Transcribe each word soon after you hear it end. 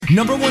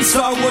Number 1,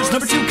 Star Wars.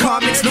 Number 2,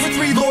 comics. Number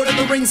 3, Lord of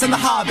the Rings and The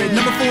Hobbit.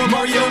 Number 4,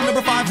 Mario.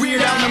 Number 5,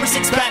 Weird Al. Number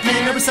 6,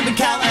 Batman. Number 7,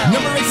 Kal-El.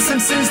 Number 8, The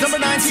Simpsons. Number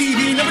 9,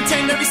 TV. Number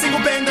 10, every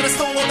single band that I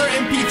stole all their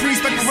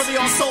MP3s back before they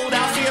all sold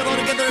out. Say it all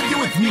together if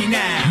you're with me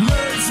now.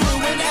 Nerds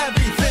ruin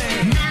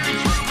everything.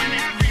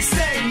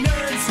 Say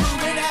nerds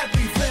ruin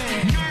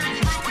everything.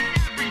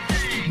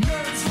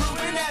 Nerds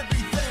ruin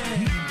everything.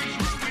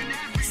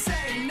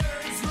 Say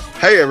nerds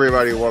ruin. Hey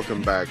everybody, welcome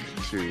back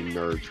to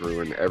Nerds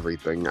Ruin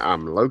Everything.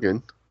 I'm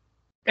Logan.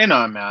 And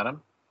I'm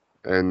Adam.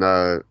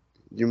 And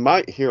you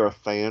might hear a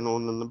fan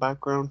on in the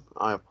background.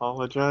 I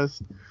apologize.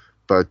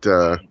 But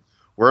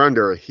we're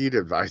under a heat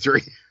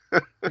advisory.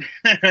 Which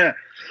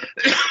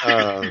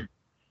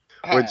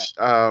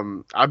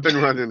I've been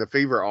running a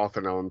fever off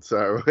and on.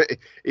 So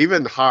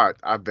even hot,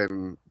 I've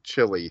been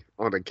chilly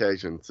on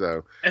occasion.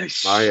 So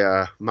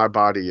my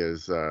body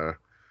is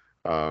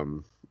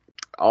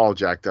all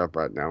jacked up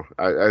right now.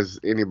 As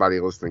anybody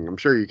listening, I'm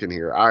sure you can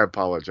hear. I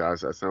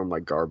apologize. I sound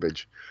like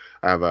garbage.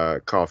 I have a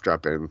cough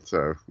drop in,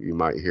 so you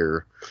might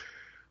hear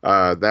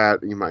that.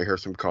 You might hear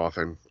some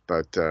coughing,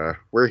 but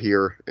we're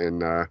here,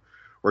 and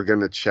we're going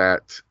to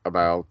chat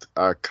about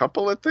a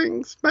couple of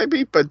things,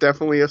 maybe, but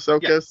definitely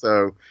Ahsoka. Yeah.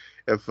 So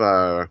if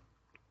you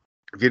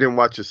didn't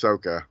watch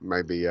Ahsoka,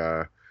 maybe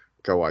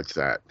go watch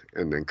that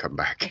and then come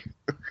back.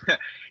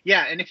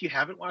 Yeah, and if you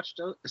haven't watched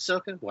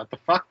Ahsoka, what the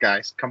fuck,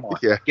 guys? Come on,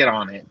 yeah. Get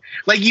on it.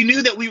 Like you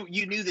knew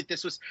that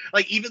this was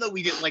like, even though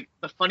we didn't, like,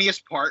 the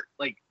funniest part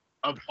like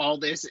of all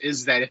this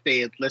is that if they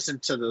had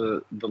listened to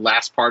the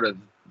last part of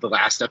the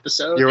last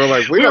episode, you were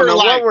like, we don't know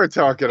what we're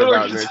talking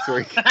about next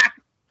week.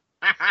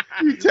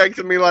 You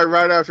texted me like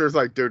right after. It's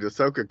like, dude,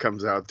 Ahsoka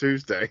comes out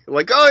Tuesday.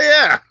 Like,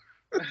 oh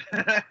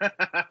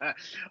yeah.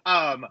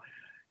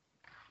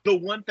 The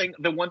one thing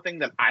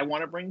that I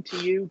want to bring to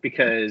you,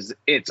 because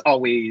it's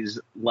always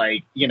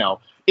like, you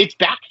know, it's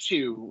back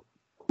to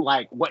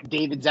like what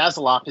David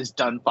Zaslav has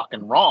done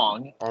fucking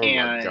wrong. Oh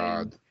my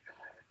God.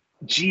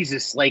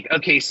 Jesus, like,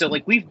 okay, so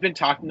like we've been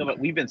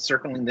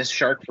circling this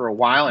shark for a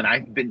while, and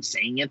I've been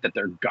saying it that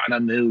they're gonna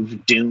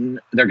move Dune.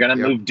 They're gonna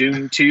move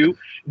Dune to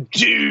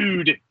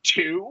Dude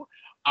 2.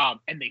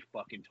 And they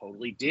fucking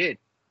totally did.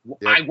 Yep.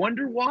 I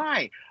wonder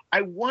why.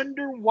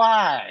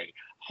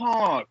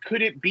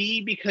 Could it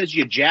be because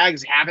you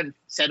Jags haven't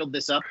settled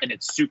this up, and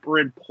it's super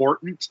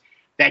important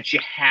that you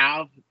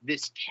have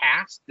this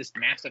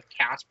massive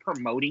cast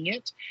promoting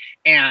it?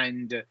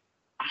 And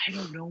I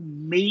don't know,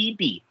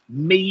 maybe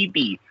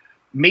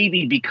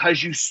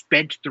because you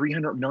spent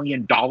 $300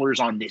 million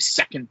on this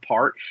second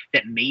part,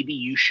 that maybe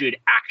you should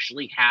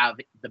actually have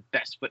the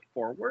best foot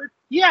forward.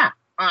 Yeah.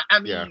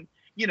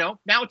 You know,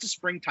 now it's a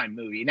springtime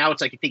movie. Now it's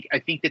like, I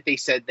think that they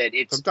said that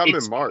it's sometime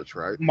in March,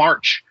 right?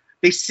 March.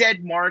 They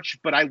said March,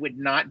 but I would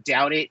not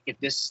doubt it if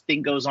this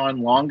thing goes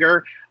on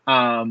longer,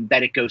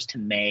 that it goes to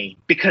May,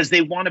 because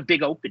they want a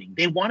big opening.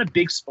 They want a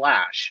big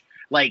splash.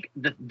 Like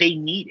they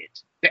need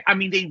it.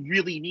 They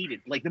really need it.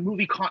 Like the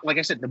movie, cost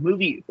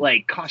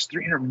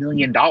 $300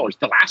 million.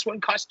 The last one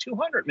cost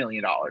 $200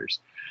 million.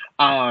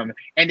 And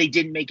they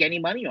didn't make any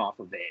money off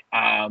of it.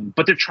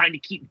 But they're trying to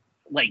keep,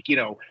 like, you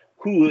know,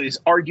 who is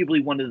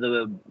arguably one of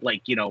the,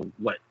 like, you know,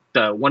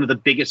 one of the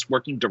biggest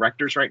working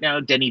directors right now,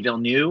 Denis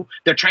Villeneuve.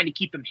 They're trying to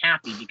keep him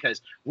happy,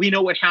 because we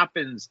know what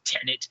happens,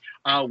 Tenet,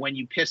 when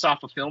you piss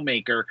off a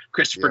filmmaker,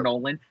 Christopher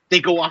Nolan. They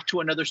go off to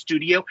another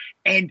studio,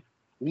 and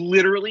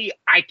literally,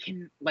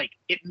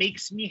 it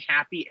makes me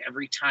happy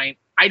every time.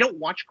 I don't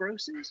watch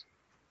grosses,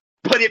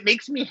 but it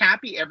makes me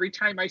happy every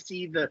time I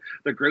see the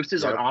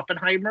grosses on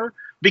Oppenheimer,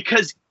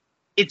 because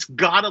it's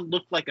got to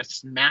look like a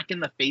smack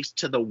in the face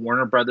to the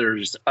Warner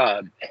Brothers.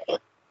 What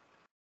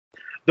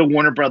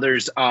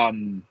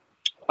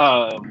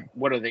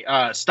are they?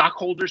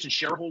 Stockholders and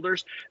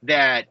shareholders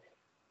that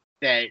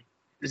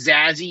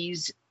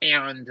Zazzies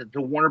and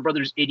the Warner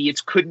Brothers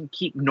idiots couldn't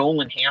keep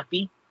Nolan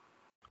happy,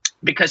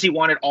 because he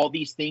wanted all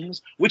these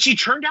things, which he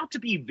turned out to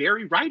be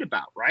very right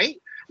about,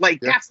 right? Like,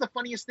 that's the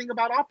funniest thing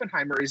about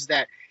Oppenheimer, is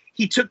that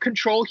he took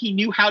control. He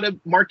knew how to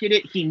market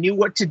it. He knew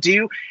what to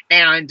do.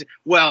 And,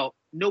 well,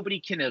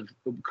 nobody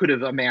could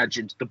have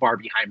imagined the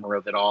Barbieheimer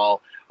of it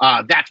all.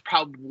 That's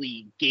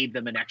probably gave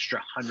them an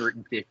extra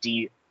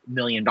 $150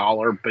 million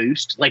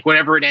boost. Like,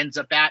 whatever it ends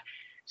up at,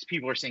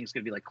 people are saying it's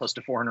going to be like close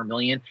to $400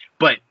 million.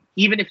 But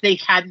even if they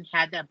hadn't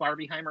had that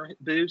Barbieheimer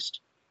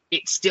boost,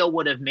 it still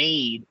would have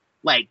made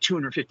like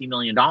 $250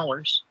 million,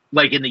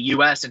 like in the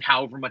US, and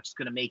however much it's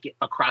going to make it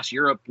across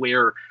Europe,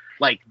 where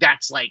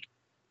that's like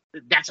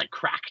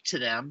crack to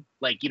them,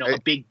 like, you know, a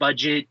big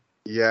budget.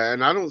 Yeah.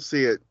 And I don't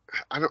see it.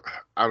 I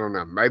don't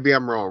know. Maybe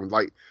I'm wrong.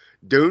 Like,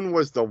 Dune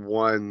was the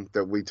one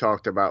that we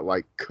talked about,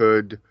 like,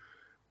 could,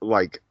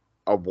 like,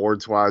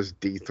 awards wise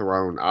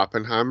dethrone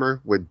Oppenheimer.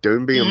 With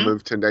Dune being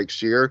moved to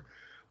next year,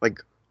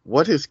 like,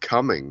 what is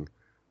coming?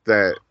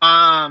 That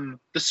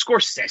the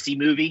Scorsese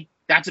movie.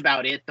 That's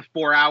about it. The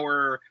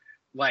 4-hour.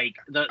 Like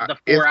the 4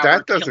 if hour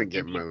that doesn't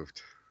get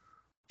moved.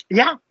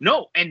 Yeah,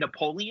 no. And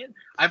Napoleon,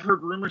 I've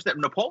heard rumors that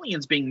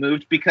Napoleon's being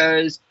moved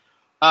because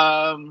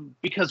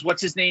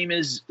what's his name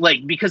is,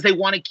 like, because they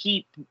want to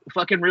keep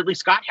fucking Ridley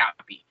Scott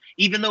happy.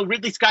 Even though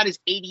Ridley Scott is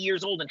 80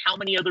 years old, and how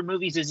many other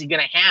movies is he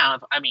going to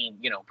have? I mean,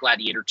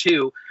 Gladiator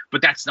 2,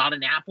 but that's not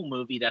an Apple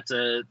movie. That's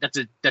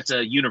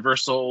a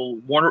Universal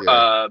Warner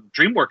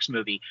DreamWorks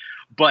movie.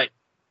 But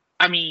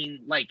I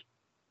mean,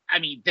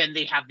 then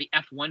they have the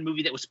F1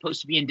 movie that was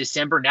supposed to be in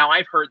December. Now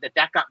I've heard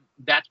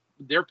that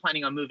they're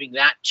planning on moving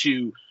that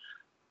to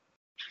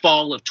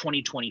fall of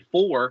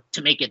 2024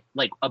 to make it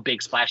like a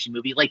big splashy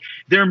movie. Like,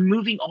 they're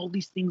moving all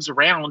these things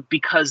around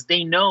because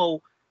they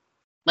know,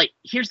 like,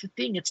 here's the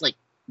thing. It's like,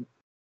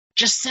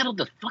 just settle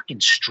the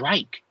fucking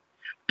strike.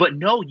 But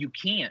no, you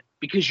can't,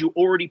 because you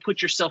already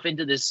put yourself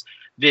into this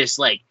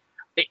like,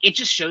 it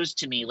just shows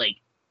to me, like,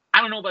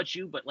 I don't know about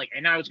you, but like,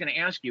 and I was going to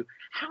ask you,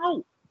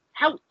 how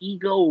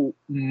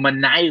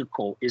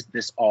egomaniacal is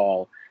this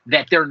all,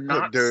 that they're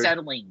not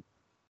settling?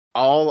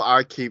 All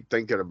I keep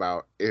thinking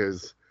about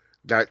is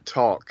that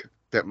talk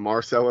that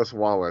Marcellus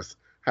Wallace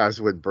has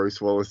with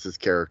Bruce Willis's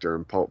character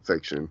in Pulp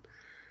Fiction,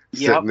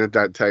 sitting at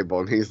that table,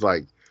 and he's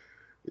like,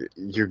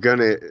 you're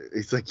gonna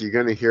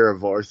hear a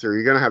voice, or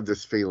you're gonna have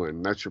this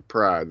feeling. That's your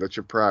pride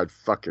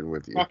fucking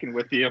with you.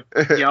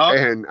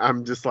 And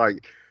I'm just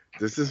like,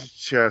 this is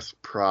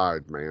just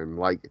pride, man.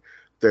 Like,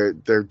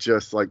 they're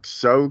just like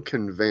so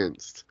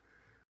convinced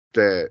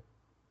that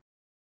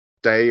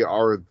they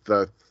are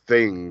the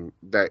thing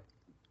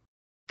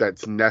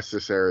that's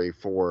necessary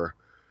for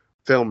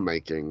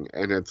filmmaking,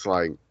 and it's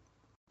like,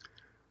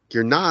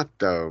 you're not,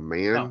 though,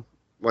 man. No,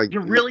 like,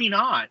 you're really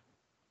not.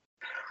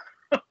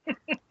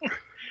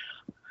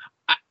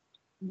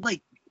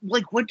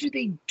 Like what do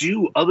they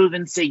do other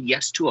than say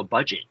yes to a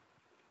budget?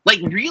 Like,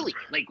 really,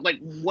 like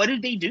what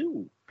did they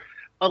do?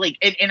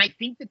 And I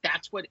think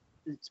that's what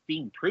it's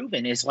being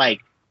proven is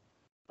like,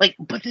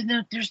 but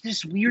then there's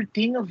this weird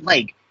thing of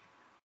like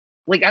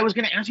I was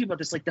going to ask you about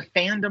this, like the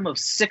fandom of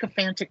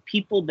sycophantic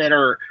people that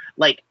are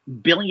like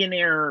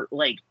billionaire,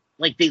 like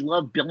they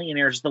love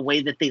billionaires the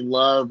way that they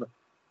love,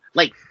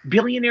 like,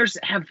 billionaires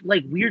have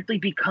like weirdly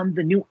become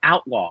the new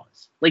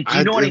outlaws. Like, do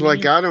you know what I mean?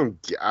 Like, I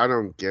don't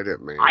get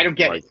it, man. I don't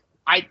get it.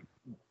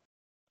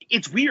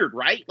 It's weird,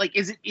 right? Like,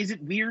 is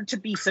it weird to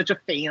be such a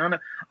fan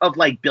of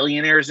like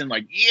billionaires and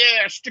like,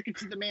 yeah, stick it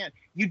to the man?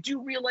 You do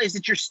realize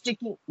that you're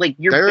sticking, like,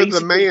 they're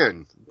the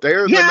man.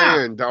 They're the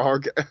man,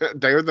 dog.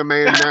 They're the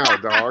man now,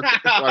 dog.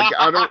 Like,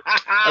 I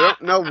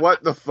don't know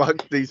what the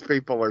fuck these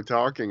people are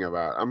talking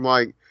about. I'm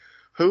like,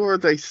 who are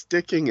they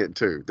sticking it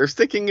to? They're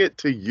sticking it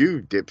to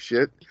you,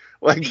 dipshit.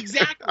 Like,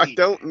 exactly. I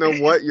don't know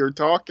what you're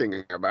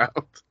talking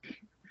about.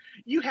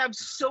 You have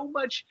so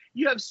much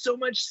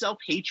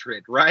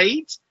self-hatred,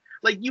 right?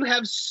 Like, you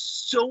have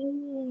so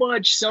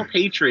much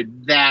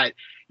self-hatred that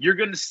you're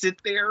going to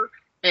sit there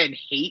and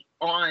hate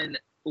on,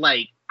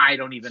 like, I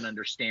don't even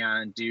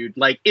understand, dude.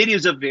 Like, it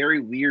is a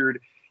very weird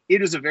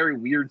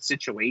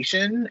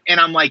situation. And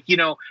I'm like,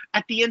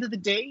 at the end of the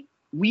day,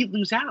 we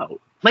lose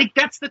out. Like,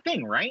 that's the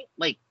thing, right?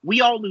 Like,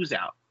 we all lose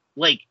out.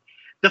 Like,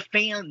 the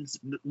fans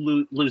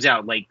lose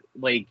out. Like,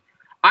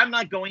 I'm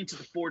not going to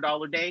the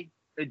 $4 day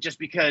just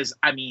because,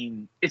 I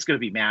mean, it's going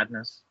to be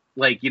madness.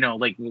 Like, we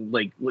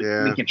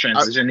can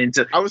transition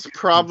into. I was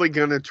probably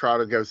gonna try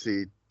to go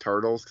see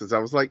Turtles because I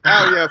was like,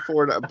 oh yeah,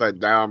 $4. But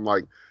now I'm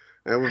like,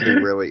 it would be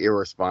really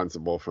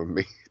irresponsible for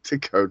me to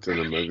go to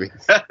the movies.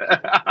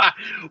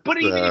 But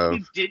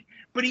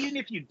even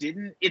if you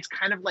didn't, it's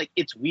kind of like,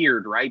 it's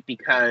weird, right?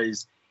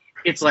 Because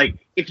it's like,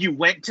 if you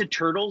went to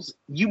Turtles,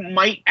 you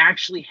might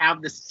actually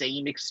have the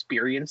same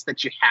experience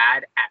that you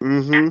had at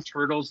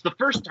Turtles the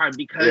first time,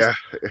 because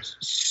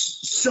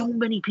so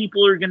many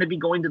people are going to be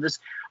going to this.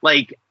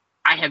 Like,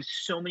 I have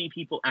so many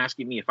people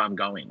asking me if I'm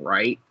going,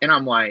 right? And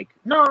I'm like,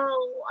 no,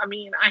 I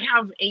mean, I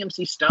have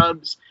AMC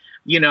stubs,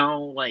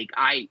 like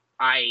I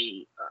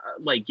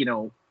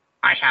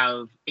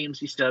have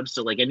AMC stubs,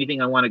 so like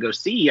anything I want to go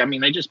see, I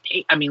mean, I just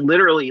pay. I mean,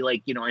 literally,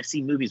 like, I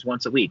see movies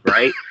once a week,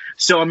 right?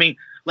 So I mean,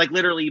 like,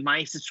 literally,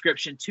 my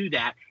subscription to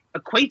that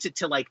equates it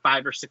to like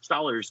 $5 or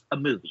 $6 a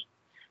movie.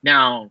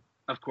 Now,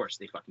 of course,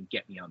 they fucking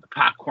get me on the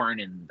popcorn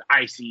and the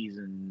ices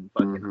and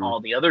fucking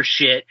all the other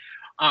shit.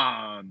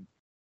 But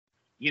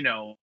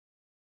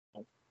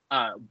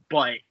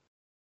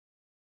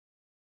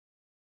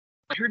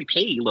I already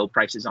pay low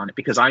prices on it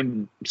because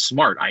I'm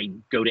smart. I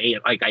go to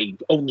I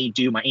only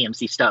do my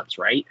AMC stubs,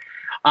 right?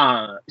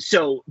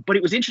 But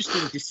it was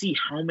interesting to see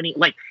how many,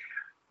 like,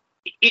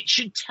 it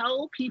should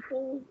tell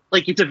people,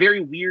 like, it's a very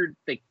weird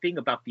thing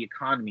about the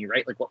economy,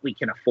 right? Like, what we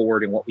can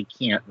afford and what we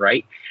can't,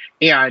 right?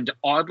 And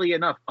oddly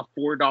enough, a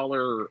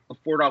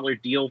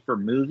 $4 deal for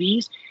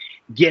movies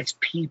gets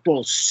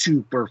people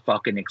super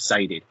fucking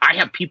excited. I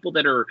have people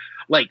that are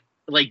like,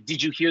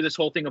 did you hear this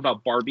whole thing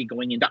about Barbie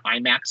going into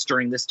IMAX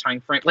during this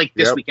time frame? Like,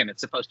 this weekend it's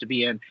supposed to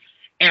be in.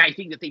 And I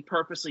think that they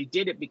purposely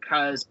did it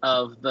because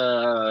of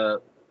the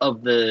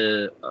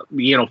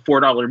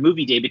 $4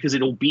 movie day, because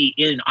it'll be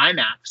in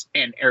IMAX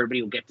and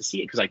everybody will get to see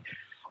it. Because, like,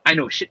 I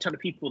know a shit ton of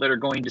people that are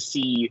going to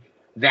see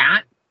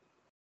that,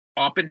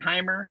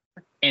 Oppenheimer,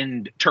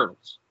 and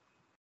Turtles.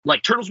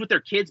 Like, Turtles with their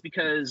kids,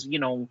 because,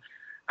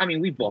 I mean,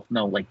 we both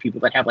know, like,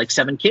 people that have like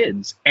 7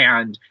 kids.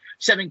 And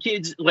 7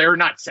 kids, or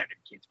not 7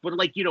 kids, but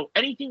like, you know,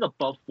 anything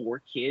above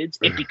 4 kids,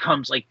 it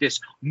becomes like this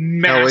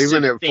massive Hell,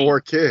 even at thing.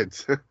 4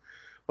 kids,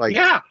 like,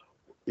 Yeah,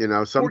 you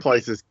know, some 4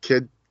 places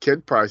kid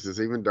prices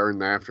even during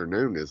the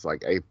afternoon is like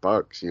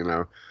 $8. You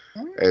know,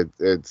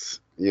 it's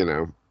you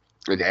know,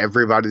 and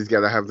everybody's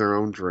got to have their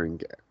own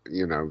drink.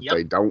 You know,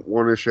 they don't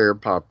want to share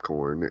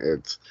popcorn.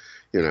 It's,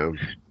 you know,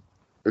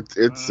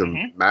 it's a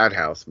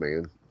madhouse,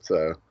 man.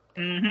 So,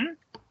 and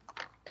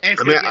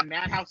it's gonna be a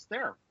madhouse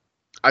there.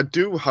 I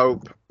do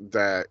hope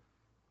that,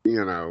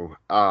 you know,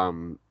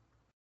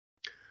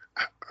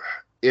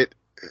 it,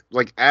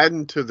 like,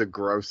 adding to the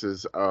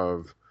grosses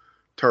of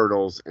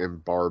Turtles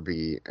and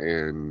Barbie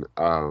and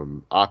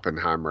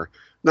Oppenheimer,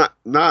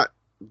 not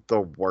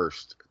the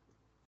worst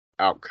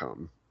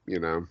outcome, you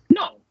know.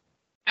 No,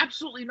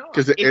 absolutely not.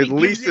 Because at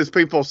least it's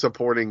people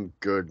supporting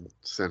good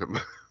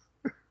cinema.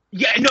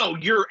 Yeah, no,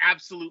 you're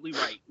absolutely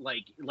right.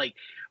 Like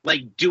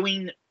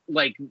doing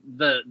like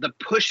the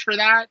push for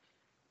that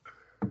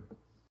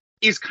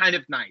is kind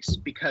of nice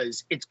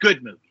because it's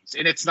good movies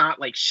and it's not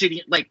like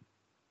shitty. Like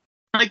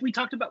we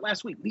talked about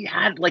last week, we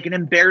had like an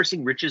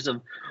embarrassing riches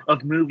of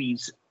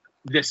movies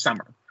this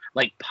summer.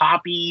 Like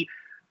poppy,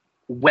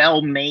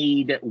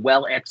 well-made,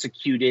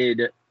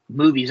 well-executed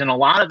movies, and a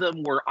lot of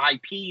them were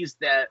IPs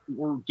that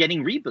were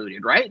getting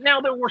rebooted. Right now,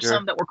 there were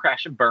some that were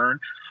crash and burn,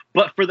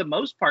 but for the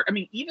most part, I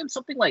mean, even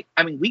something like,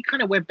 I mean, we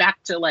kind of went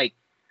back to like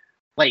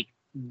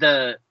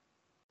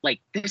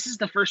this is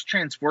the first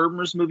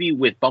Transformers movie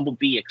with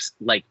Bumblebee,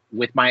 like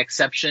with my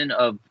exception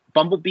of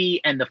Bumblebee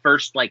and the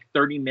first like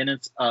 30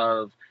 minutes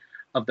of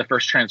the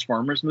first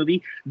Transformers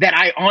movie, that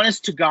I,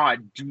 honest to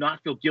God, do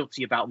not feel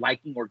guilty about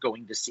liking or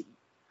going to see.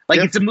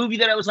 Like, it's a movie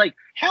that I was like,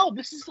 hell,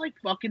 this is like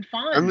fucking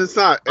fun. I mean, it's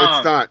not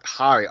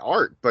high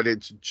art, but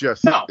it's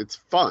just, it's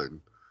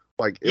fun.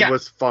 Like, it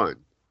was fun.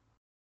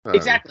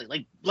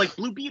 Exactly. Like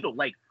Blue Beetle,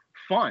 like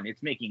fun.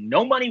 It's making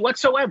no money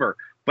whatsoever,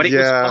 but it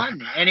was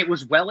fun and it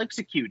was well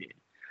executed.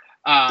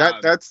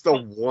 That's the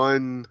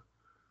one,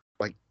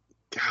 like,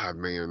 God,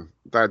 man,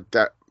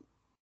 that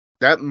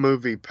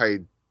movie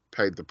paid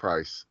the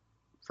price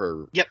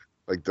for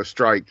like the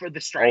strike. For the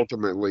strike,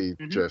 ultimately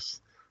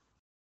just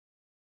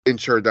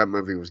ensured that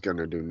movie was going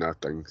to do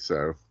nothing.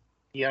 So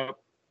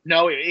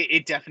no,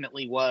 it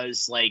definitely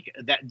was like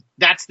that.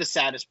 That's the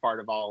saddest part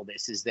of all of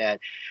this, is that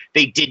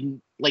they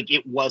didn't, like,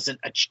 it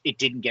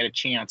didn't get a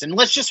chance. And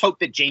let's just hope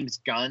that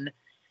James Gunn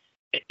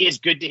is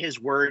good to his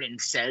word and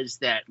says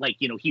that, like,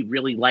 you know, he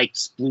really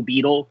likes Blue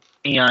Beetle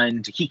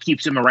and he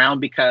keeps him around,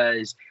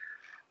 because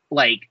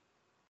like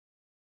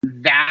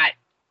that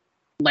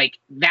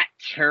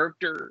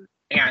character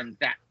and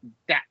that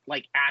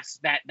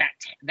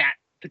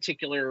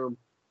particular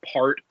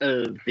part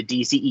of the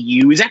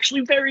DCEU is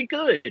actually very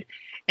good.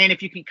 And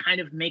if you can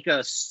kind of make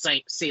a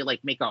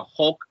make a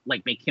Hulk,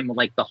 like make him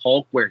like the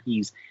Hulk, where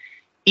he's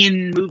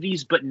in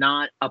movies but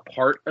not a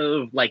part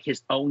of like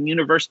his own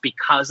universe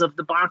because of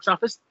the box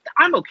office,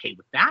 I'm okay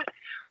with that.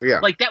 Yeah,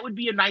 like that would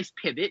be a nice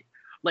pivot,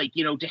 like,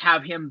 you know, to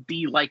have him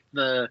be like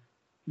the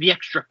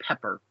extra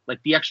pepper,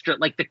 like the extra,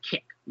 like the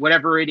kick,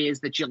 whatever it is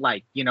that you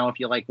like, you know, if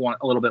you like want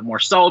a little bit more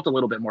salt, a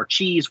little bit more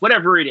cheese,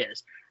 whatever it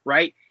is,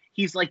 right?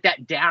 He's like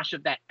that dash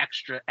of that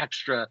extra,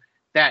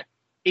 that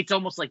it's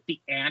almost like the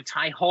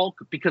anti-Hulk,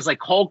 because like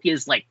Hulk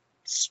is like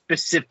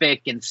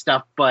specific and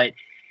stuff, but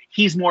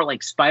he's more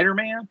like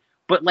Spider-Man,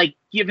 but like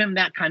give him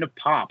that kind of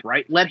pop,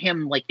 right? Let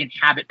him like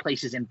inhabit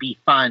places and be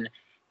fun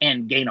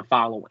and gain a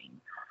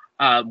following,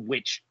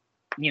 which,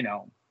 you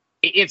know,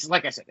 it's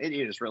like I said, it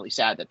is really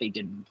sad that they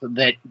didn't,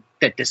 that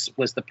this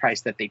was the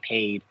price that they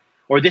paid,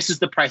 or this is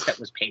the price that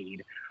was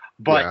paid.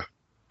 But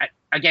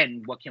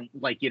again, what can,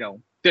 like, you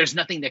know, there's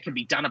nothing that can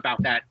be done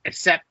about that,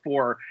 except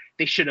for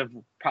they should have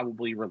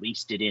probably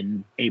released it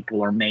in April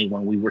or May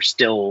when we were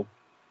still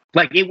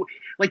like it.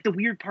 Like the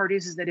weird part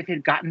is that if it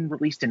had gotten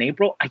released in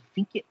April, I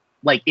think it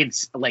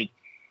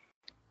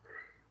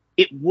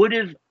would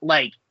have,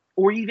 like,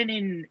 or even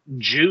in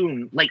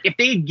June, like if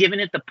they had given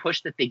it the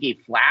push that they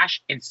gave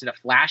Flash instead of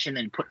Flash, and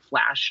then put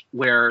Flash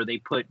where they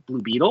put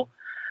Blue Beetle,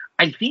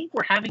 I think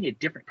we're having a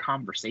different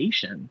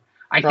conversation.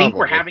 I think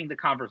we're having that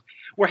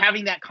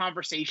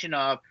conversation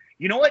of,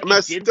 you know what? I mean,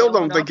 I still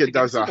don't think it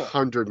does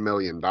 $100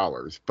 million,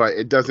 but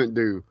it doesn't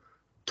do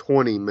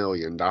 $20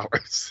 million.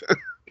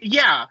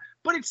 Yeah,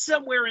 but it's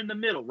somewhere in the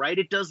middle, right?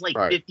 It does like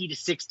 50 to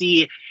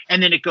 60,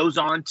 and then it goes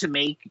on to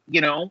make,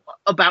 you know,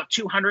 about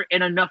 200,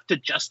 and enough to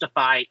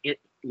justify it,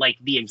 like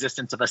the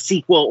existence of a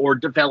sequel or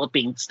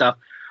developing stuff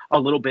a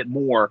little bit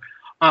more.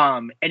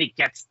 And it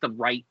gets the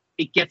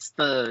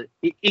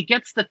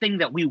thing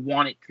that we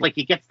want it, like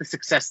it gets the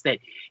success that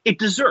it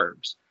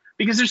deserves.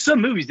 Because there's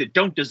some movies that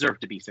don't deserve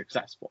to be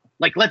successful.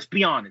 Like, let's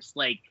be honest.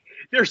 Like,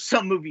 there's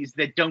some movies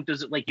that don't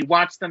deserve. Like, you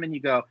watch them and you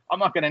go, I'm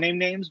not going to name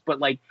names, but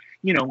like,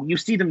 you know, you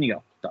see them and you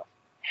go, the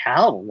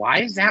hell?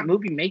 Why is that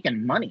movie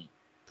making money?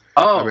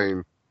 Oh, I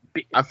mean,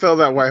 I feel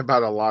that way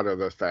about a lot of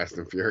the Fast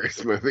and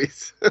Furious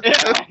movies.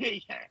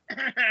 That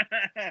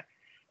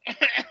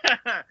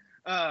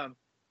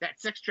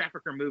sex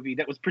trafficker movie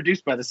that was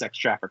produced by the sex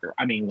trafficker.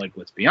 I mean, like,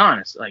 let's be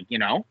honest. Like, you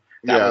know,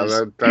 That Yeah,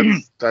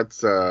 was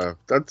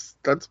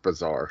that's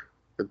bizarre.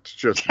 It's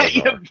just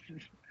bizarre.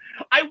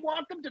 I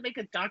want them to make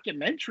a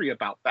documentary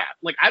about that.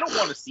 Like, I don't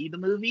want to see the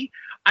movie.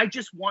 I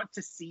just want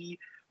to see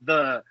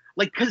the,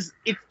 like, because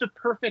it's the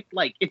perfect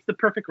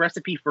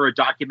recipe for a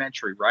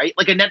documentary, right?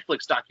 Like a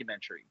Netflix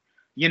documentary.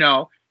 You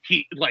know,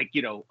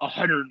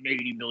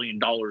 $180 million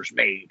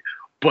made,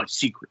 but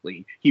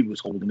secretly he was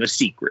holding a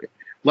secret.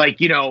 Like,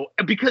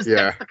 because Yeah.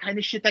 that's the kind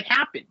of shit that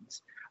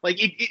happens. Like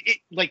it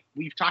like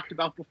we've talked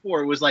about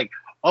before, it was like,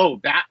 oh,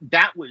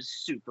 that was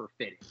super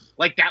fitting.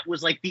 Like that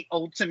was like the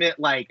ultimate,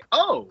 like,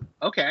 oh,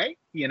 okay,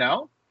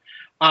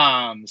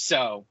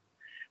 So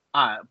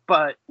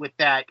but with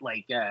that,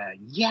 like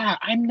yeah,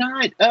 I'm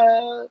not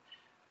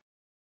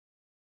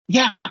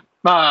yeah.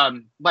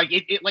 Like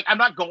like I'm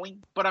not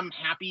going, but I'm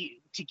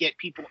happy to get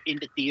people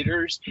into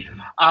theaters,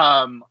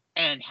 and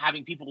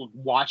having people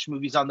watch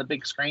movies on the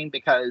big screen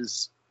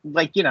because,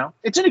 like,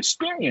 it's an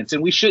experience,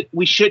 and we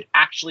should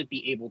actually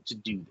be able to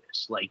do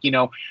this. Like,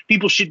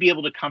 people should be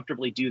able to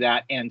comfortably do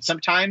that. And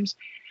sometimes,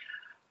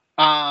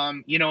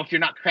 if you're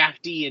not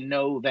crafty and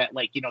know that,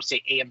 like,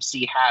 say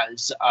AMC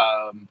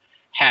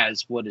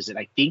has what is it?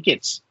 I think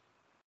it's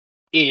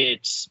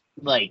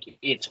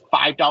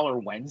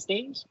 $5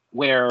 Wednesdays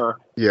where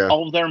Yeah.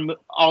 all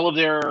of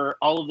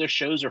their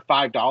shows are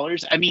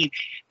 $5. I mean,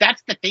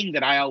 that's the thing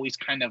that I always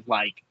kind of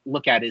like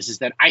look at is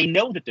that I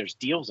know that there's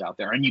deals out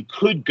there and you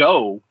could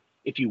go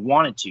if you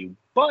wanted to,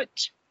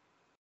 but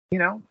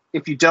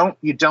if you don't,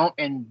 you don't.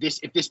 And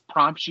if this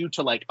prompts you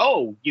to, like,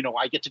 oh,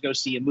 I get to go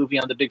see a movie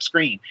on the big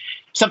screen,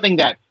 something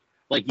that,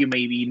 like, you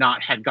maybe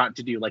not had gotten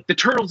to do. Like the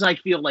Turtles, I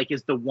feel like,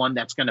 is the one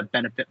that's going to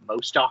benefit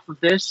most off of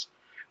this.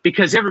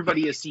 Because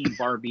everybody has seen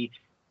Barbie.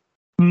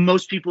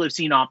 Most people have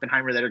seen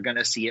Oppenheimer that are going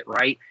to see it,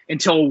 right?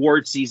 Until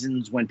award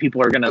seasons when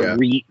people are going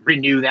to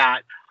renew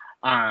that.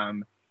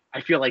 I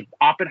feel like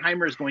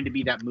Oppenheimer is going to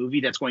be that movie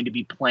that's going to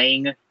be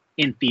playing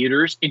in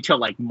theaters until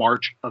like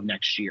March of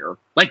next year.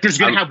 Like there's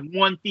going to have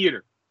one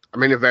theater. I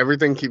mean, if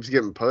everything keeps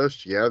getting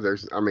pushed, yeah,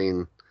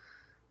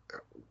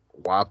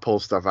 why pull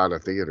stuff out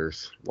of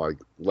theaters? Like,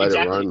 let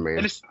it run,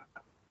 man.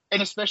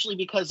 And especially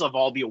because of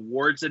all the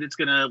awards that it's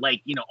gonna,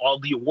 like, all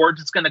the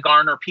awards it's gonna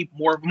garner, people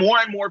more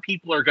and more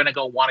people are gonna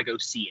want to go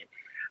see it.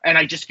 And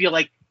I just feel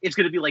like it's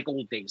gonna be like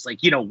old days. Like,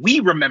 we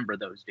remember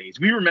those days.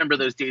 We remember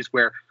those days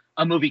where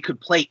a movie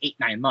could play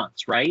 8-9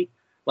 months, right?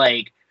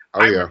 Like,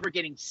 I remember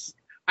getting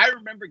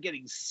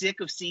sick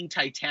of seeing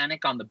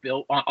Titanic on the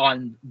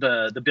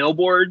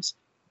billboards.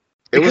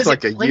 It was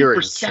like a year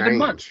and 7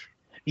 months.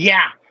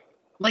 Yeah.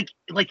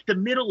 Like the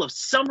middle of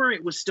summer,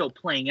 it was still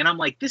playing, and I'm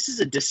like, this is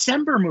a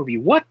December movie.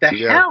 What the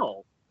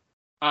hell?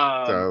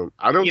 So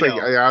I don't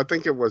think. I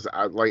think it was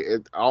like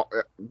it.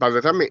 By the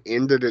time it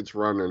ended its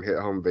run and hit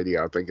home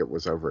video, I think it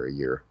was over a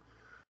year.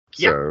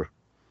 So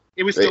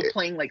it was still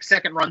playing like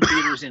second run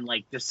theaters in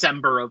like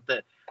December of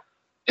the.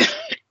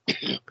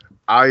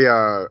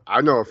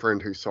 I know a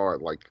friend who saw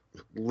it like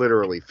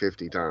literally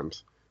 50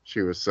 times.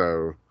 She was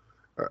so.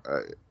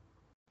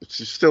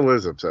 She still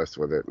is obsessed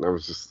with it.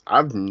 And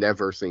I've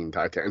never seen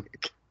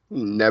Titanic.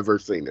 Never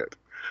seen it.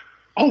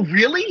 Oh,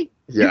 really?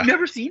 Yeah. You've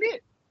never seen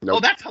it? Nope. Oh,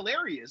 that's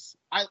hilarious.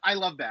 I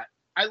love that.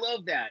 I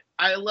love that.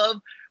 I love,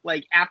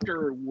 like,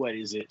 after, what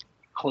is it?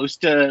 Close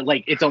to,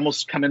 like, it's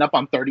almost coming up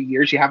on 30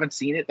 years. You haven't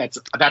seen it?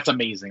 That's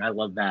amazing. I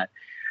love that.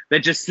 That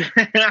just,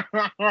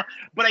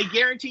 but I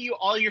guarantee you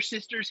all your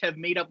sisters have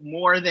made up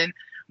more than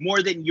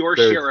your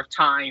share of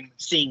time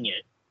seeing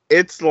it.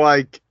 It's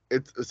like,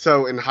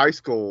 so in high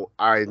school,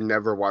 I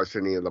never watched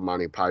any of the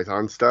Monty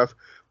Python stuff,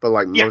 but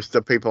like most of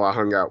the people I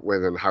hung out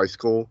with in high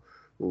school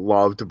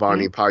loved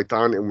Monty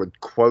Python and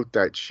would quote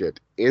that shit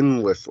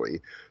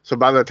endlessly. So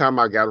by the time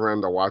I got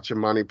around to watching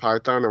Monty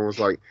Python, I was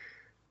like,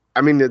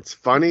 I mean, it's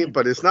funny,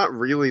 but it's not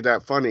really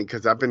that funny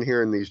because I've been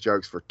hearing these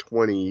jokes for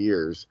 20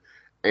 years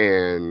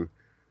and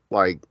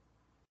like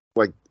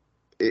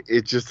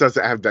it just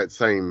doesn't have that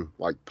same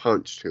like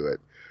punch to it.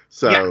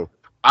 So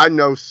I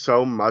know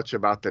so much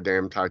about the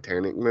damn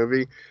Titanic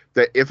movie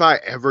that if I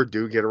ever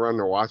do get around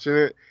to watching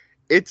it,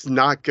 it's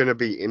not going to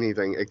be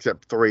anything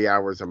except 3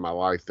 hours of my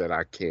life that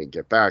I can't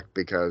get back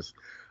because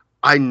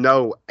I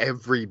know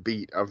every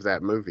beat of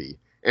that movie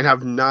and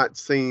have not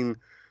seen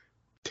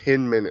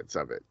 10 minutes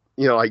of it.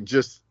 Like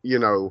just,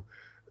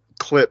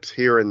 clips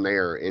here and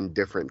there in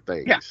different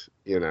things,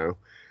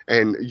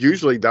 and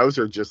usually those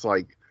are just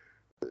like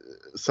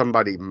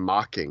somebody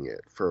mocking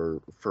it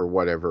for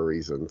whatever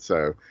reason.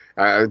 So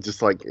I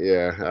just like,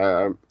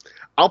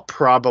 I'll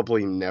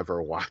probably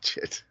never watch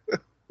it.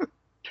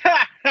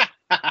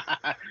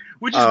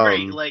 Which is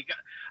great. Like,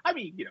 I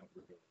mean,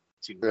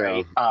 too,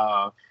 right?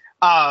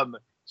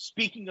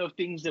 Speaking of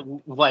things that,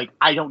 like,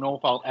 I don't know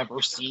if I'll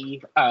ever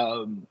see,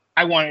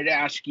 I wanted to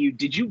ask you,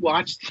 did you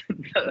watch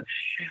the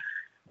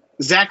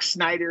Zack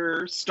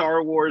Snyder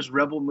Star Wars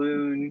Rebel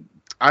Moon?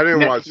 I didn't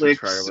Netflix? watch the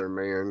trailer,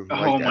 man.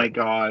 Oh my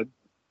God.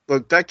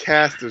 Look, that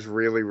cast is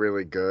really,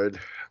 really good.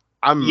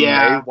 I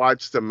may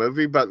watch the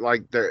movie, but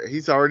like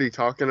he's already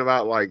talking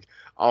about like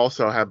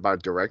also have my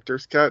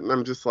director's cut, and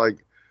I'm just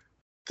like,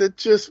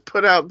 just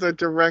put out the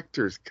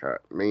director's cut,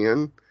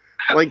 man.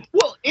 Like,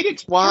 Well,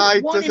 it's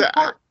why part one does and it?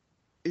 part.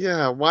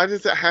 Yeah, why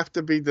does it have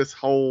to be this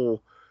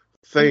whole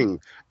thing?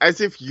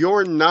 As if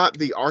you're not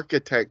the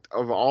architect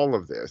of all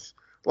of this.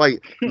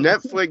 Like,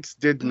 Netflix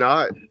did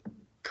not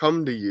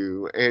come to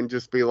you and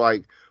just be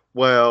like,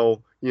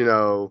 well,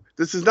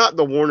 this is not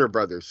the Warner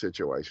Brothers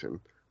situation.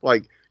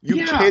 Like, you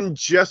Yeah, can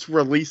just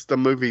release the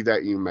movie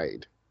that you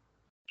made.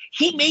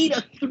 he made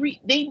a three.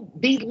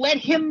 They let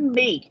him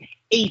make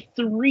a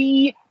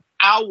 3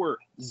 hour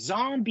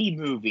zombie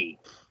movie.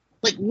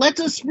 Like, let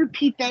us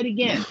repeat that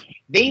again.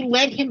 They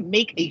let him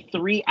make a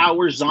 3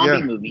 hour zombie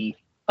Yeah, movie,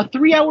 a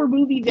 3 hour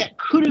movie that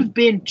could have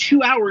been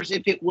 2 hours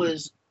if it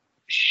was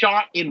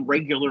shot in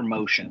regular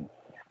motion.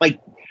 Like,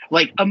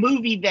 like a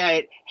movie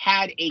that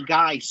had a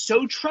guy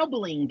so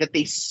troubling that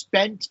they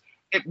spent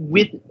it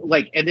with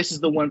like, and this is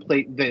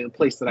the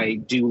place that I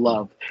do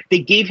love. They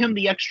gave him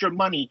the extra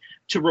money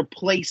to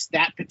replace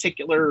that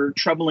particular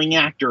troubling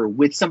actor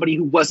with somebody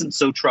who wasn't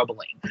so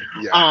troubling.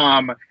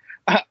 yeah.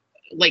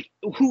 Like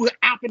who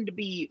happened to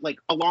be like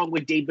along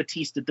with Dave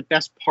Bautista the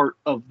best part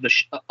of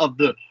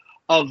the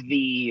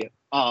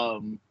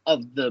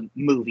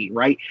movie,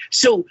 right?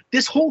 So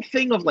this whole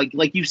thing of like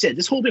you said,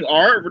 this whole thing,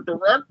 our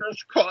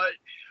director's cut,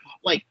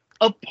 like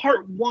of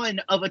part one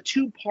of a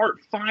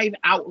 2-part 5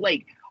 out.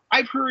 Like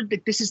I've heard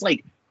that this is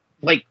like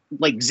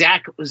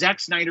Zack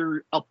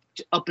Snyder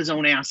up his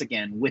own ass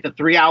again with a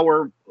 3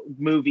 hour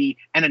movie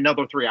and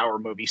another 3 hour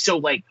movie. So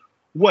like,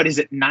 what is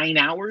it, 9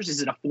 hours?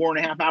 Is it a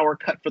 4.5 hour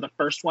cut for the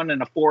first one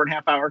and a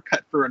 4.5 hour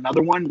cut for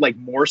another one, like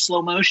more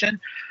slow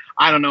motion?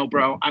 I don't know,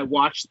 bro. I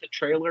watched the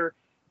trailer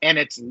and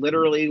it's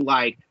literally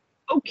like,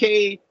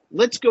 okay,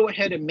 let's go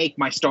ahead and make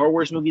my Star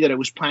Wars movie that I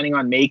was planning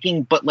on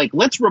making, but like,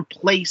 let's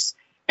replace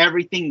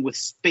everything with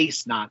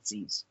space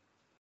Nazis.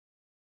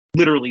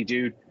 Literally,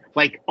 dude.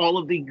 Like all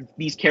of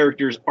these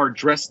characters are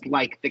dressed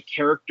like the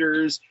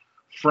characters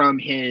from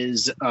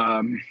his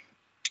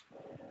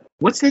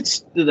what's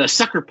that? The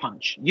Sucker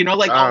Punch.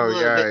 Like all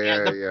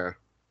Yeah.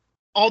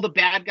 all the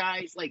bad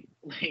guys. Like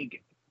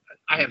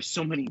I have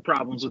so many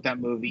problems with that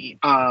movie.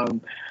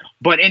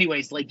 But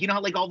anyways, like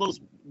like all of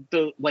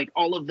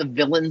the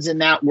villains in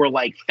that were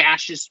like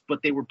fascists,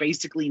 but they were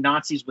basically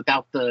Nazis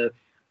without the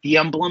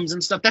emblems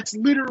and stuff. That's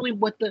literally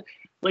what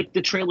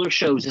the trailer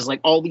shows, is like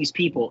all these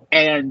people,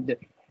 and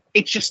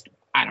it's just,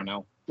 I don't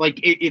know. Like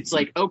it's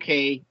like,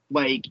 okay,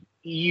 like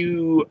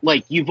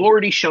you've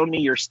already shown me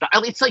your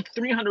style. It's like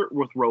 300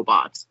 with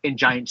robots and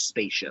giant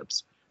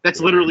spaceships. That's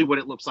literally what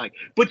it looks like.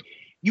 But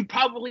you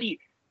probably,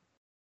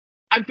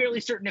 I'm fairly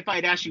certain if I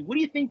had asked you, what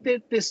do you think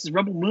that this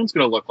Rebel Moon's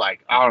going to look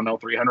like? I don't know,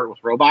 300 with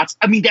robots.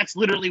 I mean, that's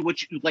literally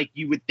what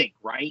you would think,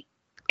 right?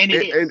 And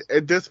it is. And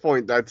at this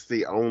point, that's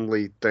the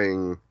only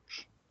thing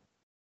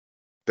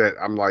that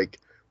I'm like,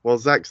 well,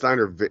 Zack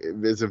Snyder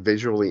is a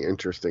visually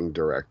interesting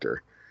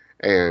director,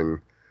 and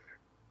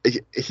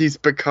he's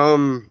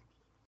become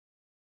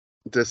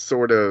this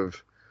sort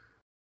of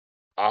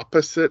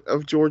opposite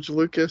of George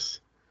Lucas,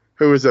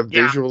 who is a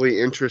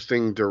visually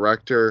interesting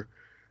director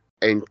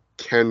and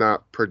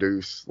cannot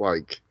produce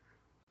like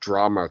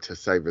drama to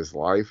save his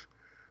life.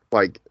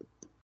 Like,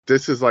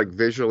 this is like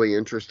visually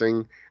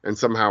interesting and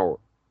somehow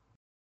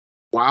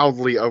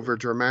wildly over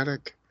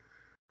dramatic.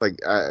 Like,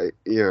 I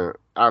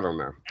don't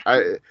know.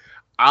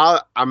 I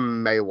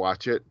may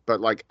watch it,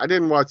 but like, I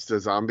didn't watch the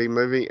zombie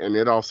movie, and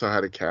it also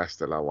had a cast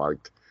that I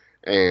liked,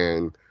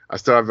 and I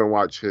still haven't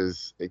watched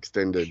his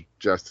extended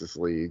Justice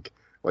League.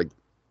 Like,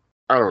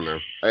 I don't know.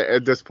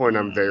 At this point,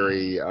 I'm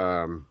very.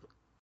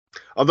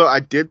 Although I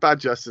did buy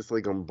Justice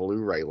League on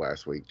Blu-ray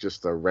last week,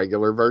 just the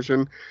regular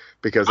version,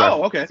 because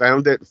I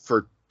found it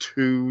for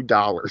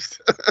 $2.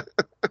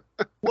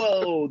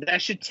 Whoa,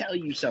 that should tell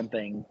you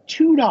something.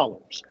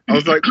 $2. I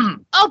was like,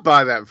 I'll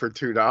buy that for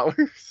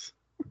 $2.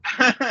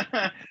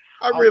 I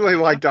really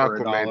liked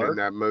Aquaman in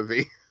that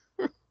movie.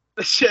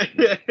 And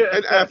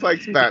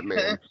Affleck's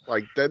Batman.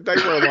 Like, they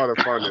were a lot of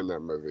fun in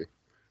that movie.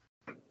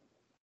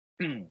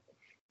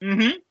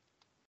 Mm-hmm.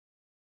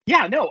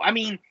 Yeah, no, I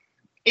mean,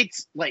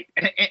 it's like,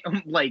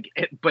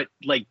 but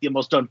like the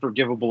most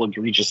unforgivable,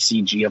 egregious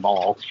CG of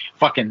all.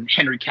 Fucking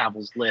Henry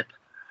Cavill's lip.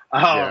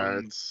 Yeah,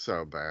 it's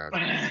so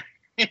bad.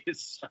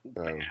 It's so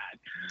bad.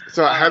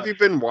 So, have you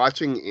been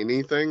watching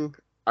anything?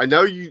 I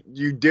know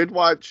you did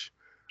watch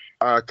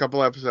a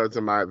couple episodes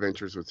of My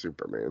Adventures with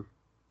Superman.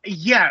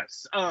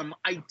 Yes,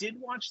 I did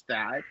watch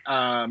that.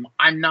 I'm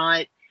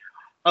not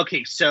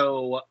okay.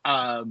 So,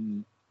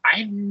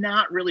 I've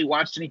not really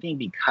watched anything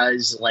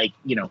because, like,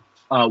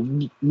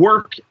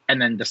 work,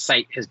 and then the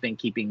site has been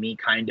keeping me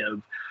kind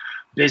of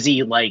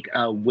busy, like,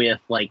 with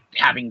like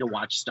having to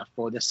watch stuff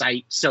for the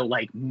site. So,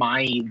 like,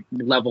 my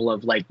level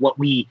of like what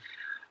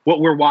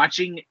we're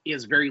watching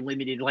is very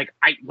limited. Like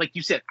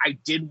you said, I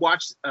did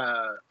watch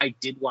The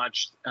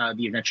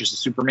Adventures of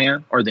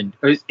Superman, or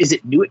is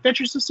it New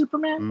Adventures of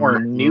Superman or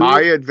My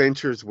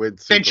Adventures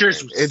with Superman?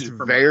 Adventures with it's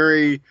Superman.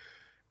 Very.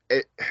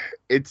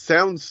 It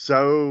sounds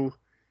so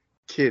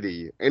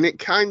kiddie, and it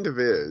kind of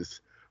is,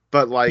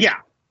 but like,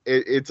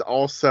 it's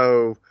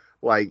also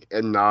like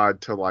a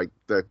nod to like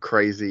the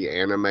crazy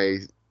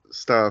anime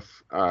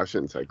stuff. I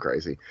shouldn't say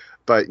crazy,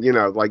 but you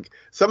know, like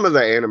some of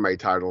the anime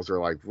titles are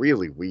like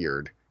really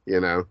weird, you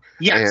know,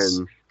 Yes.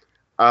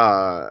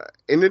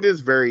 and it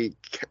is very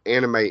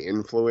anime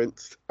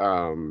influenced.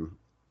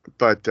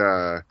 But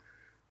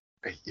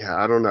yeah,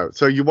 I don't know.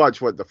 So you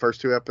watch what, the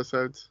first two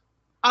episodes?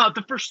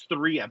 The first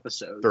three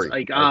episodes. Three.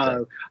 Like,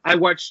 Okay. I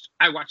watched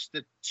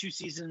the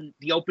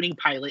the opening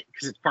pilot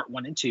because it's part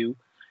 1 and 2,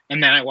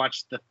 and then I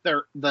watched the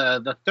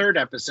third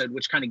episode,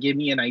 which kind of gave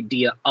me an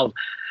idea of,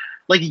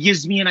 like, it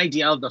gives me an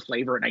idea of the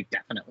flavor, and I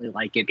definitely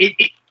like it.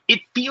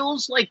 It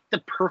feels like the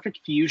perfect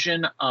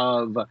fusion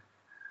of,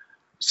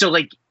 so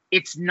like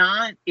it's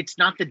not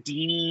the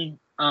Dini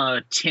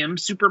Tim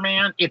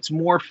Superman. It's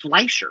more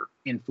Fleischer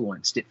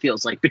influenced. It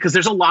feels like, because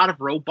there's a lot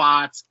of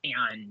robots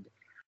and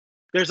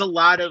there's a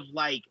lot of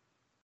like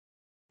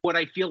what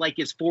I feel like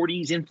is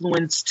 40s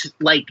influenced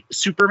like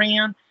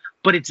Superman,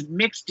 but it's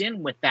mixed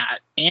in with that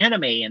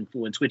anime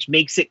influence, which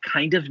makes it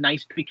kind of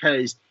nice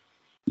because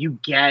you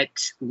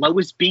get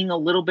Lois being a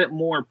little bit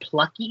more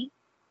plucky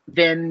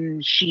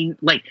than she,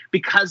 like,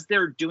 because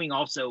they're doing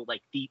also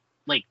like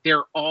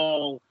they're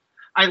all,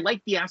 I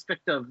like the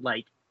aspect of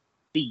like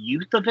the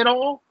youth of it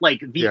all,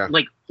 like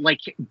like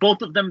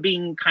both of them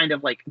being kind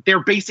of like,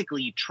 they're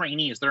basically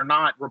trainees, they're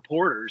not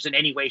reporters in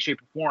any way, shape,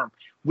 or form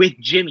with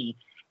Jimmy,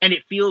 and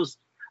it feels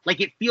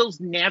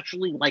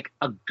naturally like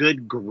a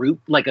good group,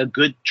 like a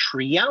good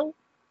trio,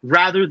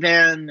 rather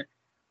than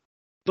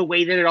the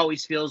way that it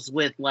always feels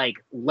with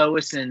like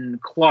Lois and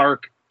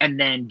Clark and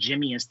then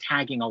Jimmy is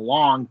tagging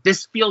along.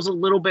 This feels a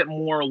little bit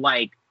more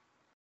like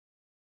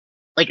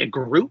a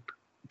group,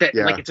 that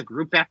like it's a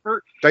group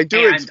effort. They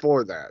do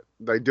explore that.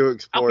 They do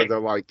explore Okay. the,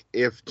 like,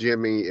 if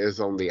Jimmy is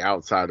on the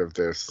outside of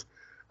this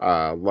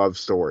love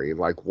story,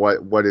 like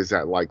what is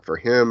that like for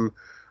him?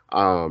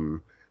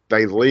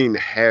 They lean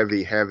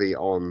heavy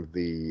on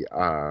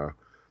the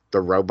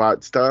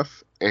robot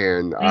stuff,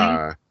 and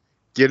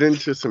get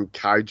into some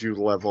kaiju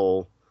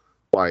level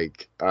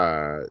like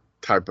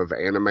type of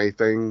anime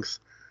things.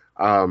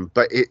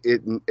 But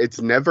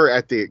it's never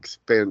at the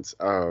expense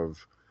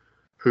of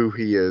who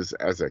he is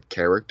as a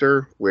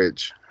character,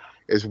 which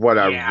is what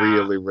I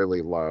really,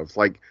 really love.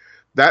 Like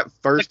that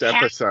first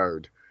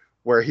episode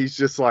where he's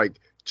just like,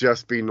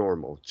 just be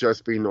normal,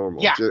 just be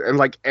normal. Yeah. And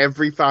like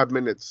every 5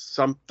 minutes,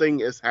 something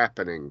is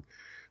happening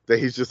that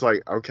he's just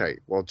like, okay,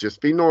 well,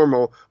 just be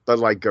normal, but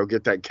like go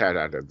get that cat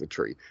out of the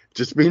tree.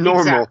 Just be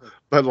normal,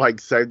 but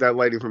like save that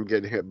lady from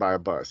getting hit by a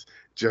bus.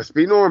 Just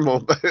be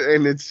normal.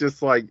 And it's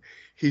just like,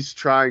 he's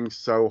trying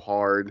so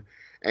hard.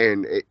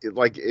 And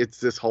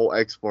it's this whole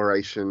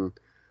exploration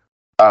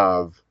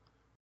of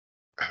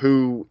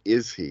who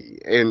is he,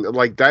 and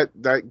like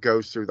that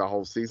goes through the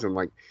whole season.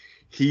 Like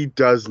he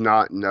does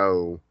not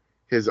know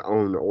his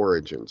own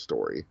origin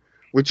story,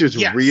 which is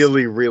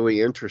really, really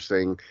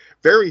interesting.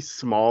 Very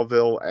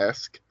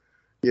Smallville-esque,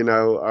 you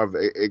know, of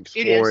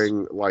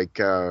exploring like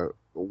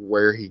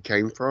where he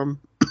came from,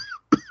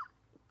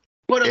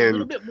 but a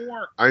little bit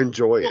more. I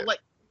enjoy it. Like,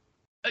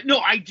 no,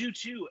 I do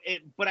too.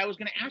 But I was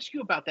going to ask you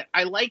about that.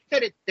 I like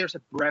that there's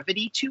a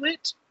brevity to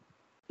it.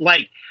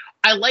 Like,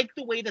 I like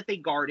the way that they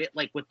guard it,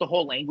 like with the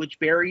whole language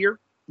barrier.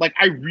 Like,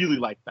 I really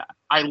like that.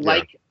 I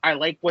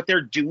like what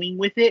they're doing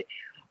with it,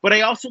 but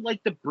I also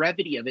like the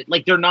brevity of it.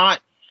 Like, they're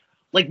not,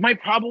 like, my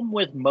problem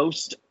with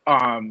most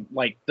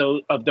like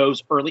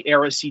those early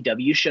era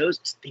CW shows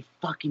is they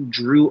fucking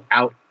drew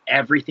out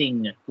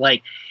everything.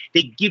 Like,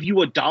 they give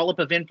you a dollop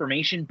of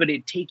information, but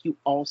it'd take you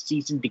all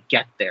season to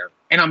get there.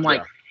 And I'm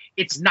like,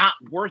 it's not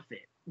worth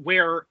it.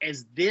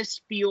 Whereas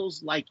this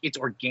feels like it's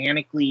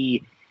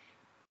organically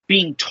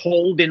being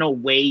told in a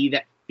way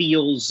that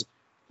feels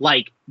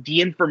like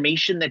the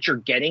information that you're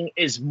getting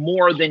is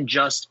more than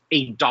just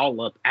a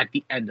dollop at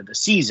the end of the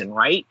season,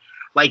 right?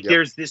 Like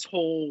there's this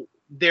whole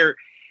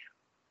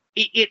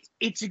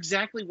it's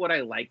exactly what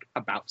I like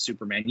about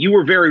Superman. You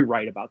were very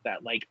right about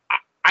that. Like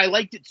I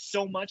liked it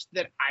so much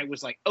that I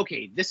was like,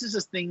 okay, this is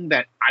a thing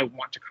that I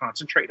want to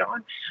concentrate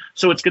on.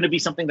 So it's going to be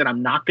something that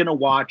I'm not going to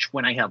watch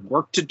when I have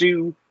work to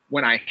do,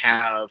 when I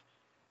have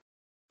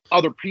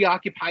other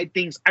preoccupied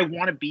things. I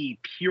want to be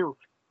pure.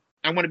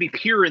 I want to be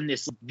pure in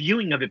this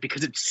viewing of it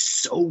because it's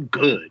so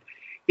good.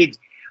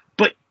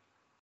 But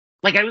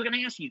like, I was going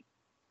to ask you,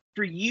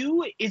 for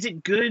you, is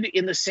it good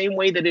in the same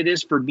way that it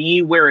is for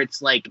me, where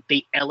it's like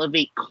they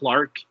elevate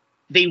Clark,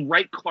 they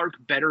write Clark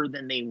better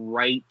than they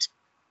write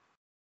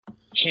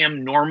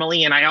him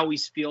normally? And I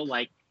always feel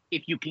like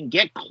if you can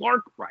get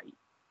Clark right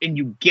and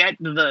you get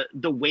the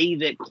way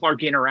that Clark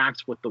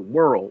interacts with the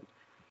world,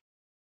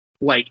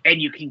 like, and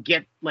you can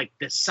get like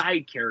the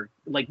side character,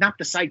 like not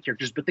the side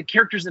characters, but the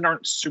characters that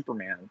aren't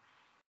Superman,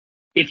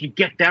 if you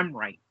get them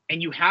right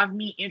and you have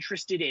me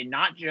interested in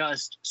not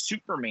just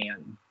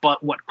Superman,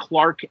 but what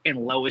Clark and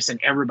Lois and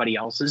everybody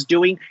else is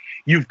doing,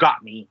 you've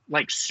got me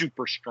like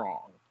super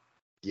strong.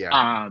 Yeah.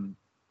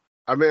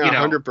 I mean,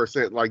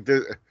 100%. Like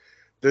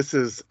this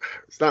is,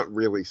 it's not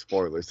really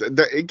spoilers.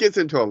 It gets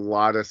into a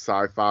lot of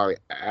sci-fi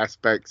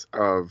aspects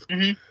of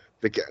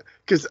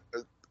because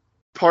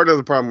part of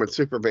the problem with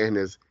Superman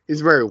is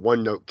he's a very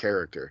one-note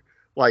character.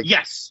 Like,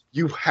 yes,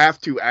 you have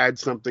to add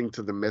something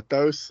to the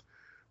mythos.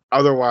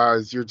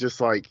 Otherwise, you're just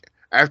like,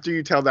 after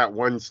you tell that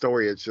one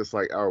story, it's just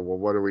like, oh, well,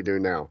 what do we do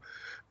now?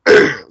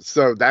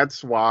 So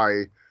that's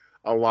why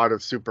a lot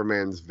of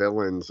Superman's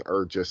villains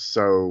are just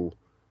so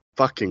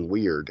fucking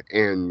weird.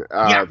 And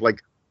yeah,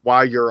 like,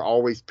 why you're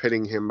always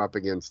pitting him up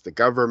against the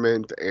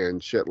government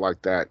and shit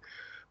like that.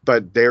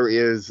 But there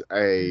is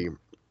an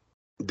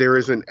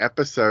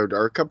episode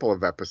or a couple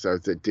of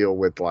episodes that deal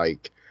with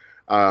like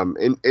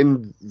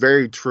in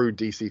very true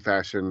DC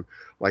fashion,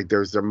 like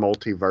there's a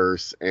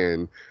multiverse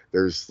and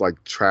there's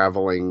like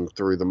traveling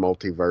through the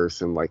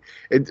multiverse and like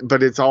it,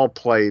 but it's all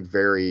played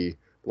very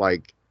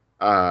like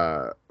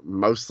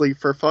mostly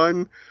for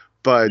fun,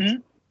 but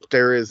mhm.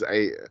 there is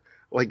a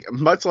like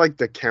much like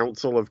the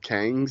Council of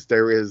Kangs,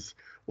 there is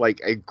like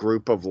a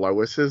group of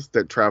Loises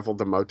that travel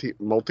the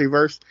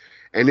multiverse,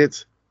 and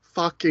it's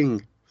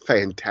fucking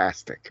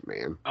fantastic,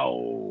 man.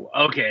 Oh,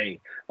 okay.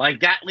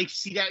 Like that, like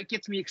see that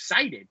gets me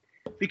excited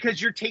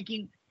because you're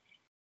taking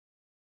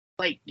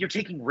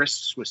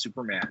risks with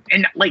Superman.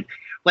 And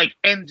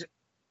and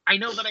I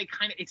know that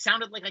it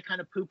sounded like I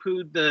kind of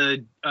poo-pooed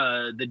the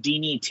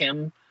Dini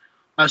Tim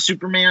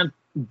Superman,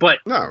 but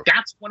No,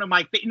 that's one of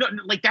my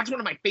that's one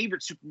of my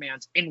favorite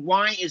Supermans. And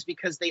why is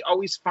because they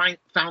always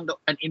found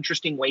an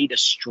interesting way to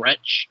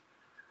stretch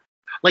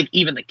like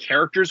even the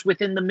characters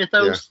within the yeah.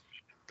 mythos.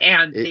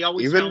 And they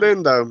always Even found,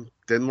 then though,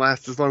 didn't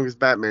last as long as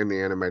Batman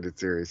the animated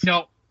series.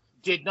 no,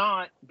 did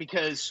not,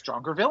 because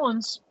stronger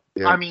villains.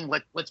 Yeah. I mean,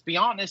 let's be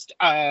honest.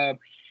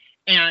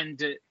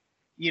 And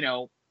you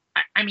know,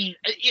 I mean,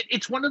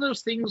 it's one of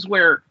those things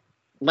where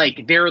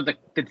like they're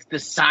the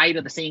side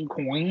of the same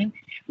coin,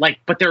 like,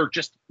 but they're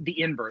just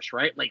the inverse,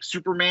 right? Like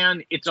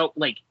Superman,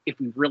 like if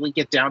we really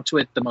get down to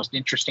it, the most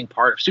interesting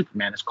part of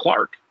Superman is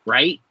Clark,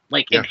 right?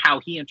 Like, Yeah. and how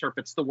he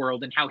interprets the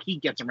world and how he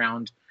gets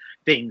around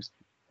things.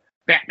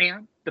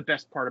 Batman, the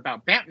best part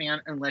about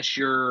Batman, unless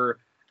you're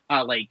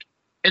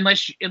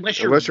unless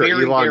you're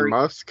very, Elon very,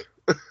 Musk,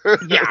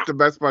 yeah, the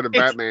best part of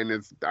it's Batman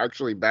is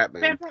actually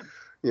Batman. Batman.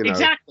 You know,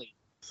 Exactly.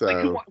 so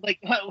Like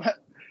who,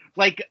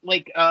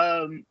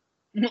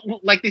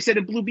 like they said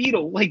in Blue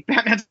Beetle, like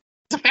Batman's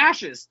a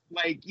fascist.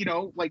 Like, you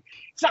know, like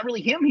it's not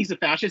really him, he's a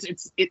fascist.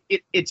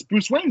 It's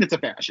Bruce Wayne that's a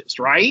fascist,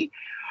 right?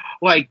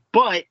 Like,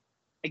 but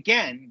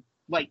again,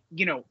 like,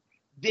 you know,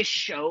 this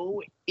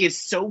show is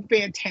so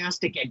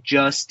fantastic at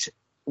just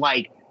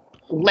like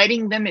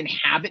letting them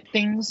inhabit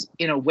things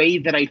in a way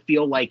that I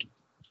feel like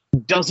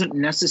doesn't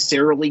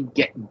necessarily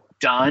get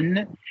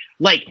done.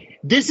 Like,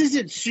 this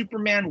isn't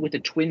Superman with a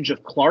twinge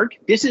of Clark.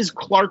 This is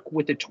Clark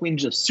with a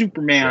twinge of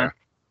Superman.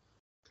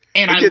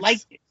 Yeah. And I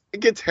like it. It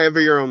gets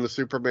heavier on the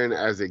Superman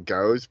as it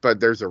goes, but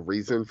there's a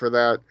reason for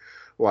that.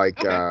 Like,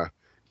 Okay.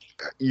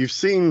 You've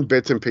seen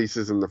bits and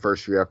pieces in the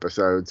first few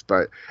episodes,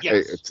 but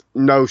Yes. it's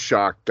no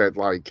shock that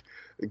like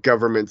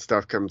government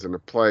stuff comes into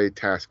play.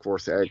 Task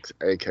Force X,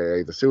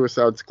 aka the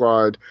Suicide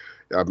Squad,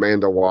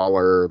 Amanda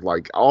Waller,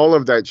 like all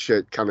of that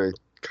shit kind of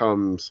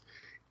comes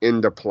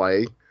into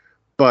play.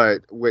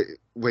 But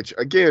which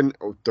again,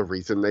 the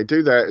reason they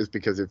do that is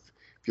because if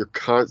you're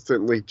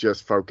constantly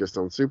just focused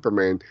on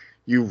Superman,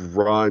 you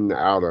run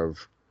out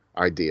of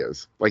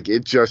ideas. Like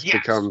it just Yes.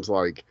 becomes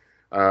like,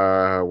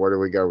 where do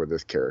we go with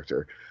this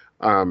character?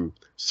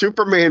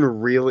 Superman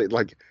really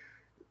like.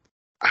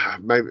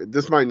 Maybe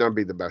this might not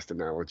be the best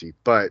analogy,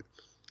 but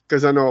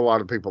because I know a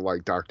lot of people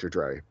like Dr.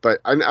 Dre, but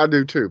I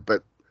do too.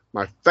 But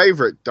my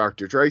favorite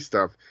Dr. Dre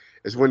stuff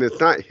is when it's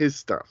not his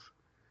stuff.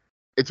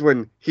 It's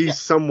when he's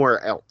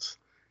somewhere else.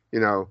 You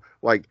know,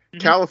 like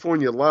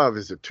California Love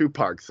is a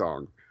Tupac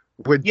song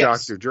with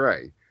Yes. Dr.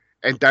 Dre.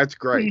 And that's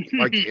great.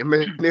 Like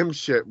Eminem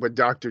shit with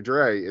Dr.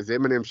 Dre is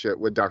Eminem shit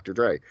with Dr.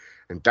 Dre.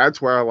 And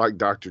that's where I like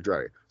Dr.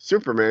 Dre.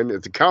 Superman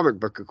is the comic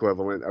book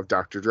equivalent of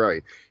Dr.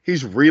 Dre.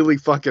 He's really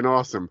fucking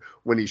awesome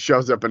when he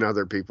shows up in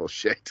other people's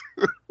shit.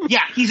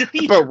 Yeah, he's a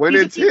feature. But when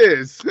He's it's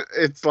his,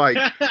 it's like,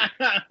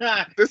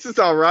 a this is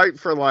all right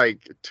for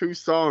like 2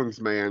 songs,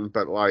 man.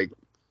 But like,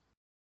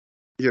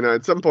 you know,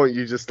 at some point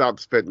you just stop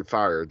spitting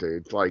fire,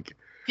 dude. Like,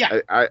 Yeah.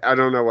 I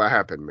don't know what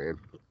happened, man.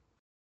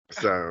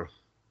 So.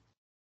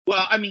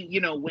 Well, I mean, you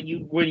know, when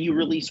you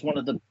release one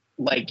of the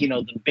like, you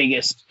know, the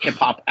biggest hip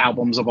hop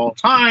albums of all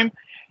time,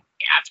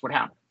 that's what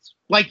happens.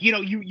 Like, you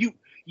know,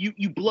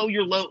 you blow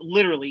your load,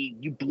 literally,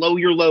 you blow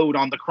your load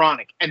on the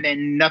Chronic, and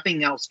then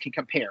nothing else can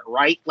compare,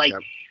 right? Like,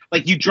 Yep.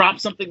 like you drop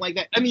something like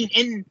that. I mean,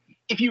 and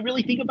if you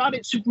really think about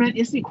it, Superman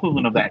is the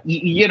equivalent of that.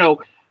 You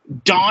know,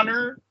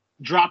 Donner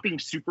dropping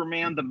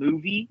Superman the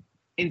movie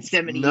in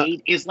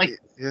 '78 is like,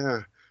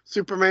 yeah,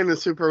 Superman and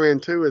Superman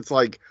 2, it's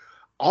like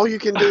all you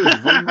can do is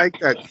remake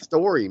that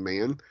story,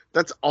 man.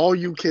 That's all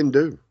you can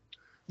do.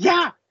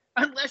 yeah,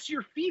 unless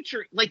you're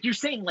featured, like you're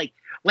saying, like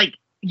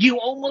you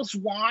almost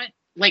want,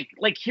 like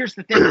here's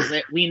the thing is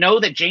that we know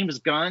that James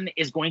Gunn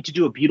is going to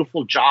do a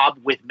beautiful job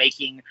with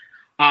making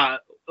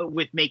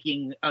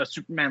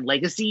Superman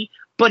Legacy,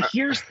 but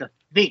here's the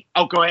thing.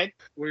 Oh, go ahead.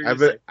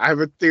 I have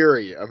a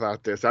theory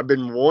about this. I've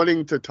been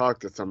wanting to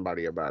talk to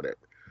somebody about it.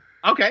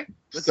 Okay,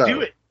 let's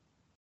do it.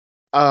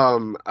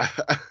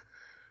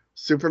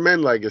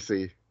 Superman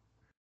Legacy.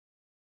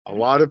 A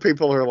lot of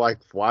people are like,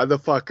 why the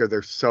fuck are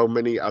there so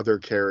many other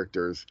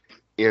characters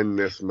in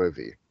this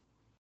movie?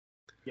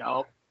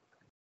 Yo.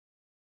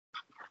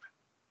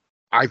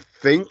 I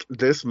think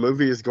this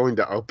movie is going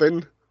to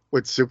open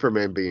with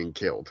Superman being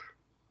killed.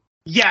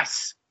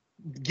 Yes.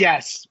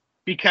 Yes.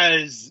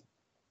 Because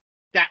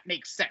that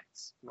makes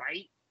sense,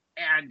 right?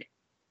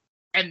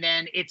 And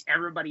then it's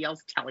everybody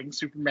else telling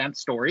Superman's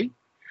story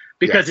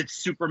because it's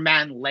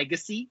Superman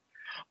Legacy.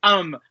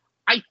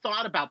 I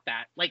thought about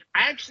that. Like,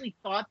 I actually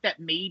thought that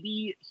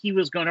maybe he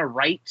was going to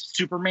write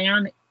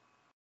Superman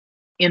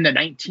in the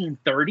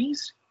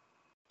 1930s,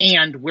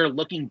 and we're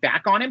looking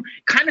back on him.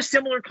 Kind of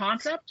similar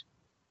concept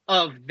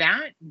of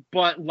that,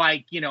 but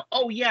like, you know,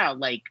 oh yeah,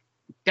 like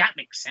that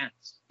makes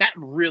sense. That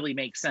really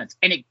makes sense,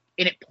 and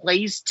it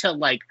plays to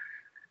like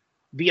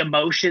the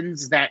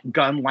emotions that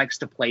Gunn likes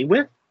to play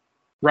with,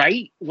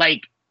 right?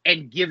 Like,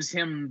 and gives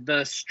him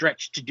the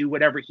stretch to do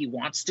whatever he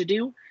wants to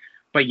do.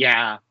 But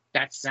yeah,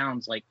 that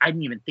sounds like, I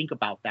didn't even think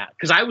about that,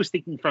 because I was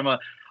thinking from a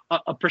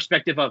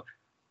perspective of,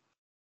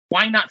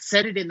 why not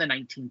set it in the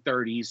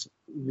 1930s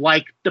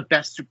like the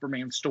best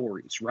Superman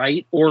stories,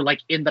 right? Or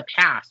like in the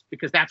past,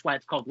 because that's why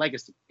it's called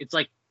Legacy. It's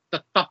like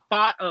the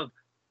thought of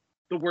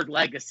the word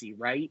legacy,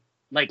 right?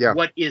 Like,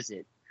 what is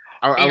it?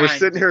 I was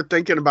sitting here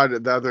thinking about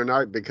it the other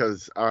night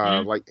because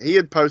like he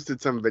had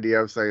posted some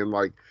video saying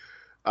like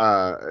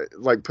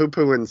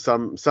poo-pooing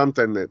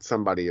something that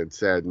somebody had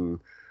said, and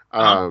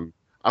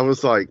I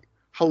was like,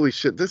 holy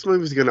shit, this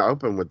movie's gonna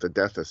open with the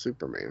death of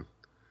Superman.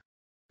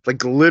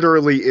 Like,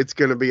 literally, it's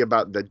gonna be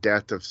about the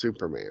death of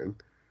Superman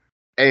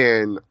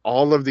and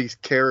all of these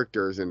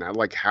characters and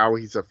like how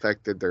he's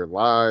affected their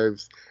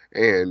lives,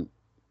 and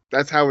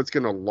that's how it's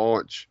gonna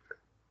launch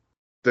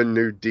the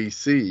new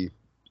DC.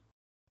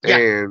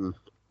 And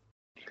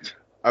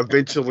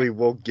eventually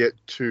we'll get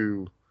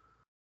to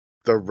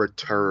the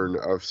return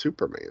of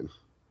Superman.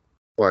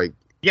 Like,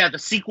 yeah, the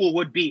sequel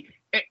would be,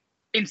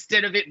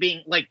 instead of it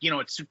being like, you know,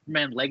 it's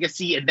Superman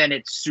Legacy and then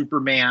it's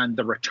Superman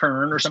The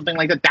Return or something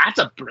like that. That's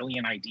a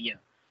brilliant idea,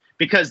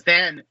 because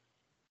then,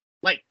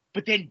 like,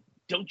 but then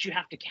don't you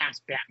have to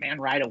cast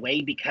Batman right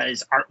away?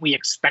 Because aren't we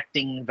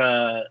expecting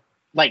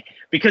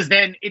because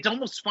then it's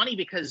almost funny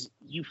because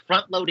you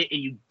front load it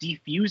and you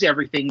defuse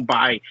everything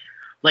by,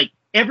 like,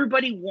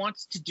 everybody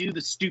wants to do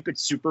the stupid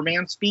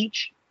Superman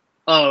speech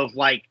of,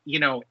 like, you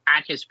know,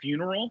 at his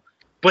funeral,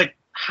 but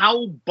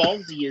how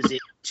ballsy is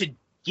it to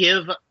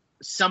give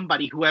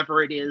somebody,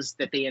 whoever it is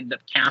that they end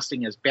up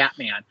casting as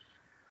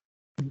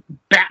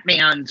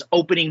Batman's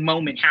opening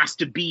moment has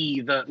to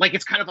be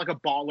it's kind of like a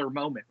baller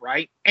moment,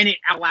 right? And it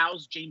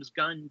allows James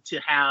Gunn to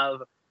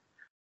have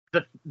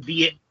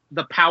the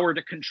power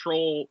to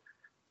control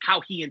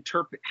how we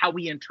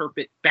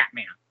interpret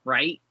Batman,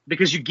 right?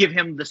 Because you give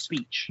him the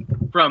speech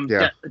from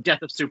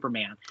Death of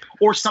Superman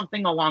or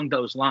something along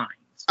those lines.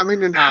 I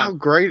mean, and how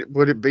great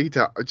would it be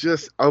to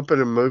just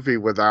open a movie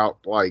without,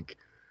 like,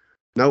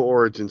 no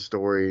origin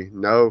story,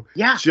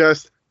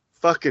 just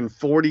fucking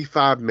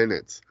 45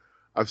 minutes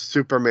of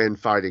Superman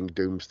fighting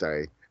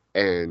Doomsday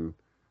and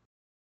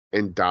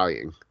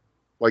dying.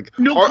 Like,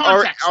 no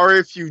context. Or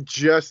if you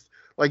just,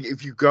 like,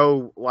 if you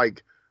go,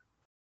 like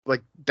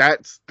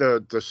that's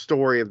the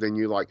story, and then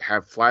you, like,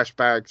 have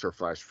flashbacks or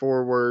flash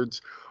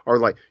forwards, or,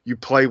 like, you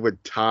play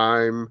with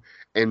time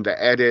and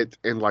the edit,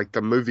 and, like,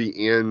 the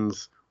movie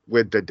ends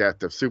with the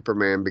death of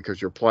Superman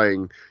because you're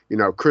playing, you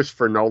know,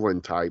 Christopher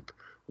Nolan type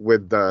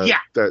with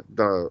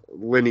the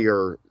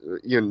linear,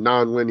 you know,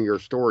 non-linear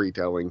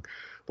storytelling.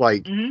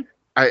 Like,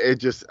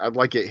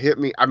 it hit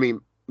me. I mean,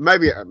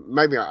 maybe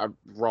I'm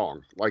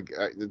wrong. Like,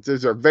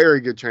 there's a very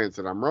good chance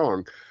that I'm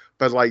wrong.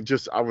 But, like,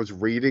 just, I was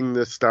reading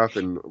this stuff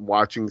and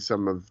watching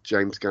some of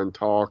James Gunn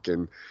talk,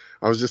 and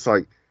I was just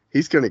like,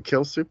 he's going to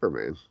kill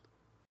Superman.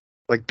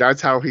 Like,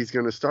 that's how he's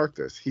going to start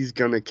this. He's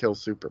going to kill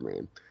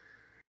Superman.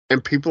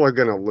 And people are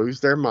going to lose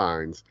their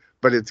minds,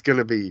 but it's going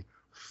to be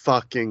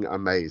fucking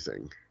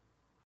amazing.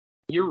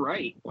 You're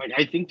right. Like,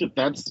 I think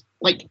that's,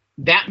 like,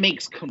 that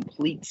makes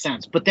complete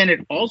sense. But then it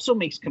also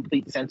makes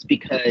complete sense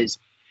because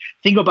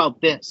think about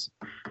this.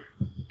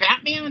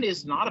 Batman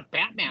is not a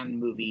Batman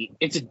movie.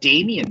 It's a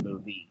Damian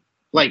movie.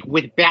 Like,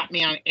 with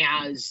Batman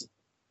as,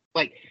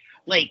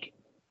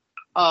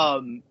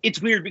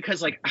 it's weird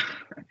because, like,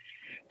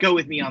 go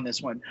with me on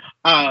this one.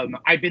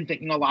 I've been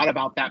thinking a lot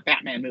about that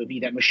Batman movie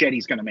that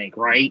Machete's going to make,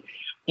 right?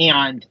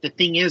 And the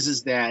thing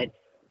is that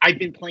I've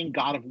been playing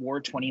God of War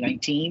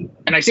 2019.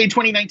 And I say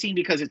 2019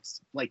 because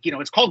it's, like, you know,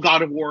 it's called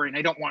God of War, and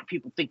I don't want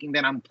people thinking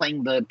that I'm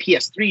playing the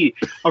PS3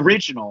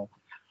 original.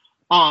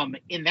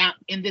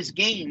 In this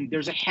game,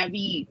 there's a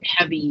heavy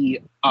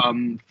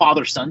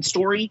father-son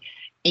story,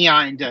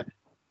 and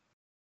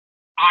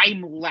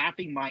I'm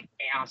laughing my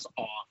ass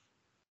off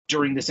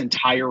during this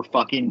entire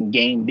fucking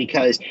game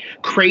because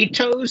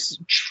Kratos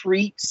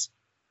treats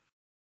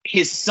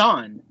his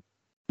son,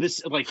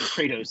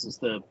 Kratos is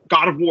the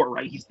God of War,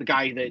 right? He's the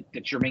guy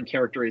that your main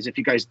character is. If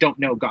you guys don't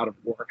know God of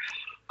War,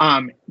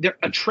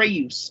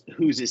 Atreus,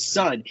 who's his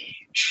son,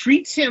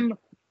 treats him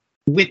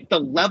with the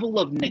level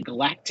of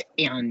neglect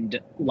and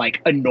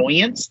like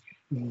annoyance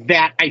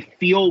that I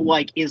feel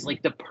like is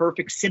like the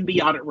perfect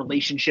symbiotic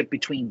relationship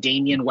between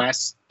Damian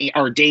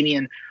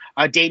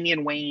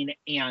Wayne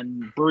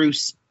and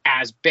Bruce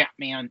as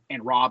Batman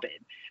and Robin.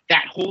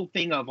 That whole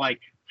thing of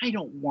like, I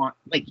don't want,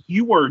 like,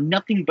 you are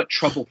nothing but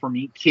trouble for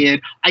me,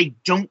 kid. I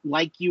don't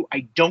like you.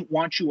 I don't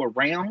want you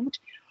around,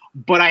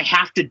 but I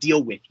have to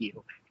deal with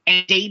you.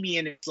 And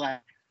Damian is like,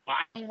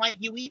 I don't like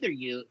you either,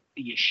 you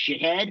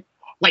shithead.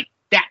 Like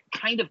that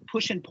kind of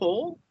push and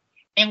pull.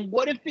 And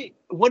what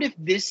if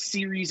this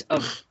series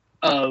of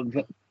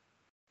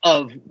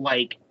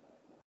like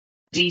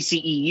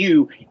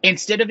DCEU,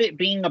 instead of it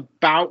being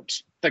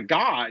about the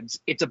gods,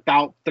 it's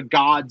about the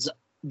gods,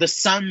 the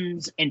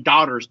sons and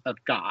daughters of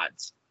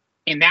gods.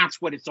 And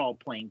that's what it's all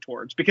playing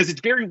towards, because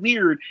it's very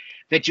weird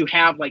that you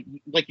have like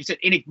you said,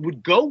 and it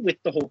would go with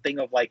the whole thing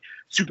of like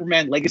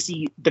Superman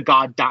legacy, the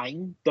god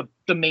dying,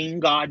 the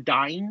main god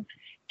dying,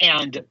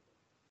 and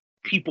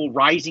people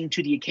rising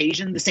to the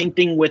occasion. The same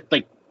thing with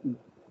like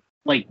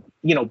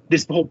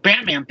this whole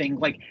Batman thing,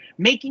 like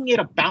making it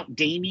about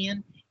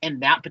Damian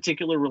and that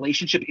particular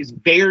relationship is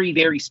very,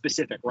 very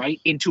specific, right?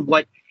 Into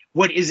what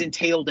is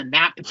entailed in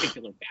that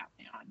particular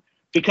Batman,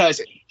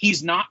 because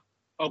he's not.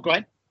 Oh, go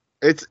ahead.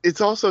 It's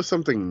also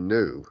something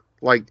new.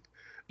 Like,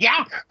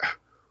 yeah,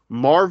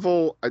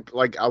 Marvel,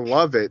 like, I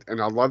love it,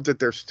 and I love that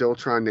they're still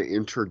trying to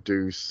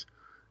introduce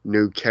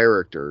new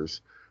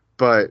characters,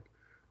 but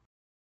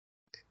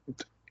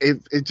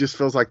it just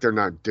feels like they're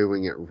not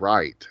doing it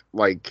right.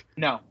 Like,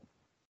 no.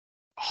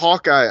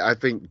 Hawkeye, I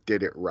think,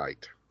 did it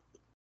right.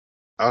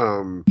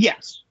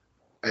 Yes.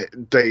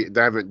 They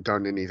haven't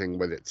done anything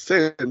with it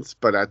since,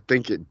 but I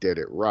think it did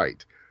it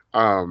right.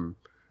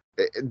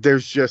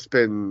 There's just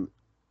been,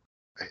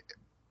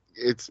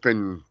 it's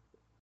been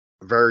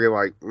very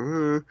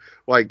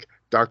like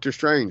Doctor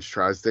Strange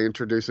tries to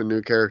introduce a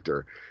new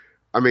character.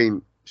 I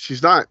mean,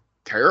 she's not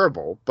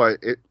terrible, but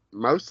it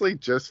mostly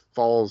just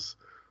falls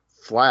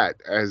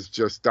flat as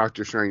just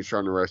Doctor Strange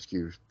trying to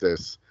rescue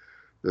this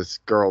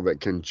girl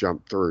that can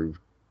jump through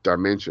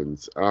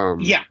dimensions.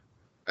 Yeah.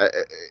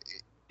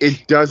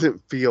 It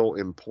doesn't feel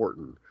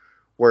important.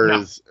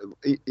 Whereas,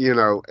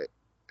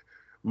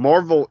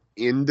 Marvel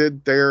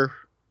ended their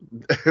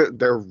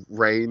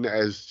reign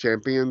as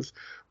champions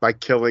by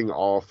killing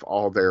off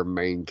all their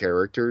main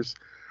characters,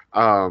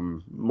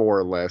 more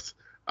or less.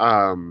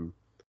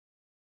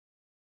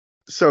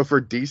 So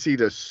for DC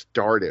to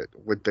start it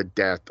with the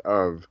death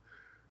of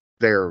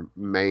their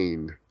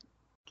big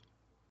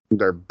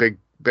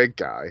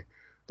guy,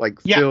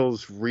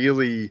 feels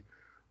really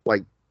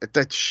like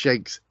that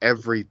shakes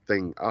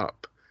everything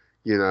up,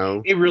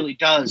 It really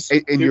does.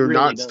 And you're really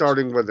not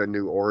starting with a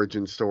new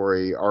origin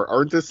story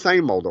or the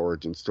same old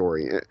origin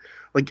story.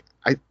 Like,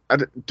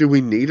 do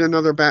we need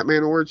another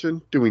Batman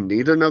origin? Do we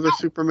need another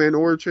Superman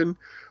origin?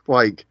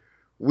 Like,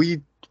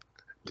 we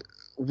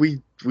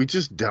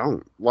just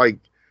don't. Like,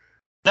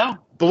 no.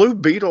 Blue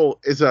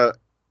Beetle is a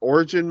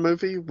origin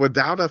movie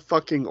without a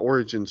fucking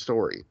origin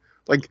story.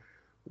 Like,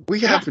 we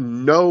have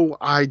no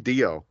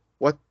idea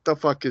what the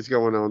fuck is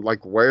going on.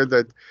 Like,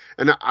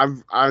 and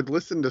I've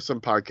listened to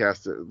some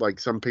podcasts that, like,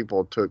 some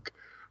people took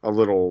a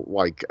little,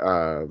 like,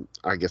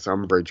 I guess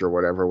umbrage or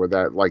whatever with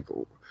that. Like,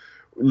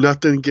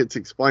 nothing gets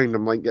explained.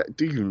 I'm like,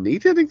 do you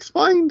need it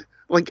explained?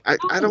 Like,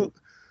 I don't.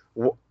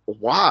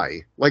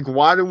 Why? Like,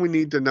 why do we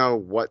need to know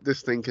what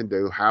this thing can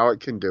do, how it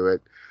can do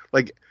it?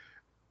 Like,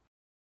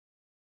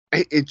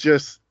 it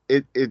just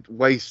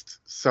wastes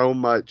so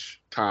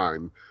much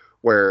time.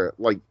 Where,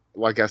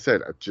 like I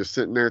said, I'm just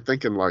sitting there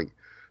thinking, like,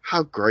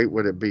 how great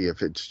would it be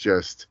if it's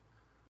just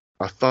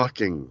a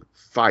fucking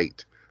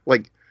fight?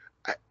 Like,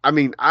 I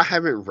mean, I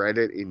haven't read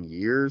it in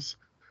years,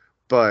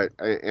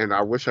 and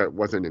I wish I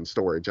wasn't in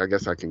storage. I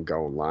guess I can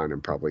go online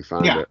and probably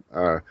find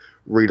a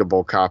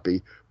readable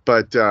copy.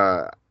 But,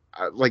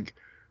 like,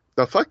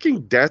 the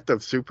fucking Death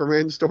of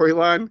Superman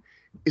storyline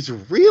is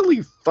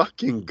really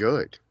fucking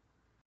good.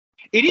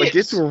 It like,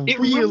 is. It's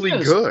really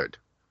good.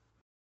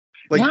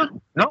 Like,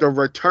 the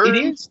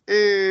return,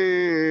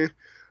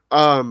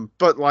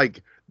 but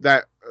like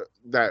that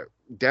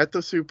Death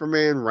of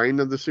Superman, Reign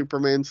of the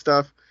Superman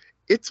stuff,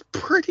 it's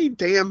pretty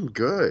damn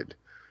good,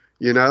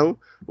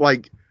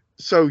 Like,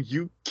 so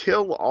you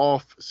kill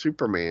off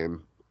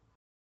Superman,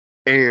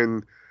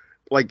 and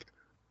like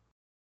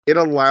it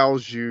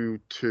allows you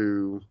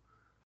to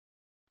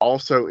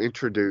also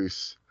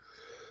introduce,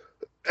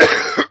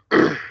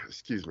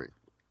 excuse me,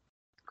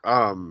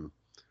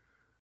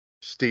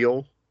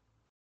 Steel.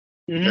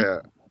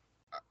 Mm-hmm.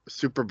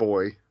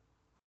 Superboy,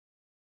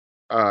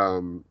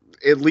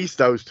 at least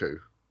those two,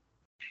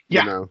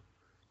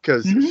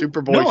 because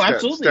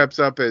Superboy steps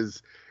up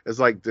as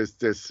like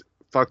this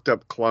fucked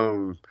up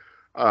clone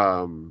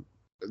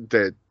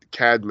that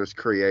Cadmus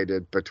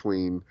created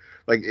between,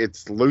 like,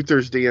 it's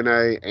Luthor's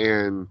DNA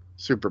and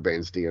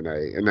Superman's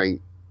DNA, and they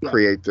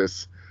create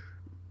this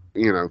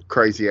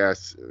crazy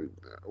ass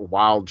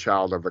wild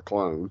child of a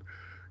clone.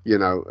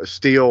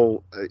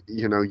 Steel,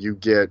 you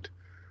get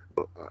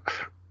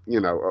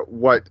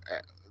what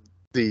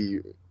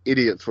the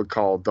idiots would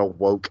call the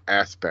woke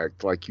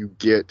aspect. Like, you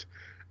get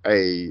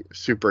a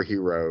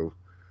superhero,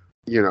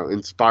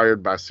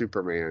 inspired by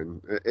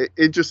Superman.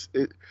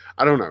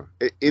 I don't know.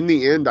 In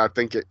the end, I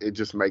think it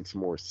just makes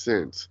more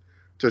sense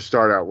to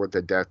start out with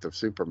the death of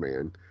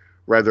Superman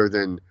rather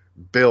than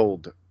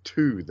build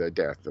to the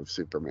death of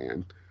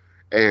Superman.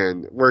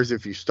 And whereas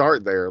if you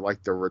start there,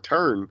 like the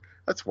return,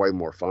 that's way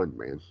more fun,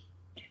 man.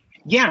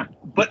 Yeah,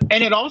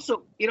 and it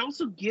also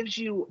gives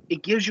you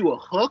a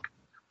hook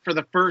for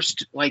the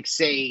first, like,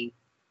 say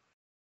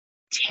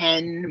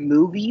 10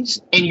 movies,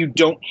 and you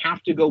don't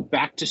have to go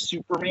back to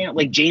Superman.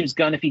 Like, James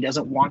Gunn, if he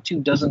doesn't want to,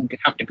 doesn't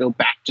have to go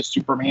back to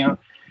Superman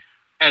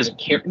as a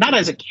not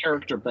as a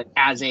character, but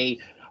as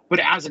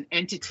an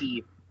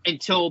entity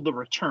until the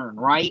return,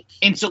 right?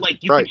 And so,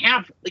 like, you can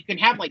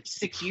have like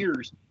 6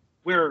 years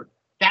where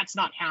that's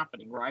not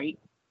happening, right?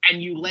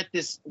 And you let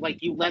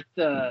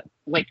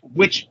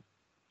which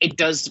it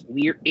does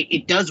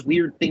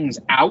weird things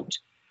out.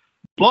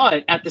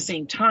 But at the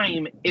same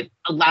time, it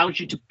allows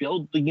you to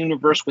build the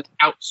universe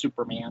without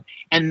Superman.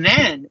 And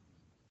then,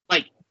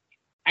 like,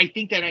 I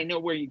think that I know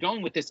where you're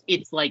going with this.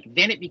 It's like,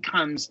 then it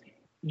becomes,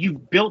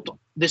 you've built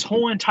this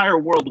whole entire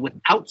world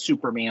without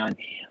Superman.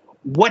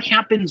 What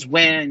happens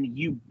when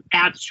you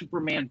add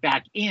Superman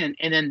back in?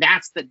 And then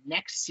that's the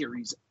next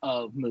series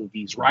of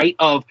movies, right?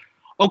 Of,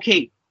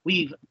 okay,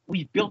 we've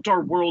built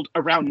our world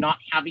around not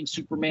having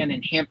Superman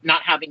and him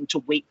not having to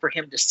wait for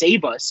him to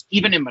save us,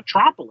 even in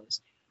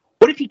Metropolis.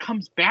 What if he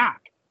comes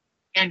back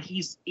and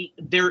he's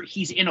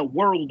in a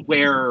world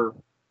where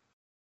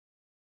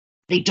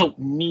they don't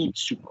need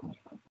Superman,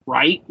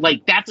 right?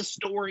 Like, that's a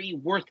story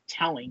worth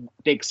telling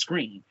big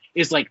screen,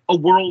 is like a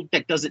world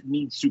that doesn't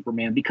need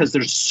Superman because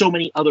there's so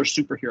many other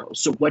superheroes.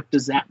 So what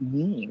does that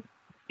mean?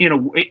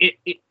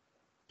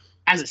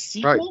 As a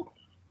sequel,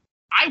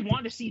 right. I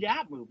want to see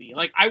that movie.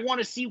 Like, I want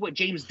to see what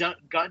James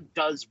Gunn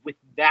does with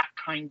that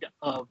kind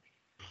of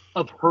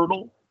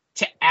hurdle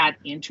to add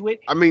into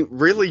it. I mean,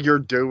 really, you're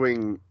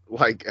doing,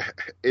 like,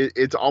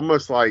 it's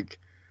almost like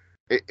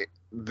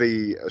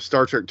the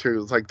Star Trek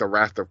 2 is like the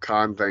Wrath of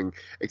Khan thing,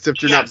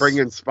 except you're not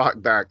bringing Spock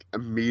back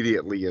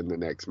immediately in the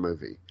next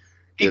movie.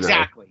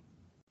 Exactly.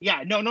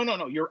 Yeah, no.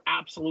 You're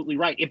absolutely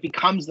right. It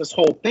becomes this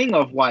whole thing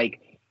of, like,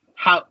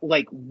 how,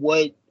 like,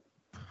 what,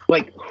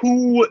 like,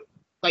 who,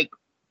 like,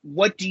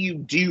 what do you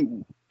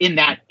do in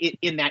that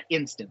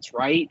instance,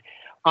 right?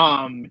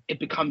 It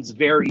becomes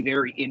very,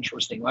 very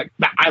interesting. Like,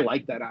 I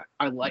like that.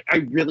 I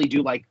really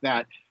do like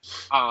that.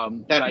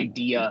 That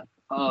idea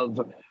of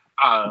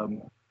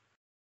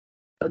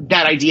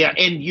that idea.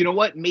 And you know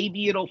what?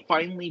 Maybe it'll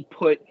finally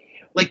put,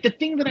 like, the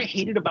thing that I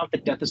hated about the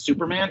death of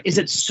Superman is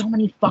that so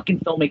many fucking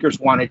filmmakers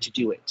wanted to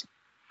do it.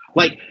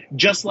 Like,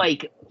 just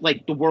like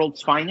The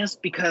World's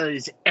Finest,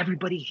 because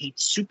everybody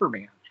hates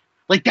Superman.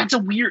 Like, it's a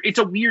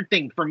weird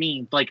thing for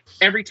me. Like,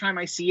 every time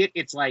I see it,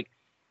 it's like,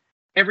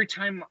 every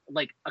time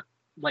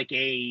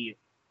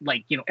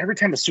every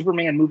time a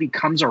Superman movie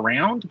comes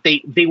around,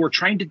 they were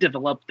trying to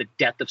develop the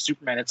death of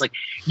Superman. It's like,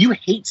 you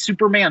hate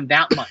Superman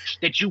that much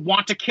that you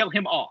want to kill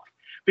him off,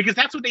 because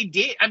that's what they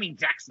did. I mean,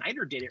 Zack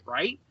Snyder did it,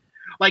 right?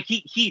 Like,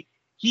 he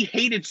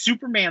hated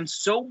Superman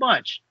so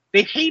much.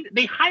 They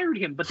hired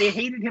him, but they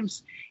hated him.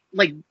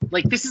 Like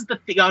this is the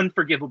thing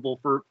unforgivable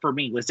for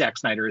me with Zack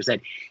Snyder, is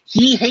that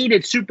he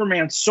hated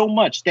Superman so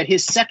much that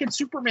his second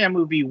Superman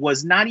movie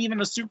was not even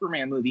a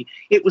Superman movie.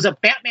 It was a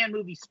Batman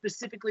movie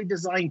specifically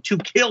designed to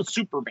kill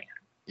Superman.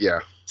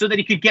 Yeah. So that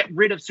he could get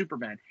rid of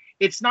Superman.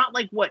 It's not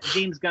like what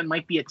James Gunn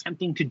might be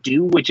attempting to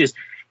do, which is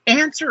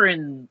answer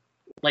and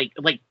like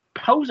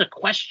pose a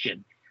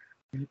question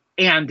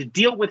and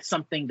deal with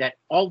something that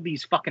all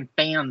these fucking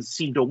fans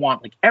seem to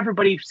want. Like,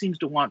 everybody seems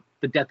to want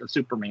the death of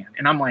Superman.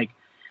 And I'm like,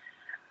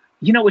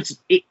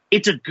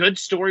 it's a good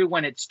story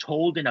when it's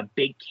told in a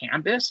big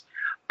canvas,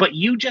 but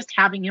you just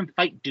having him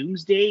fight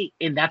Doomsday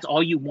and that's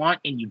all you want,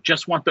 and you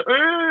just want the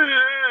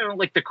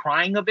the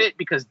crying of it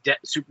because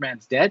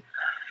Superman's dead,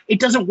 it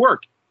doesn't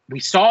work.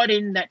 We saw it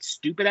in that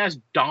stupid ass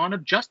Dawn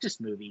of Justice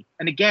movie.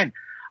 And again,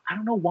 I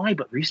don't know why,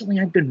 but recently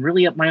I've been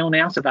really up my own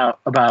ass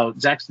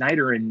about Zack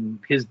Snyder and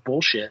his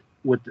bullshit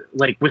with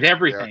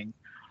everything.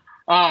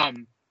 Yeah.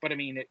 But I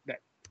mean,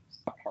 that's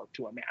not hard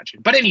to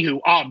imagine. But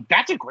anywho,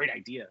 that's a great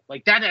idea.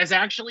 Like, that is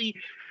actually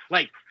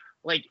like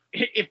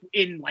if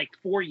in like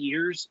 4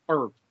 years,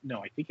 or no,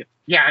 I think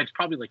it's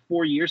probably like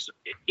 4 years.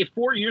 If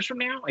 4 years from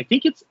now, I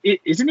think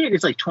isn't it?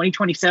 It's like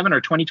 2027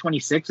 or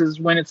 2026 is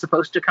when it's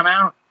supposed to come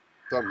out.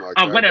 Something like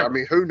that. Whatever. I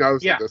mean, who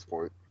knows at this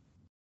point?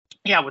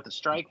 Yeah, with the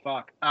strike,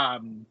 fuck.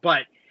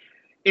 But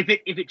if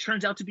it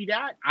turns out to be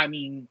that, I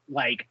mean,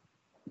 like,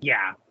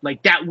 yeah,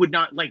 like, that would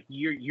not, like,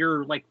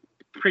 you're like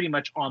pretty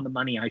much on the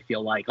money. I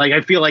feel like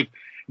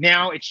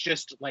now it's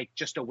just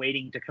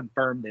awaiting to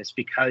confirm this,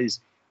 because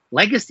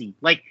legacy,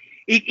 like,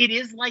 it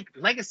is like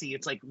legacy.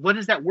 It's like, what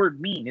does that word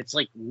mean? It's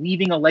like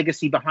leaving a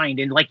legacy behind.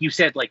 And like you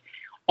said, like,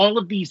 all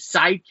of these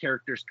side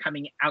characters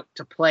coming out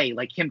to play,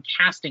 like him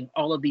casting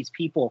all of these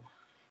people.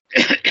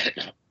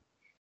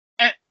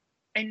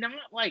 And not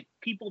like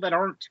people that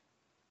aren't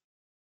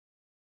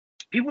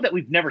people that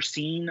we've never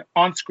seen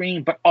on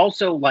screen, but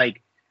also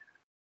like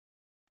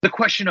the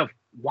question of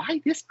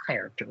why this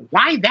character,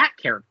 why that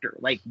character,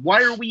 like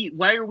why are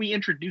we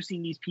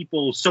introducing these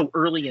people so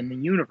early in the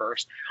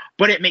universe?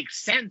 But it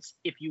makes sense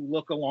if you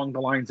look along the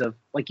lines of,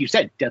 like you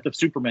said, Death of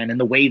Superman, and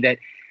the way that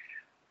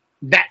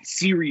that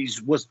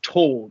series was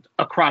told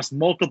across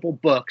multiple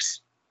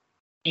books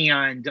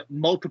and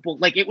multiple,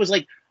 like it was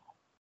like,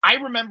 I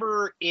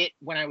remember it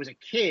when I was a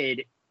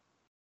kid.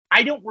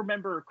 I don't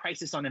remember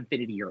Crisis on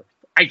Infinity Earth.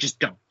 I just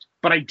don't.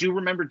 But I do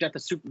remember Death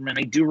of Superman.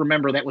 I do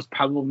remember that was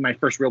probably my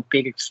first real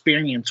big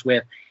experience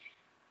with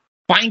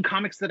buying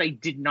comics that I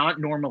did not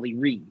normally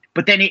read.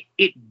 But then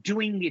it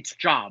doing its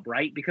job,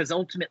 right? Because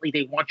ultimately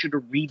they want you to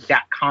read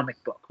that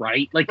comic book,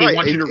 right? Like they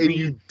want you to read. And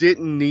you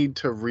didn't need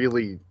to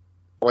really,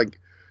 like,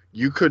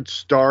 you could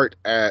start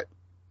at,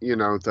 you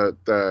know,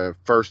 the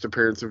first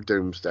appearance of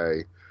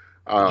Doomsday.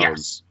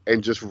 Yes.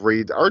 And just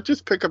read, or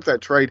just pick up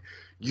that trade.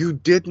 You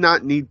did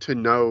not need to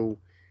know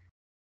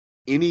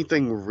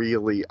anything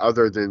really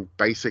other than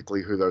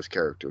basically who those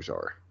characters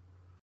are.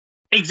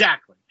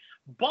 Exactly.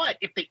 But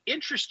if they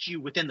interest you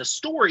within the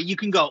story, you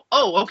can go,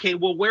 oh, okay,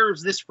 well, where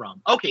is this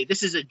from? Okay,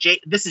 this is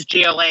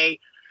JLA.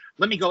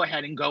 Let me go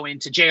ahead and go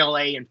into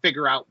JLA and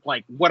figure out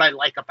like what I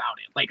like about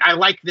it. Like I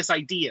like this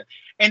idea.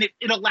 And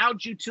it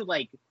allowed you to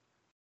like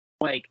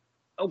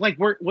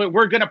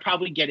we're gonna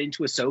probably get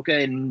into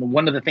Ahsoka, and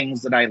one of the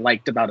things that I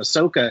liked about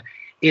Ahsoka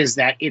is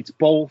that it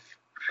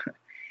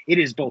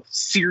is both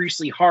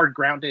seriously hard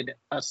grounded.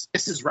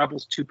 This is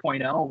Rebels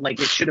 2.0. Like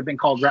it should have been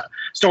called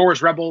Star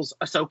Wars Rebels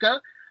Ahsoka.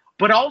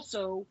 But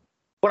also,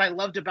 what I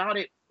loved about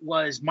it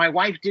was my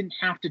wife didn't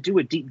have to do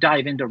a deep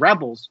dive into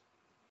Rebels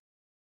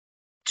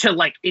to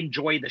like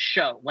enjoy the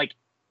show. Like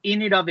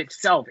in and of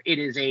itself, it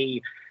is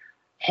a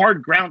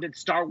hard grounded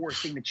Star Wars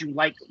thing that you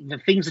like. The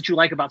things that you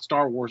like about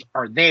Star Wars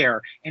are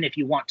there. And if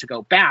you want to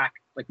go back,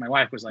 like my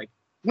wife was like,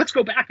 let's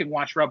go back and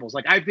watch Rebels.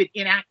 Like I've been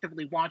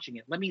inactively watching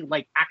it. Let me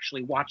like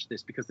actually watch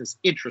this because this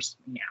interests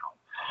me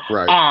now.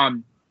 Right.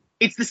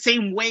 It's the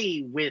same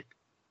way with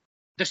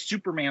the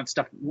Superman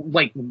stuff,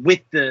 like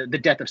with the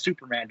Death of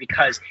Superman,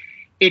 because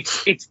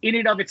it's in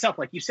and of itself,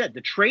 like you said,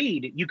 the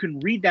trade, you can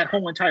read that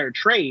whole entire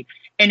trade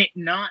and it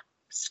not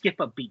skip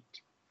a beat.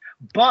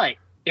 But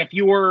if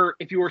you're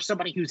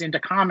somebody who's into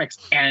comics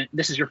and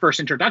this is your first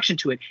introduction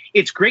to it,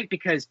 it's great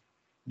because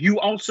you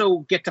also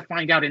get to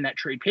find out in that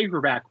trade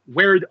paperback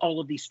where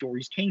all of these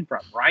stories came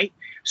from, right?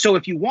 So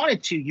if you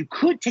wanted to, you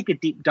could take a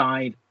deep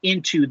dive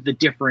into the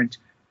different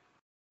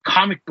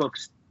comic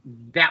books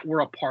that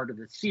were a part of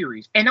the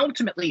series. And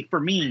ultimately, for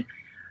me,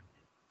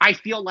 I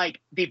feel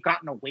like they've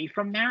gotten away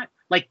from that.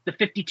 Like the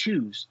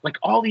 52s, like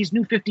all these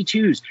new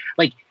 52s,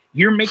 like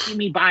you're making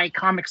me buy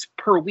comics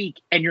per week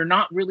and you're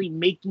not really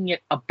making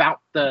it about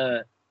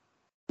the,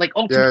 like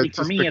ultimately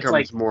for me, it's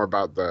like more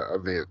about the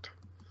event.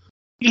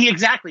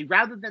 Exactly.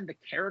 Rather than the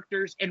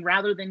characters and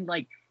rather than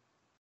like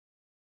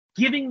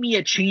giving me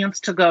a chance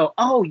to go,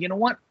 oh, you know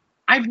what?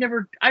 I've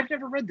never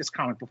read this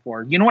comic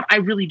before. You know what? I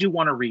really do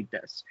want to read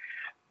this.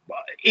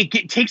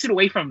 It takes it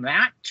away from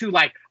that to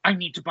like, I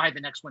need to buy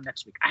the next one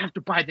next week. I have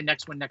to buy the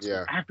next one next week.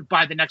 I have to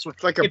buy the next one.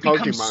 It's like a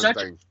Pokemon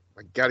thing.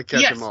 Like, gotta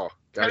catch them all.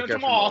 Gotta catch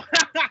them all.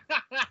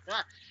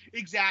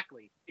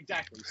 Exactly.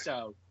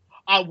 So,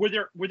 was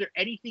there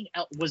anything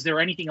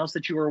else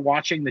that you were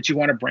watching that you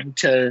want to bring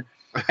to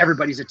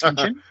everybody's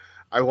attention?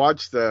 I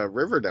watched the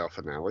Riverdale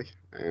finale,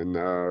 and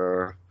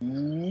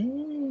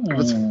it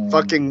was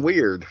fucking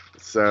weird.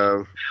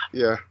 So,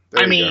 yeah.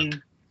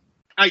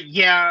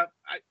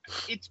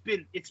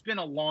 It's been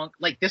a long,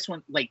 like this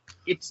one, like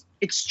it's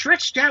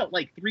stretched out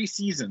like 3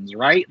 seasons,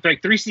 right?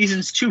 Like 3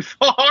 seasons too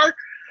far,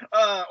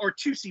 or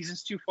 2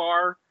 seasons too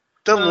far.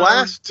 The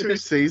last 2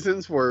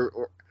 seasons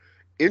were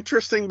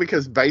interesting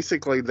because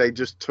basically they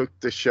just took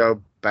the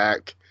show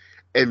back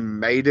and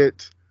made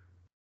it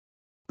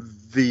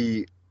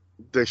the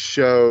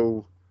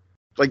show,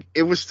 like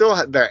it was still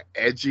that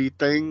edgy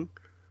thing,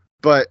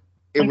 but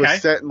it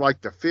was set in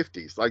like the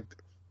 50s. Like,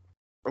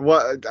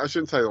 well, I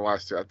shouldn't say the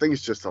last 2. I think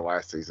it's just the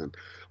last season.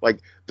 Like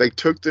they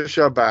took the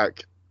show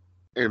back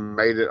and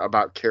made it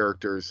about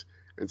characters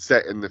and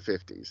set in the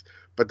 50s,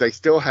 but they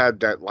still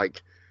had that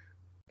like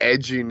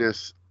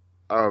edginess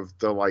of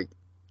the like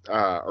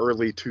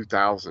early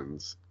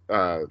 2000s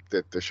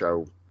that the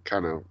show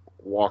kind of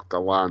walked the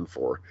line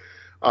for.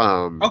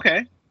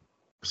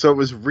 So it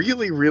was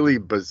really, really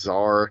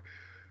bizarre.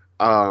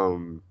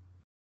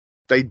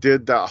 They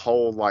did that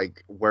whole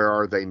like "Where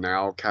are they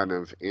now?" kind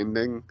of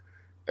ending,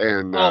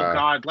 and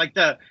god, like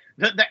the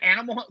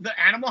animal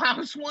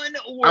house one,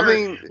 or I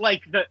mean,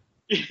 like the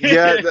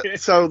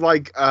so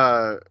like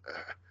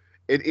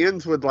it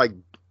ends with like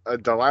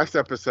the last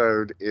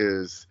episode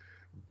is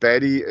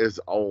Betty is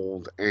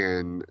old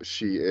and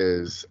she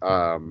is she's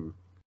got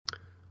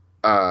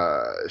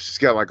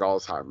like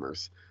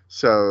Alzheimer's.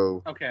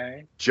 So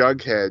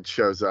Jughead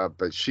shows up,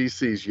 but she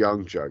sees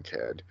young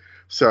Jughead.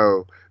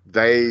 So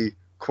they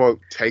quote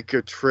take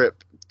a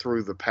trip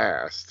through the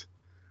past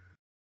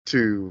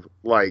to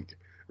like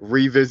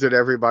revisit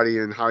everybody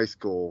in high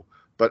school,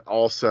 but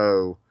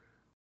also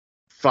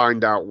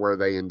find out where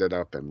they ended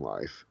up in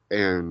life.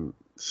 And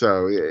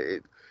so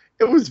it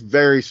was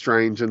very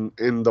strange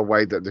in the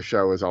way that the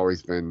show has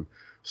always been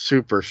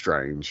super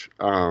strange.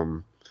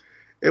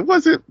 It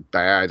wasn't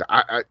bad.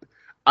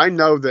 I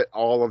know that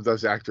all of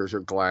those actors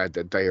are glad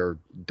that they are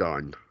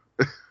done.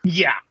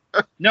 Yeah.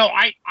 No,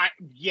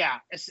 yeah,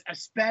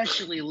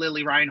 especially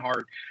Lily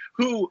Reinhart,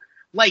 who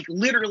like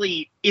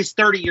literally is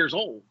 30 years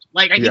old.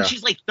 Like, I think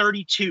she's like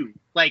 32.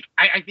 Like,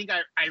 I think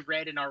I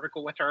read an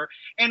article with her,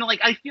 and like,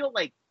 I feel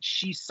like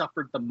she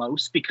suffered the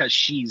most because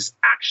she's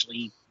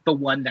actually the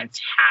one that's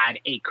had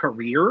a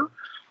career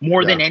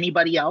more than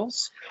anybody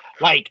else.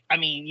 Like, I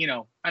mean,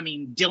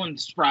 Dylan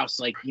Sprouse,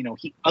 like,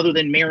 he, other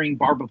than marrying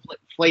Barbara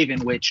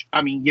Flavin, which,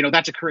 I mean,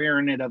 that's a career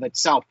in and of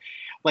itself.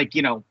 Like,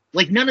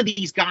 like none of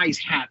these guys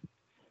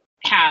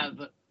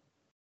have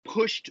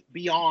pushed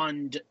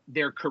beyond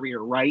their career,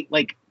 right?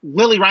 Like,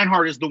 Lily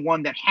Reinhart is the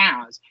one that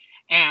has,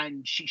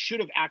 and she should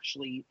have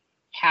actually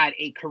had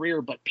a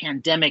career, but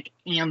pandemic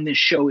and this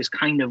show is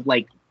kind of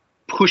like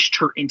pushed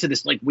her into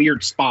this like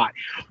weird spot.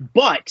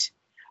 But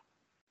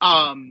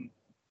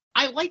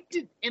I liked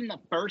it in the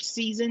first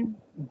season,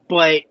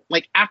 but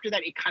like after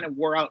that, it kind of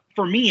wore out.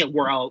 For me, it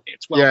wore out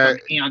its welcome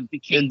and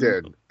became. It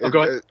did.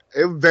 Go ahead.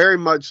 It very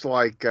much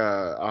like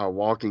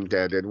Walking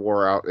Dead. It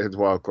wore out its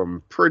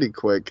welcome pretty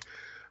quick.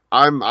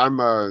 I'm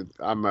a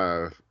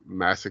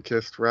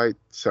masochist, right?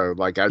 So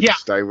like I just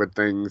stay with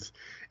things,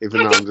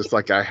 even though I'm just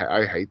like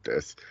I hate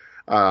this.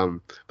 I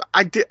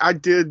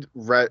did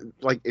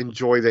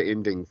enjoy the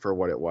ending for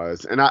what it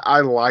was, and I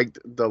liked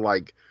the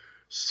like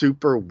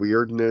super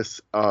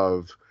weirdness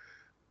of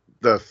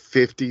the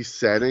 50s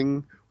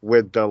setting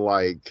with the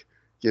like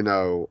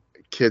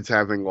kids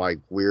having like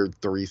weird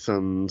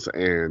threesomes,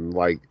 and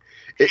like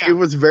it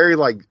was very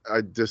like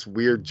this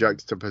weird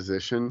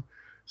juxtaposition.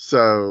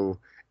 So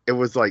it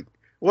was like, it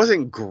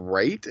wasn't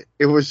great.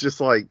 It was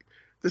just like,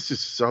 this is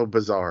so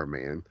bizarre,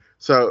 man.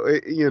 So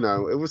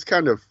it was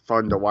kind of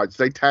fun to watch.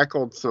 They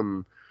tackled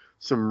some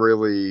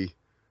really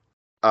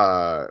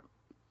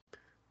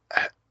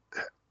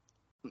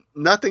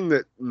nothing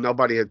that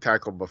nobody had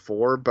tackled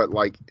before, but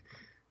like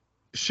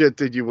shit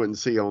that you wouldn't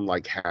see on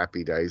like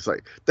Happy Days.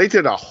 Like they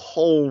did a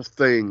whole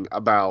thing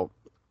about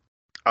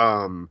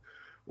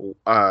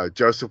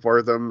Joseph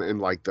Wortham and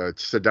like the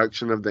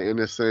seduction of the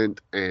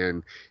innocent,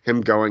 and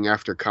him going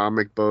after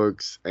comic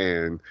books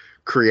and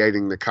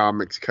creating the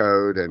comics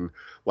code, and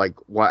like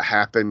what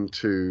happened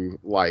to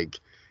like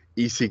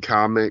EC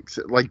Comics.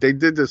 Like they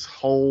did this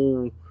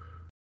whole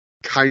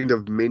kind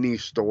of mini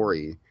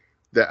story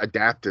that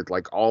adapted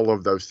like all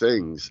of those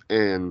things.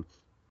 And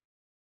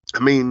I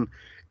mean,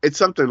 it's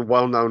something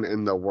well known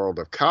in the world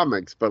of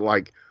comics, but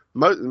like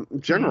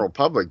general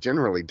public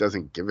generally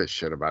doesn't give a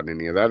shit about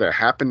any of that. It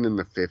happened in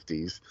the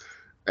 50s,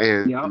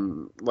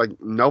 and like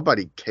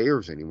nobody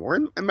cares anymore,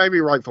 and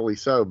maybe rightfully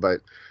so.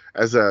 But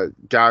as a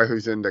guy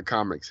who's into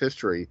comics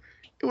history,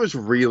 it was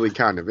really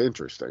kind of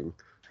interesting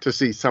to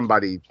see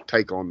somebody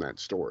take on that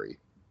story.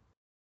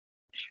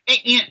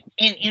 And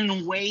in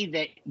a way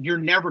that you're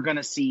never going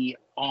to see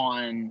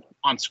on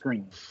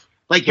screen.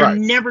 Like, you're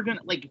never going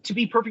to, like, to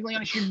be perfectly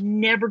honest, you're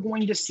never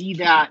going to see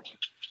that.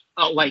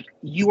 Like,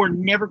 you are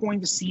never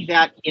going to see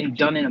that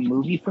done in a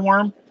movie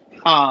form,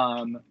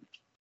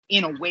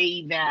 in a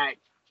way that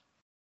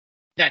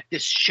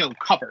this show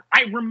covered.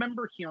 I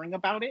remember hearing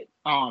about it,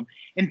 and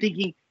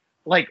thinking,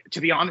 like,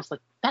 to be honest,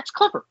 like, that's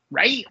clever,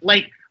 right?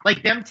 Like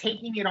them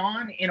taking it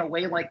on in a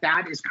way like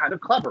that is kind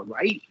of clever,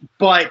 right?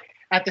 But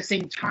at the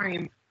same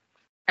time,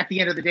 at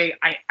the end of the day,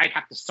 I'd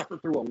have to suffer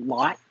through a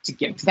lot to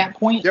get to that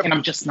point, and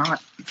I'm just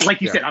not,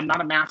 like you said, I'm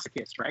not a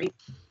masochist, right?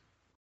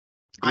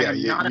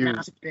 I'm not a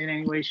masochist in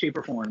any way, shape,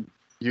 or form.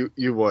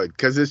 You would,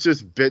 because it's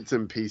just bits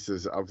and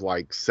pieces of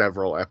like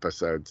several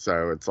episodes,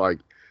 so it's like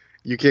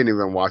you can't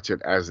even watch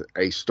it as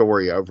a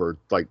story over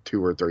like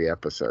 2 or 3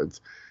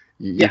 episodes.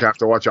 You'd have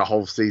to watch a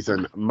whole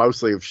season,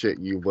 mostly of shit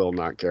you will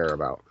not care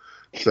about.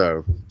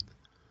 So,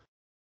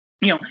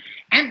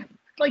 and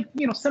like,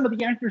 some of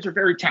the actors are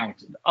very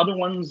talented. Other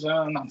ones,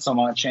 not so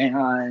much.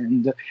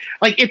 And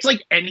like, it's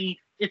like any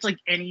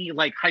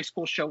like high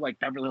school show, like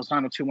Beverly Hills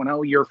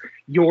 90210.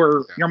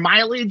 Your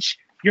mileage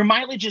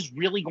is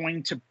really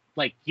going to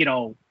like,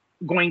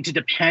 going to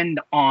depend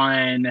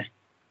on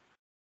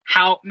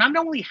not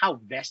only how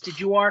vested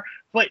you are,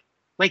 but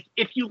like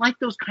if you like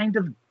those kind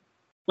of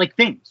like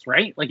things,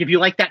 right? Like if you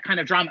like that kind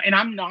of drama, and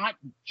I'm not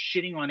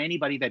shitting on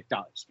anybody that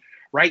does,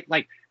 right?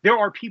 Like there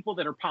are people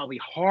that are probably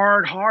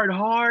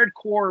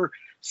hardcore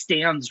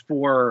stands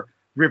for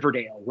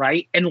Riverdale,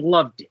 right? And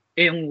loved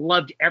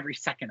every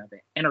second of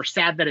it, and are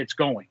sad that it's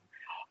going.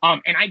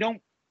 And I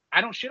don't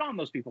shit on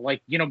those people.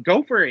 Like,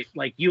 go for it.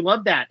 Like, you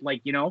love that.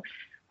 Like,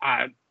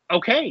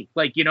 okay.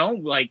 Like,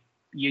 like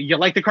you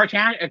like the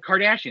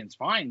Kardashians,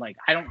 fine. Like,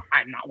 I'm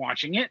not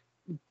watching it.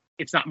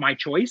 It's not my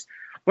choice,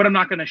 but I'm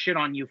not going to shit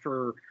on you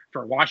for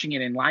watching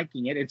it and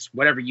liking it. It's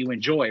whatever you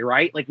enjoy,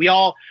 right? Like we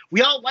all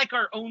like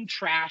our own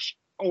trash,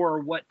 or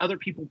what other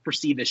people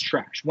perceive as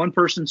trash. One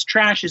person's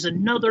trash is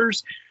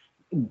another's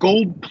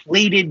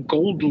gold-plated,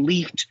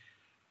 gold-leafed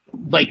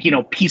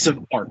piece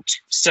of art.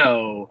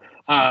 So,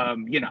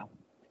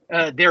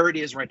 there it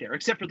is right there,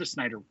 except for the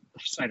Snyder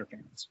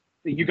fans.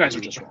 You guys are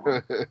just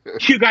wrong.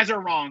 You guys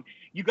are wrong.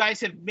 You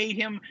guys have made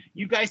him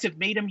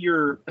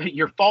your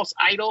false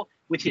idol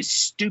with his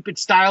stupid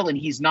style, and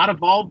he's not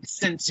evolved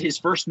since his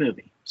first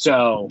movie.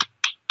 So,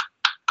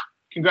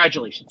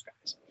 congratulations,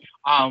 guys.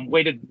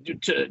 Way to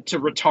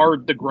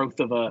retard the growth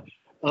of a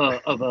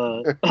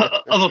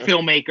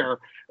filmmaker,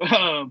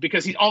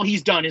 because all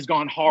he's done is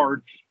gone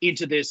hard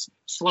into this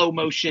slow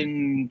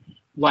motion,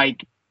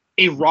 like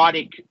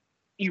erotic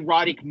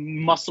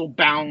muscle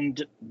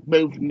bound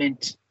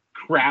movement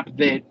crap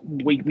that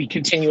we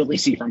continually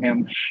see from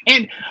him.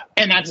 And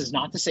that is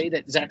not to say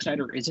that Zack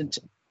Snyder isn't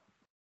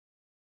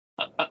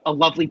a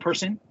lovely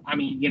person. I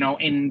mean,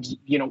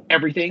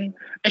 everything.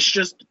 It's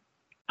just,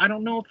 I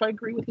don't know if I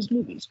agree with his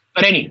movies.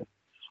 But anyway,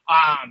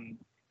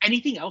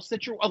 anything else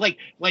that you're like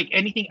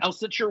anything else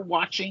that you're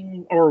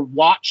watching or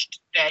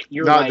watched that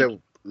you're that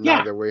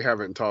we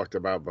haven't talked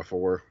about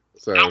before.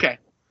 So okay.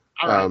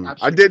 All right,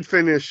 I did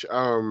finish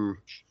Killing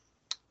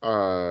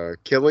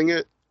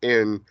It,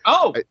 and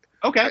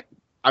okay.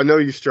 I know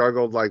you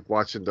struggled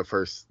watching the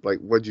first,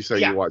 what'd you say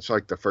you watched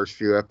the first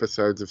few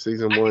episodes of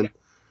season 1?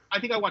 I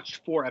think I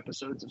watched 4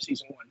 episodes of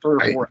season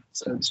 1. 4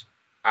 episodes.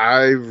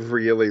 I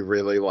really,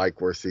 really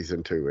like where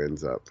season 2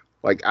 ends up.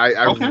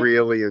 I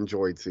really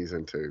enjoyed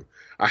season 2.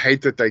 I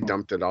hate that they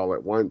dumped it all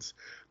at once.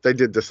 They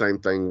did the same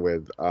thing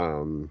with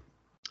the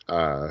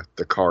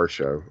car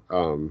show.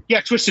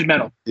 Twisted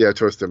Metal. Yeah,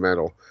 Twisted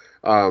Metal,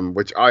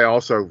 which I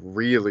also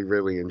really,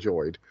 really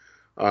enjoyed.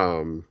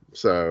 Both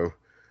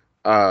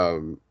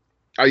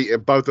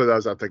of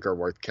those I think are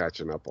worth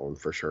catching up on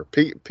for sure.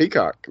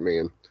 Peacock,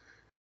 man.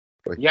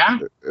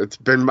 It's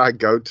been my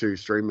go-to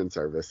streaming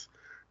service.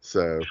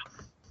 So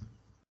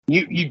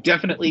you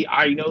definitely,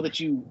 I know that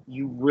you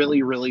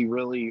really, really,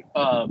 really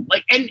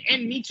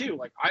and me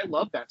too. I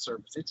love that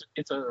service.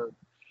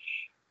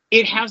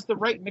 It has the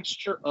right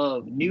mixture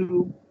of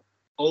new,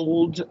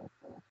 old,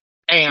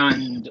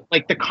 and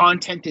the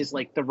content is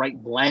the right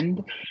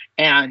blend,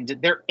 and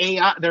their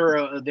AI,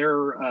 their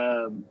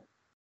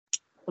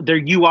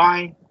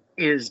UI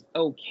is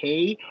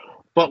okay,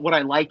 but what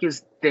I like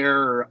is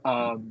their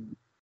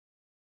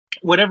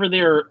whatever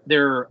their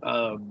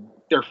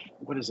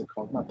what is it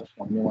called? Not the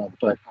formula,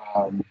 but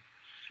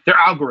their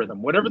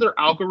algorithm. Whatever their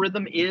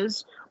algorithm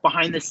is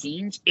behind the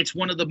scenes, it's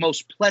one of the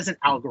most pleasant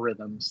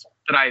algorithms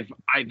that I've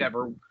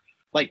ever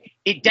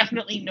it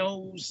definitely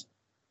knows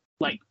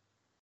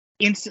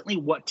instantly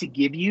what to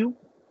give you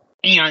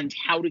and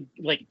how to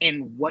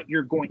and what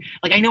you're going.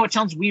 I know it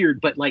sounds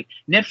weird, but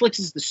Netflix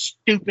is the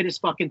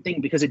stupidest fucking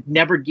thing because it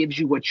never gives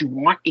you what you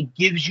want. It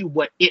gives you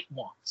what it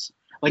wants.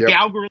 The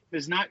algorithm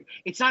is not,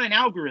 it's not an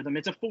algorithm,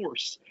 it's a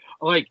force.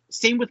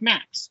 Same with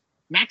Max.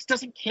 Max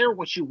doesn't care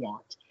what you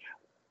want.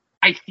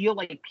 I feel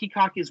like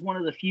Peacock is one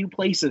of the few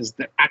places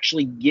that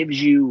actually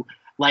gives you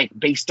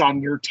based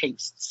on your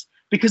tastes,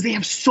 because they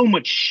have so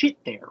much shit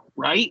there,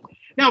 right?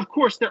 Now, of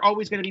course, they're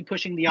always going to be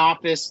pushing The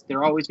Office.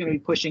 They're always going to be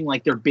pushing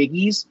their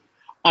biggies.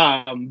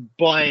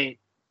 But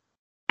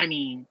I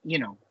mean,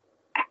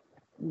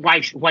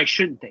 why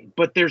shouldn't they?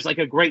 But there's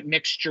a great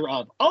mixture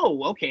of,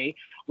 okay,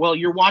 well,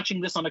 you're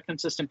watching this on a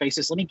consistent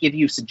basis. Let me give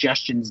you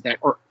suggestions that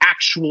are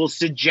actual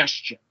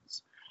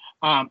suggestions,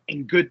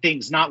 and good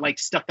things, not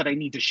stuff that I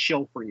need to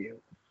shill for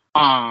you.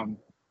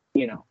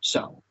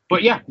 So,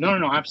 but yeah,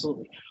 no,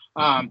 absolutely.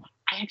 I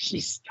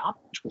actually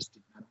stopped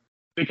Twisted Metal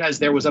because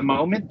there was a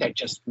moment that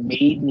just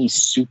made me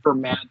super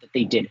mad that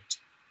they did it.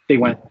 They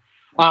went,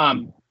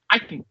 I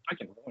can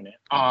ruin it.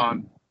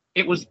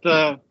 It was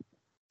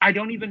I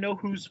don't even know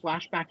whose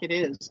flashback it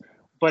is,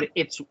 but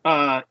it's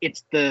the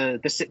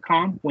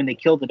sitcom when they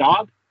kill the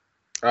dog.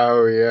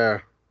 Oh yeah.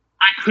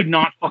 I could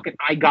not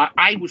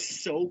I was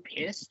so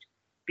pissed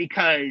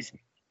because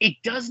it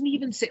doesn't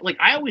even say,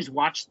 I always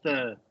watch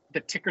the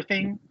ticker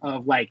thing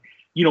of what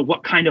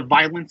kind of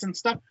violence and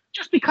stuff,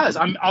 just because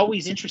I'm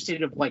always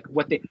interested of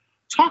what they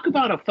talk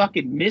about. A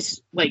fucking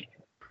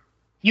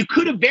you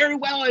could have very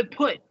well have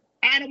put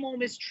animal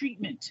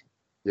mistreatment.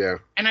 Yeah.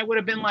 And I would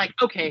have been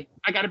okay,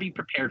 I got to be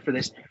prepared for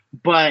this.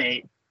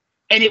 But,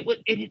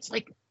 it's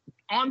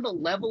on the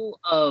level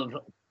of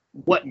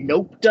what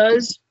Nope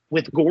does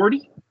with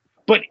Gordy,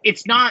 but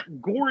it's not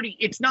Gordy.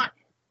 It's not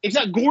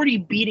Gordy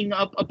beating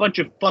up a bunch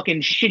of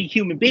fucking shitty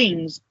human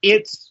beings.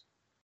 It's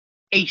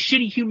a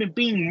shitty human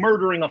being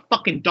murdering a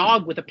fucking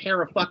dog with a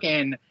pair of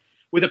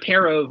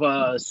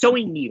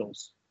sewing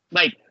needles.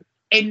 They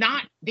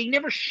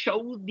never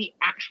show the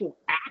actual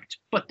act,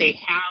 but they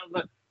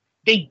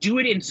do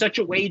it in such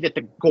a way that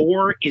the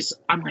gore is,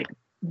 I'm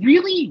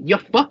really? You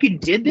fucking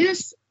did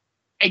this?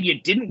 And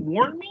you didn't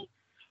warn me?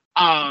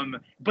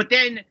 But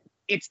then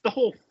it's the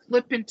whole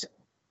flippant,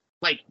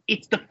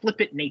 it's the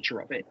flippant nature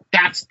of it.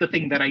 That's the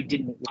thing that I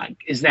didn't like,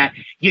 is that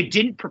you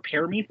didn't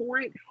prepare me for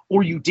it,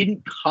 or you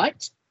didn't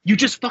cut. You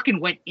just fucking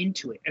went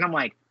into it. And I'm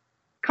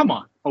come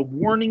on, a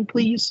warning,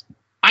 please?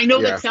 I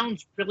know that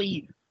sounds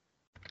really,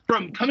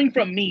 coming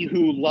from me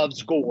who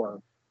loves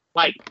gore,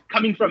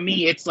 coming from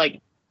me, it's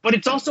but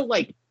it's also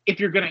if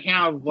you're gonna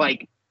have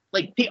like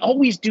they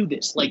always do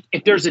this. Like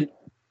if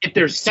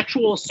there's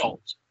sexual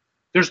assault,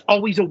 there's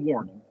always a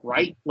warning,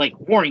 right? Like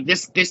warning,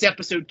 this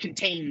episode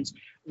contains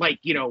like,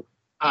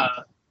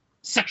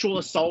 sexual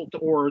assault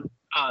or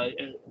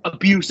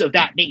abuse of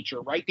that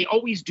nature, right? They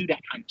always do that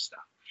kind of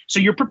stuff. So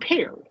you're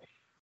prepared.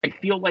 I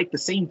feel like the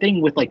same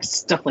thing with like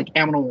stuff like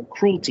animal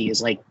cruelty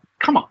is like,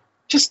 come on,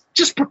 just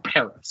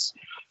prepare us.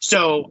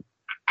 So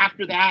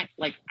after that,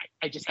 like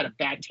I just had a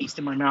bad taste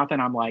in my mouth,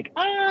 and I'm like,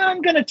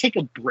 I'm gonna take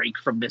a break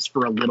from this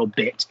for a little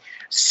bit.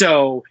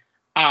 So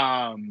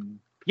yeah,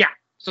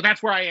 so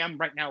that's where I am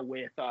right now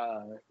with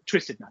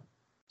Twisted Nut.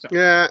 So,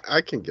 yeah, I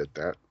can get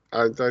that.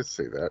 I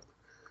see that.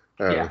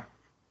 Yeah.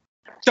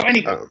 So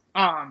anyway,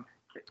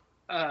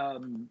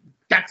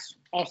 that's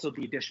also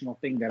the additional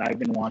thing that I've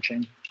been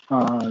watching.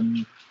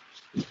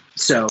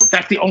 So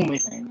that's the only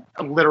thing,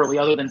 literally,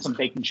 other than some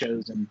baking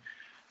shows and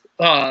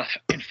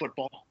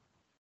football.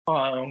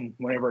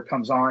 Whenever it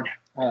comes on,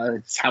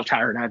 it's how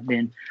tired I've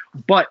been.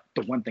 But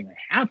the one thing I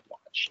have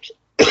watched,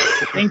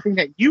 the same thing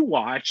that you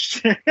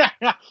watched.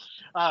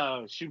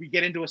 Should we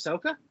get into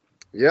Ahsoka?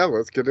 Yeah,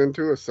 let's get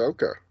into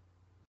Ahsoka.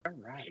 All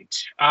right.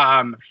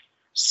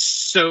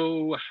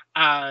 So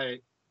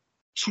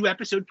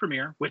 2-episode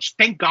premiere, which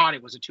thank God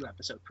it was a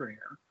 2-episode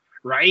premiere,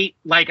 right?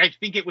 Like I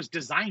think it was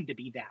designed to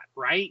be that,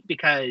 right?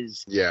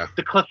 Because the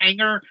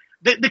cliffhanger,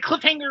 the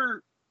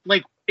cliffhanger,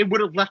 like it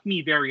would have left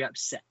me very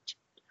upset,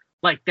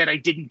 like that I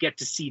didn't get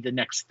to see the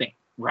next thing,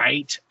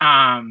 right?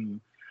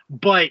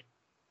 But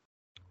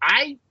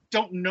I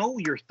don't know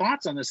your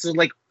thoughts on this. So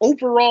like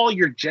overall,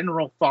 your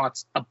general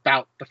thoughts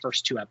about the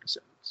first 2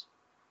 episodes.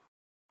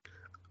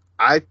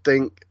 I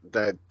think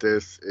that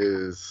this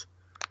is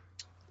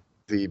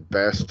the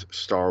best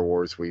Star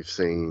Wars we've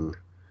seen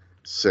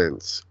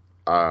since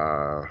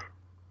The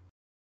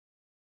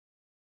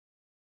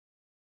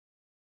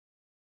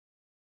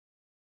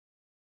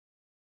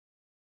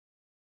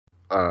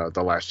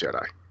Last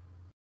Jedi.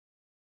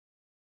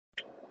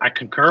 I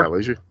concur. Did I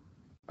lose you?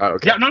 Oh,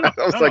 okay. Yeah, no. I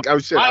was like, oh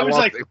shit, I was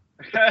like,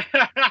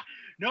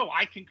 no,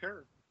 I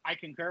concur.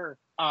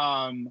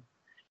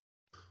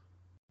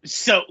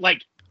 So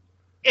like,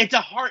 it's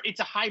a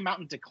high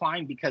mountain to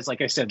climb because,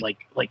 like I said, like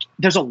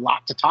there's a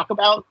lot to talk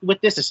about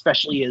with this,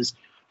 especially as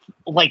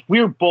like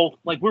we're both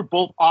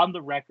on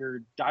the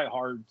record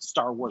diehard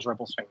Star Wars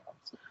Rebels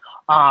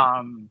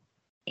fans,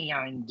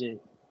 and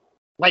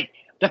like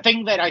the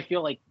thing that I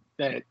feel like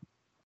that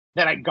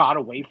I got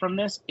away from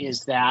this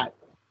is that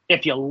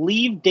if you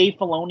leave Dave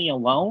Filoni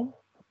alone,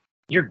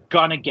 you're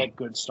gonna get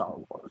good Star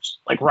Wars,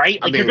 like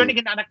right, like you're gonna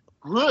get not a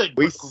good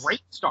but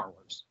great Star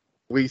Wars.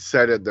 We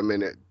said it the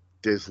minute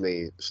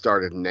Disney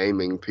started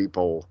naming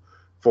people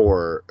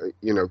for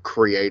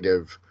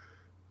creative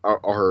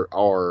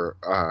or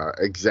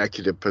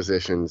executive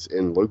positions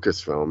in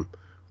Lucasfilm,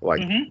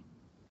 like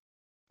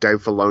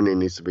Dave Filoni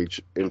needs to be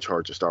in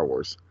charge of Star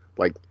Wars.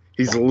 Like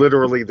he's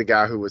literally the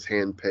guy who was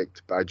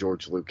handpicked by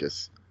George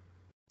Lucas,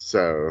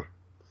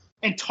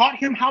 and taught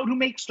him how to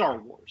make Star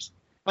Wars.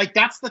 Like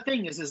that's the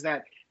thing is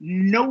that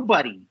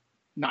nobody,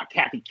 not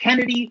Kathy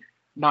Kennedy,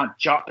 not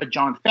John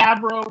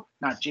Favreau,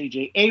 not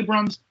J.J.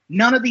 Abrams,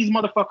 none of these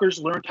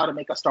motherfuckers learned how to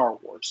make a Star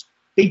Wars.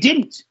 They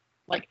didn't.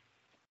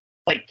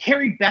 Like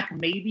Carrie Beck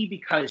maybe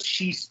because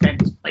she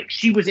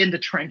was in the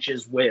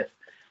trenches with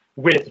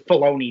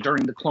Filoni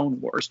during the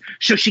Clone Wars.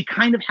 So she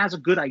kind of has a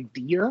good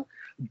idea,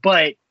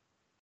 but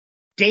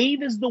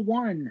Dave is the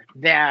one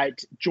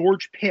that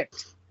George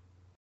picked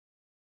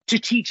to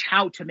teach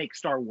how to make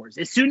Star Wars.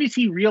 As soon as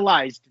he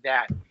realized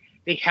that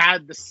they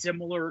had the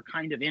similar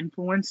kind of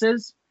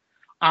influences,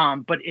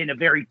 but in a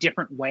very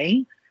different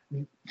way,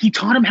 he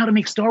taught him how to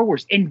make Star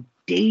Wars, and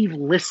Dave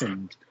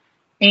listened.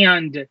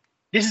 And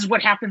this is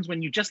what happens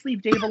when you just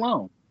leave Dave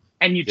alone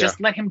and you just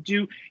let him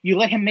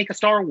make a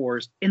Star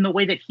Wars in the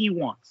way that he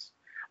wants.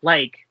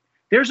 Like,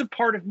 there's a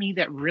part of me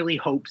that really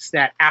hopes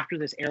that after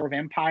this Heir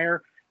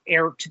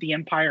to the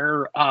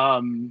Empire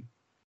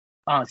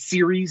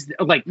series,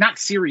 like not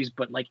series,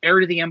 but like Heir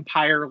to the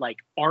Empire, like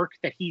arc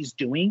that he's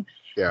doing,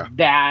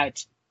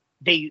 that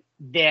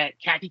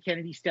Kathy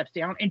Kennedy steps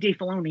down and Dave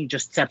Filoni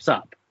just steps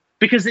up.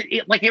 Because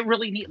it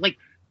really needs, like,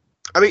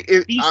 I mean,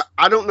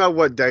 I don't know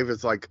what Dave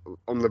is like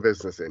on the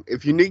business end.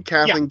 If you need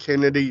Kathleen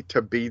Kennedy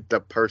to be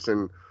the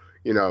person,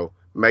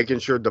 making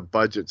sure the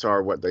budgets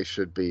are what they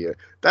should be,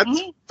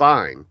 that's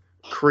fine.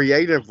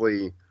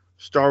 Creatively,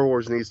 Star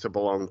Wars needs to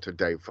belong to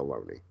Dave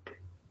Filoni.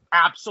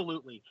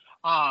 Absolutely.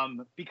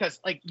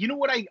 Because, like, you know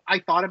what I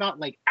thought about,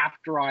 like,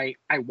 after I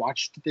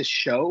watched this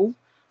show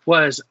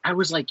was, I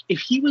was like, if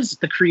he was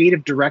the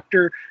creative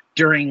director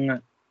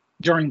during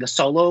the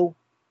Solo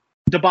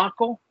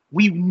debacle,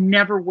 we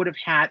never would have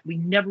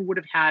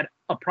had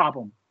a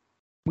problem.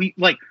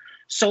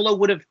 Solo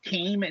would have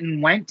came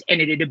and went and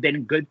it'd have been a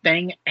good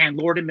thing, and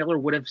Lord and Miller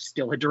would have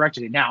still had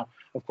directed it. Now,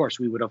 of course,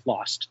 we would have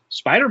lost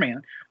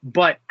Spider-Man,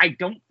 but I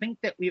don't think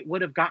that it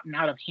would have gotten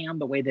out of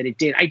hand the way that it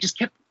did. I just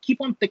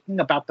keep on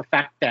thinking about the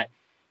fact that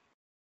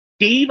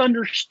Dave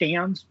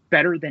understands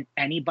better than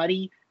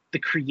anybody the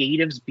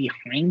creatives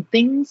behind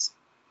things.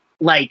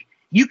 Like,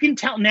 You can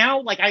tell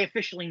now, like I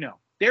officially know,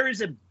 there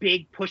is a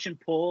big push and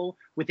pull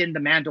within The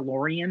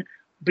Mandalorian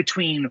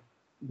between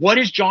what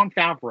is Jon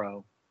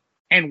Favreau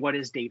and what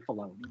is Dave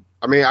Filoni.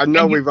 I mean, I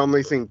know we've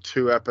only seen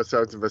 2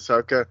 episodes of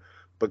Ahsoka,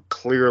 but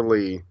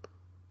clearly,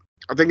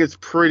 I think it's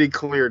pretty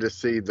clear to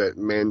see that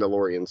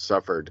Mandalorian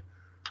suffered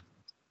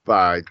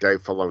by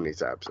Dave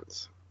Filoni's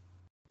absence.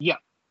 Yeah,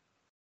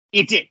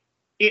 it did.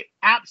 It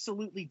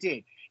absolutely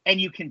did. And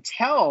you can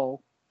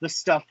tell the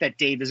stuff that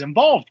Dave is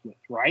involved with,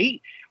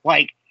 right?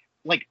 Like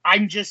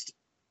I'm just,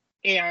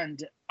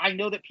 and I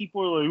know that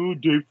people are like, oh,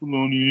 Dave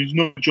Filoni, he's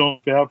not Jon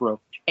Favreau.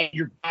 And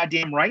you're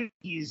goddamn right,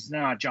 he's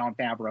not Jon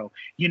Favreau.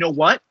 You know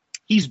what?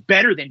 He's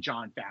better than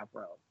Jon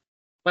Favreau.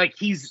 Like,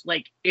 he's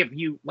like, if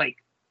you, like,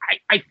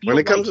 I feel when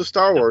it comes to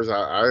Star Wars,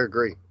 I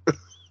agree.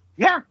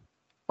 Yeah.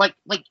 Like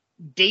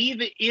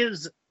Dave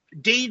is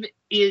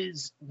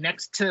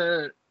next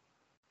to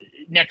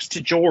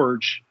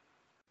George,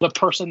 the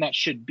person that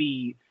should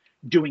be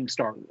doing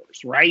Star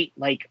Wars, right?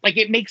 Like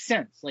it makes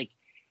sense. Like,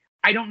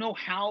 I don't know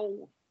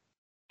how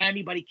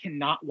anybody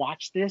cannot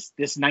watch this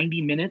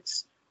 90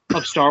 minutes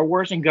of Star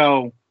Wars and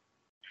go,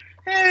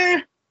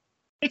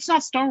 it's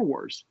not Star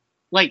Wars.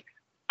 Like,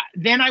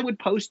 then I would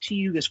pose to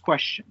you this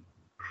question.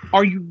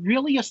 Are you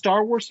really a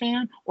Star Wars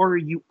fan, or are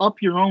you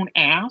up your own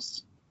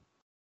ass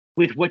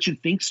with what you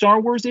think Star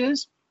Wars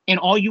is? And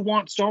all you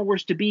want Star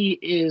Wars to be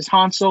is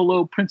Han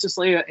Solo, Princess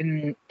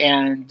Leia,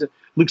 and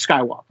Luke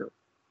Skywalker.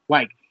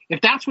 Like,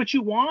 if that's what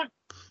you want,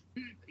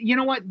 you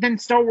know what? Then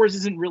Star Wars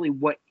isn't really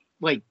what,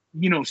 like,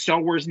 you know, Star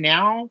Wars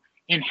now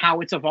and how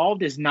it's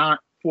evolved is not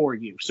for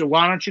you. So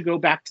why don't you go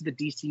back to the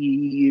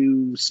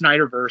DCU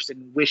Snyderverse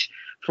and wish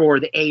for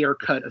the Ayer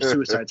cut of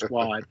Suicide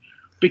Squad?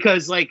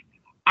 Because, like,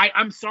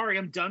 I'm sorry,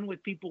 I'm done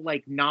with people,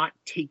 like, not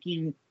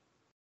taking,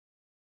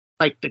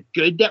 like, the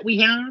good that we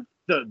have,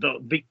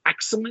 the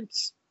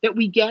excellence that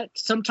we get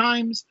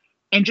sometimes,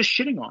 and just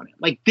shitting on it.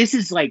 Like, this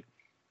is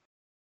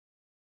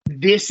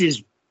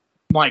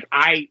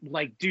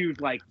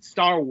dude, like,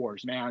 Star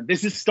Wars, man.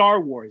 This is Star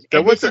Wars.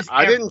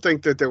 I didn't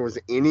think that there was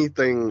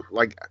anything,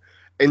 like,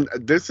 and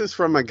this is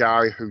from a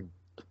guy who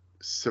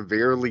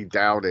severely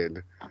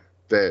doubted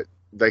that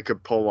they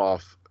could pull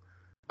off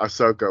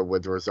Ahsoka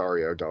with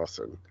Rosario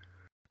Dawson.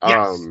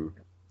 Yes.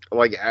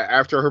 Like,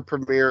 after her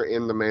premiere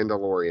in The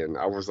Mandalorian,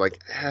 I was like,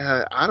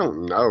 I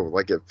don't know.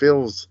 Like, it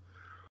feels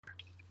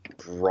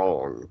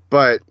wrong.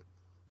 But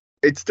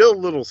it's still a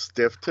little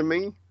stiff to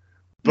me.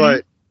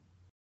 But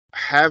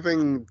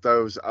having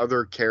those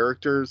other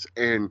characters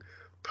and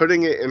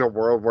putting it in a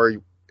world where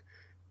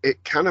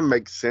it kind of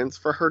makes sense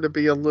for her to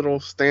be a little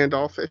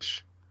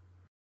standoffish.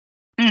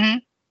 Mm-hmm.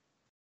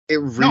 It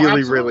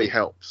really, really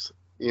helps,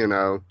 you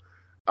know?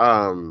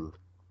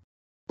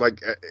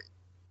 Like,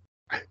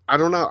 I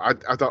don't know.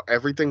 I thought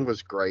everything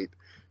was great.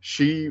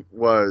 She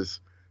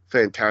was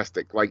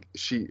fantastic. Like,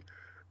 she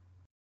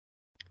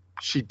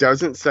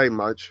doesn't say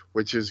much,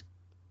 which is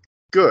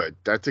good.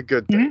 That's a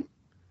good thing.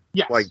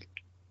 Yes. Like,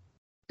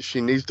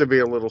 she needs to be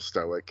a little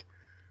stoic.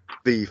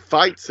 The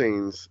fight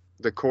scenes,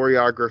 the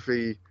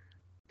choreography,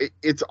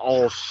 it's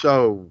all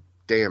so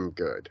damn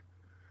good.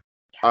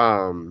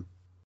 And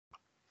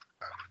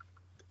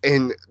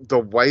the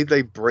way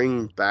they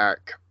bring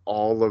back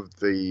all of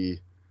the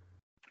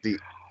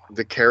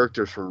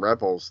characters from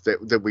Rebels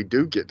that we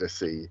do get to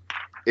see,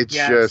 it's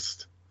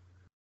just,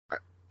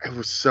 it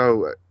was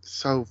so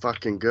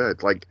fucking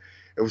good. Like,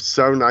 it was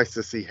so nice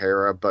to see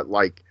Hera, but,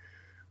 like,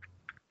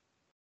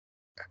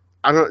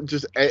 I don't,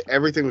 just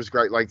everything was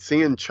great. Like,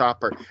 seeing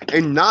Chopper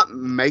and not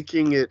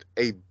making it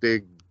a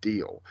big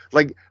deal.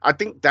 Like, I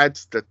think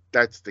that's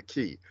the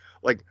key.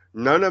 Like,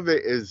 none of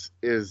it is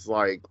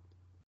like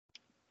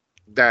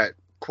that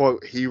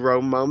quote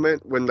hero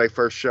moment when they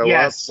first show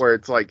up, where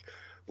it's like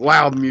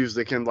loud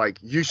music and like,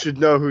 you should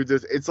know who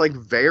this. It's like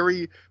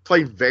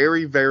played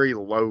very, very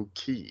low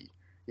key.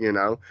 You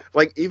know,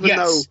 like, even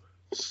though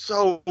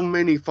so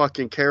many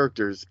fucking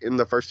characters in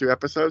the first 2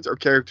 episodes are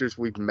characters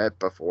we've met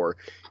before,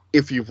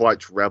 if you've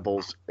watched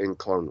Rebels and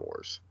Clone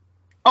Wars.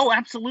 Oh,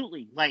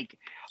 absolutely. Like,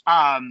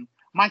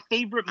 my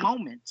favorite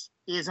moment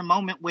is a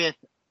moment with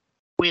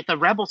a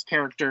Rebels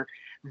character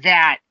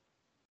that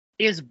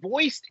is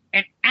voiced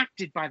and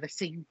acted by the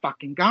same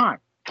fucking guy,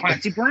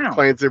 Clancy Brown.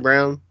 Clancy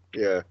Brown,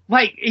 yeah.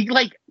 Like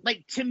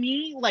to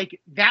me, like,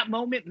 that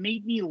moment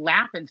made me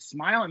laugh and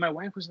smile. And my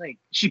wife was like,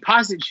 she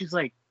paused it and she's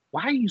like,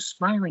 why are you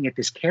smiling at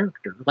this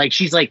character? Like,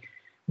 she's like,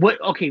 what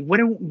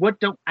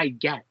don't I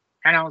get?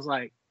 And I was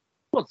like,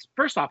 well,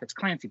 first off, it's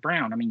Clancy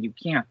Brown. I mean, you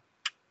can't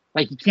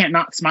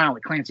not smile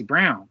at Clancy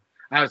Brown.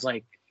 I was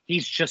like,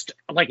 he's just,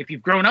 like, if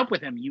you've grown up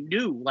with him, you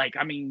knew, like,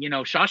 I mean, you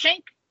know,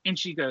 Shawshank? And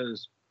she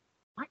goes,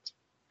 what?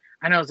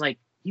 And I was like,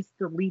 he's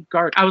the lead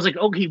guard. I was like,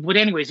 okay, but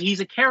anyways,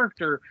 he's a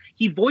character.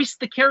 He voiced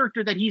the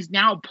character that he's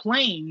now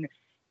playing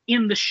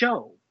in the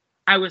show.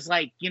 I was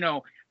like, you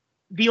know,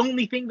 the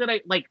only thing that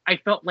I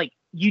felt like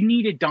you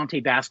needed Dante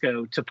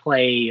Basco to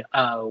play,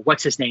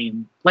 what's his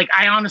name? Like,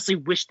 I honestly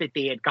wish that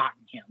they had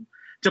gotten him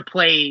to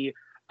play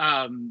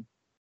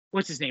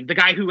what's his name? The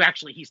guy who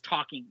actually he's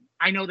talking.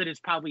 I know that it's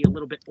probably a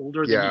little bit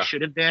older than he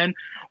should have been,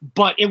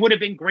 but it would have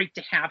been great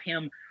to have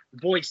him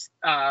voice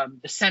the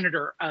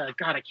senator.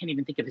 God, I can't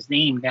even think of his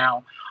name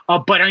now.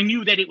 But I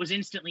knew that it was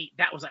instantly.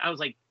 I was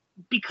like,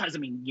 because I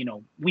mean, you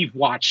know, we've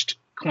watched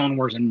Clone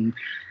Wars and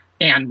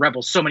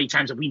Rebels so many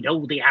times that we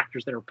know the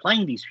actors that are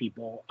playing these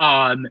people.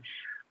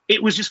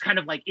 It was just kind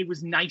of like, it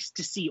was nice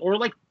to see, or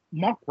like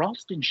Mark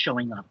Ralston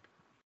showing up.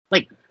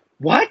 Like,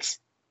 what?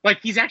 Like,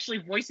 he's actually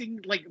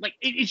voicing,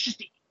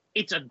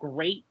 it's a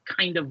great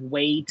kind of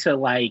way to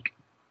like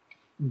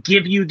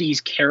give you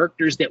these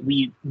characters that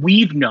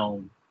we've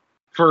known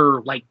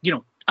for like, you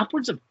know,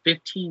 upwards of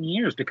 15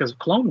 years because of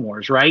Clone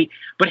Wars, right?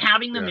 But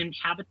having them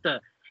inhabit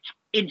the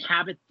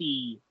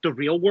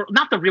real world,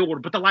 not the real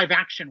world, but the live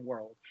action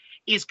world,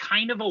 is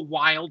kind of a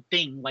wild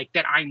thing. Like,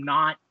 that I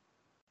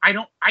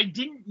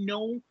didn't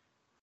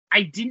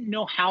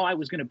know how I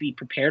was going to be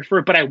prepared for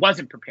it, but I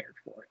wasn't prepared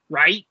for it,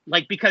 right?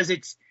 Like, because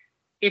it's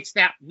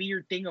that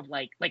weird thing of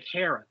like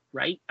Hera,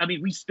 right? I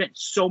mean, we spent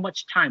so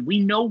much time. We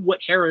know what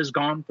Hera's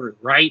gone through,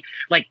 right?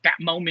 Like that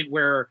moment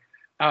where,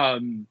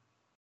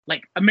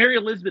 like Mary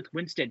Elizabeth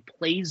Winstead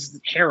plays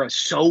Hera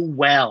so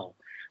well,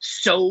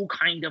 so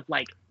kind of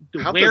like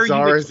the how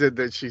bizarre is it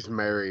that she's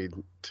married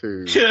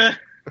to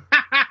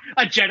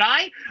a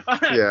Jedi?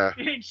 Yeah.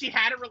 And she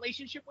had a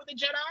relationship with a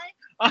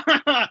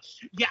Jedi?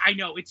 Yeah, I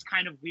know. It's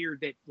kind of weird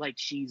that like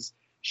she's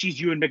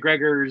Ewan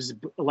McGregor's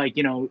like,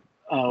 you know,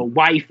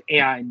 wife,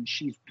 and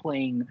she's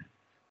playing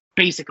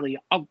basically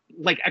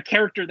a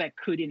character that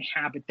could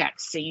inhabit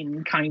that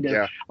same kind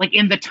of like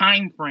in the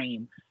time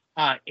frame.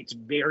 It's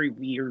very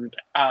weird.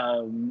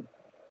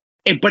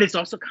 But it's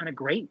also kind of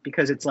great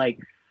because it's like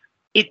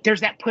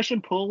there's that push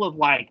and pull of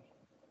like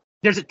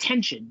there's a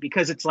tension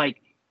because it's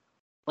like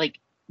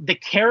the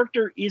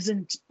character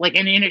isn't like,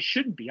 and it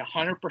shouldn't be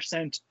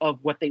 100% of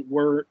what they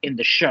were in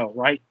the show,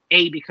 right?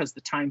 A, because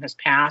the time has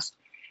passed,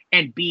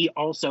 and B,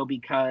 also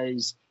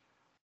because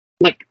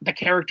like the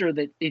character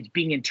that is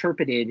being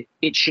interpreted,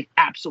 it should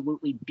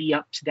absolutely be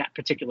up to that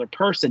particular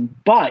person.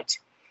 But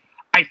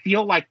I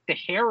feel like the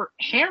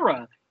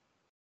Hera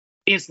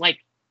is like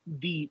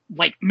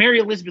Mary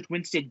Elizabeth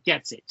Winstead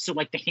gets it. So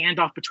like the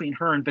handoff between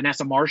her and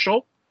Vanessa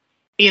Marshall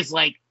is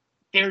like,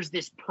 there's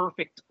this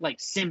perfect like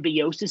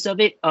symbiosis of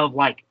it, of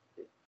like,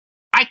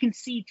 I can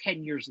see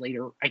 10 years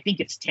later. I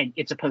think it's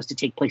supposed to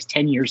take place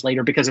 10 years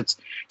later because it's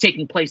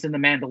taking place in the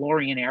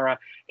Mandalorian era,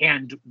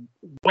 and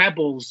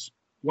Rebels,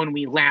 when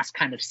we last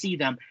kind of see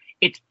them,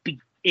 it's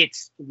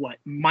what,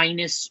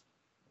 minus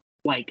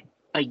like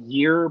a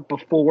year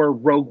before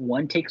Rogue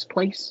One takes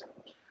place.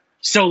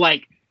 So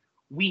like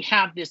we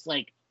have this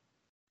like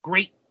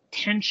great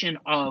tension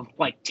of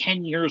like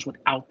 10 years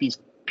without these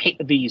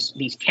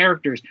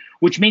characters,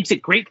 which makes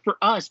it great for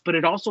us, but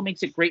it also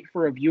makes it great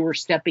for a viewer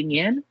stepping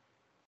in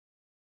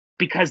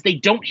because they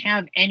don't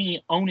have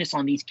any onus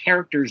on these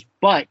characters,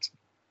 but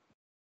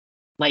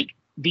like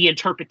the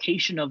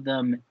interpretation of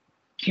them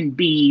can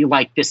be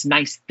like this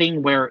nice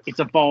thing where it's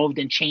evolved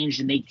and changed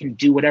and they can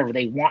do whatever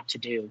they want to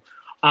do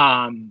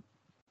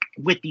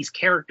with these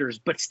characters,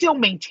 but still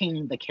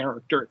maintaining the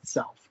character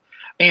itself.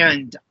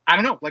 And I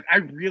don't know, like I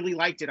really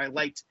liked it. I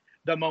liked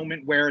the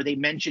moment where they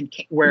mentioned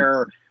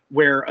where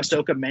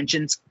Ahsoka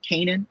mentions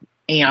Kanan,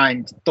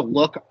 and the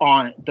look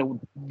on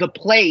the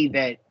play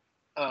that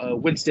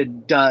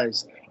Winston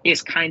does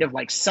is kind of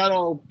like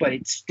subtle, but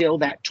it's still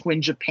that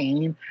twinge of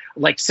pain,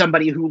 like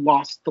somebody who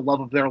lost the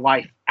love of their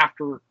life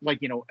after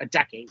like, you know, a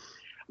decade.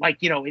 Like,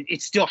 you know,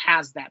 it still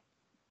has that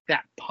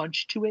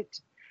punch to it,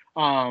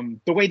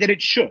 the way that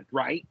it should,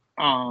 right?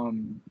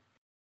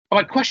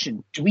 My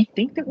question: do we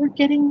think that we're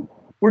getting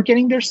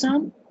their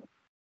son?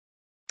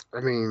 I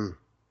mean,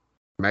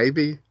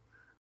 maybe.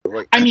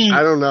 Like, I mean,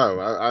 I don't know.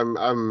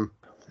 I'm.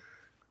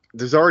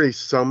 There's already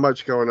so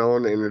much going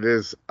on, and it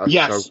is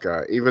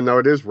Ahsoka. Yes. Even though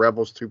it is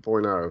Rebels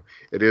 2.0,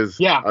 it is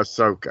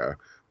Ahsoka.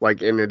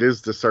 Like, and it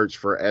is the search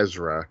for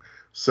Ezra.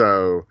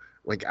 So,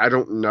 like, I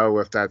don't know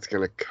if that's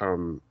going to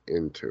come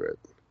into it.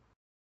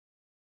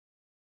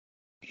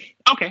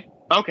 Okay.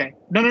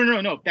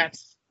 No.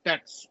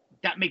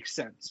 That makes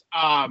sense.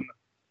 I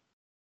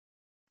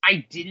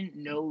didn't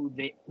know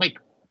that. Like,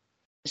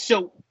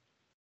 so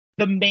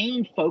the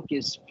main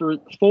focus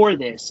for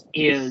this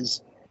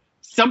is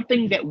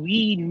something that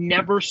we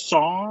never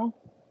saw,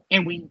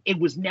 and it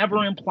was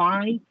never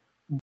implied,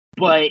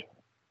 but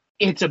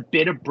it's a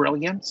bit of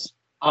brilliance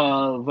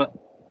of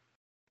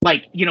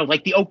like, you know,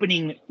 like the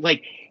opening,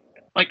 like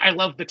I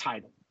love the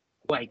title,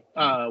 like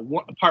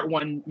part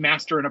 1,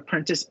 Master and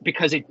Apprentice,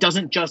 because it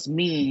doesn't just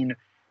mean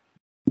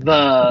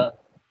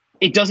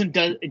it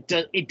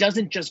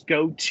doesn't just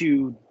go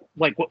to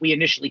like what we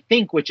initially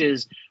think, which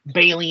is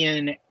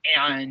Balian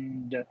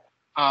and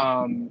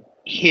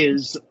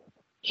his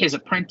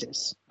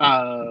apprentice,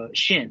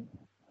 Shin.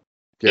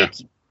 Yeah.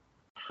 It's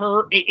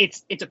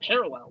a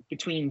parallel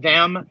between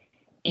them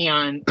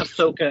and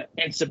Ahsoka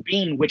and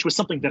Sabine, which was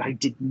something that I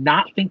did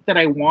not think that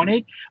I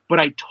wanted, but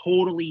I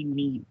totally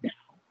need now,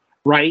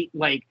 right?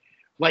 Like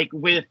like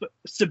with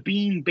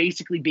Sabine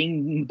basically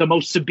being the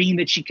most Sabine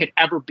that she could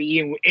ever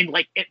be, and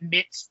like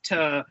admits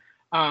to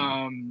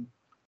Hung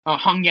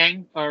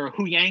Yang or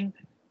Hu Yang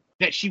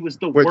that she was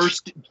the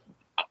worst.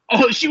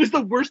 Oh, she was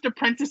the worst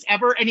apprentice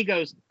ever, and he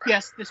goes,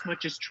 "Yes, this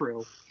much is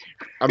true."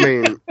 I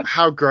mean,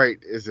 how great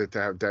is it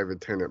to have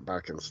David Tennant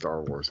back in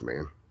Star Wars,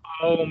 man?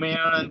 Oh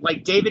man,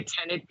 like David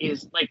Tennant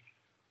is like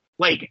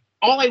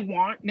all I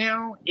want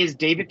now is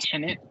David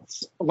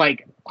Tennant's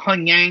like Hu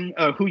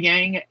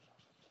Yang,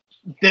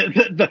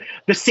 the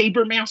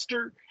Saber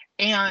Master,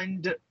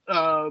 and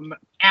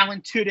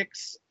Alan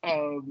Tudyk's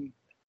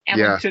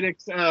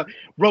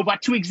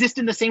robot to exist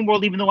in the same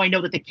world, even though I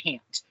know that they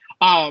can't.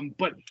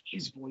 But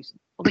his voice,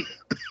 like,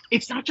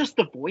 it's not just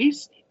the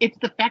voice; it's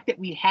the fact that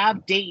we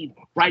have Dave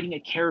writing a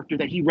character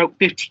that he wrote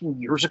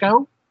 15 years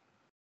ago,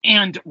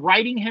 and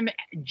writing him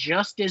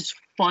just as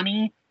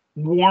funny,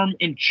 warm,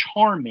 and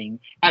charming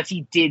as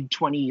he did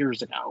 20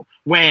 years ago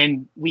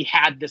when we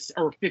had this,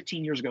 or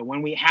 15 years ago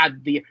when we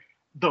had the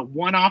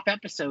one-off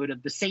episode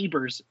of the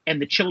Sabers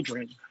and the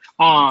children.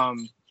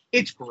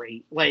 It's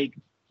great. Like,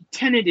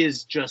 Tenet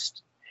is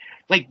just,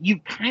 like, you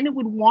kind of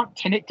would want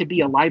Tenet to be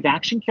a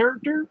live-action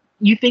character,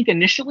 you think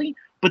initially,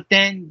 but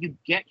then you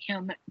get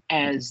him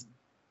as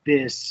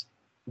this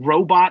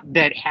robot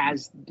that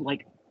has,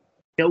 like,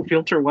 no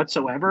filter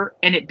whatsoever,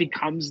 and it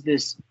becomes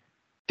this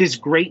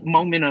great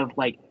moment of,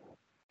 like,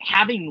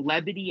 having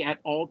levity at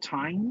all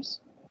times,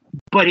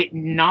 but it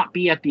not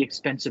be at the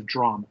expense of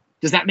drama.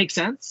 Does that make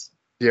sense?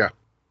 Yeah,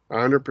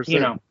 100%. You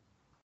know,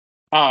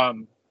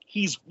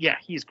 he's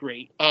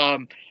great.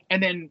 And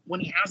then when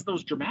he has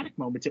those dramatic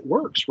moments, it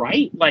works,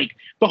 right? Like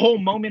the whole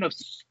moment of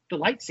the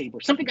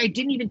lightsaber, something I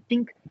didn't even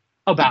think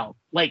about.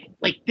 Like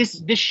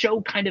this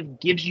show kind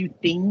of gives you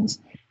things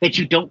that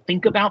you don't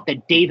think about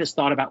that Dave has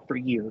thought about for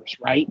years,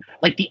 right?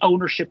 Like the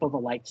ownership of a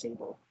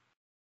lightsaber.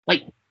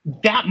 Like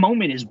that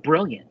moment is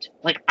brilliant.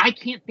 Like I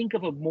can't think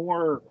of a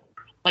more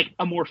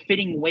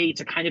fitting way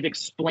to kind of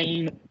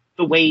explain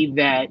the way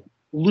that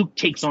Luke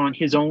takes on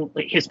his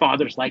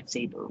father's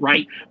lightsaber,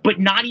 right? But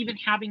not even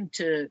having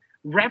to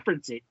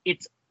reference it.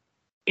 It's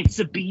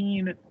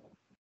Sabine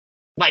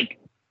like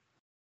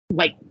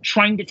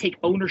trying to take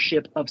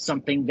ownership of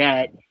something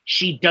that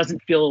she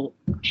doesn't feel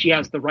she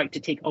has the right to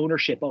take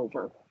ownership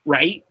over,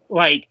 right?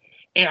 Like,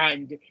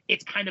 and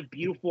it's kind of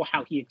beautiful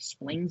how he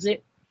explains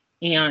it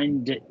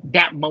and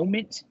that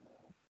moment.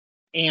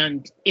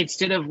 And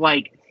instead of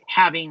like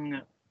having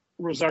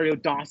Rosario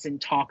Dawson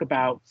talk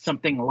about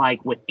something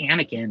like with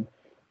Anakin,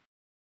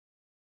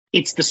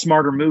 it's the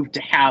smarter move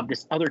to have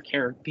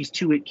these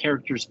two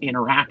characters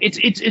interact.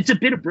 It's a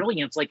bit of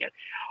brilliance.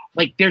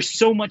 Like there's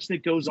so much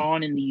that goes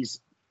on in these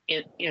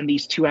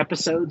two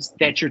episodes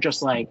that you're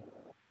just like,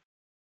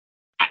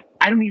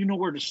 I don't even know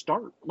where to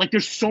start. Like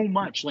there's so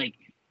much like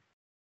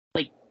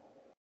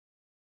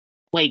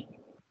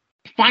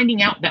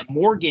finding out that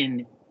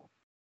Morgan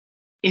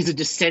is a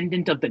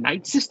descendant of the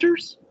Night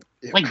Sisters.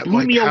 Like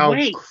blew me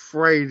away.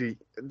 Crazy.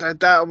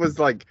 That was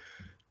like,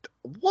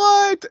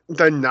 what?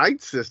 The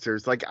Night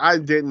Sisters? Like I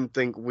didn't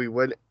think we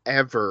would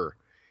ever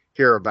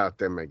hear about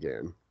them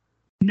again.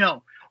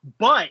 No,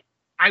 but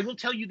I will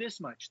tell you this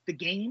much: the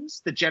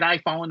games, the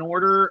Jedi Fallen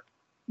Order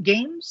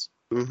games,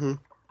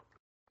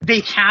 they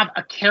have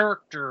a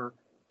character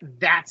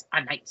that's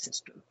a Night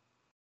Sister.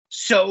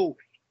 So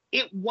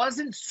it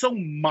wasn't so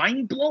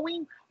mind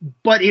blowing,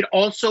 but it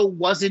also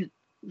wasn't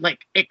like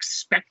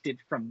expected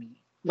from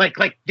me. Like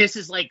this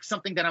is like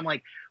something that I'm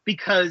like,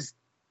 because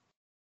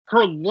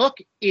her look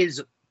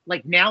is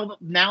like now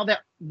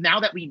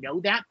that we know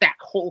that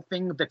whole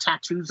thing of the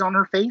tattoos on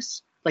her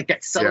face, like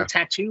that subtle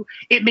tattoo,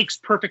 it makes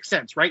perfect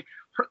sense, right?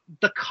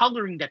 The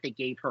coloring that they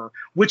gave her,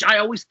 which I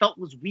always felt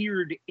was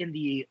weird in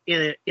the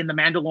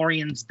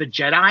Mandalorians, the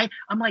Jedi.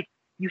 I'm like,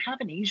 you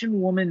have an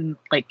Asian woman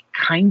like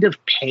kind of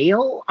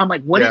pale. I'm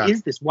like, what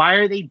is this? Why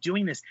are they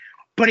doing this?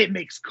 But it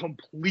makes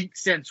complete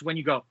sense when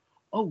you go,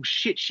 oh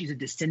shit, she's a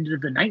descendant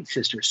of the Night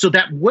Sisters. So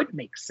that would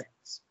make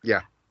sense.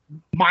 Yeah.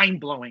 Mind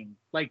blowing.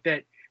 Like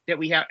that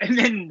we have, and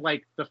then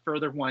like the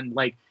further one,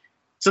 like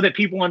so that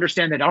people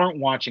understand that aren't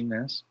watching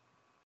this.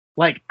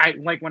 Like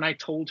when I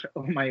told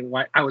my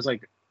wife, I was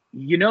like,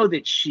 you know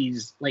that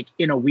she's like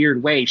in a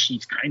weird way,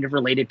 she's kind of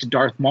related to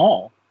Darth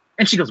Maul.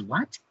 And she goes,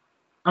 what?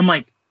 I'm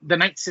like, the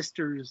Night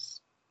Sisters,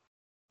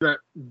 the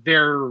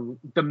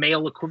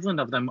male equivalent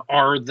of them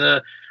are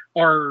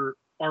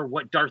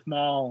what Darth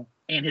Maul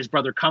and his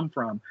brother come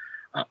from.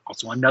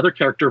 Also another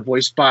character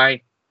voiced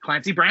by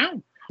Clancy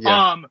Brown.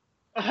 Yeah.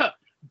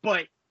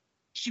 But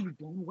she was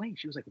blown away.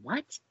 She was like,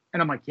 what?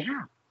 And I'm like,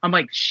 yeah. I'm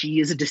like, she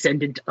is a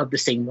descendant of the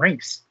same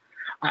race.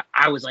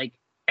 I was like,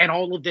 and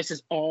all of this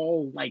is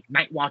all like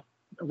Night Watch.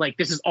 Like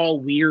this is all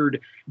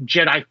weird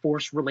Jedi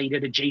Force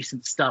related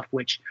adjacent stuff,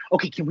 which,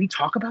 okay, can we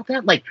talk about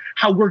that? Like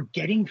how we're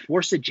getting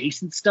Force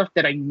adjacent stuff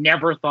that I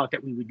never thought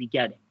that we would be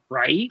getting,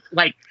 right?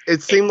 Like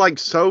it seemed like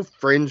so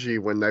fringy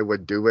when they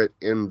would do it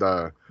in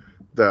the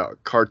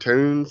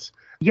cartoons.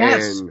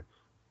 Yes. And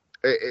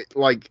it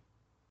like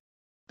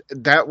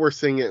that we're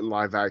seeing it in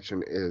live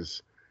action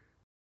is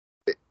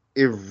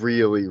it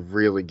really,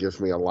 really gives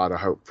me a lot of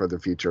hope for the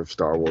future of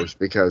Star Wars,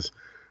 because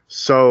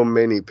so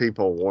many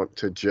people want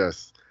to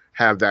just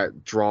have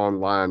that drawn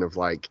line of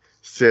like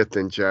Sith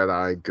and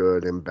Jedi,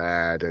 good and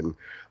bad, and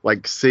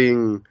like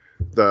seeing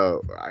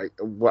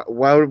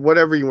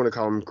whatever you want to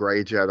call them,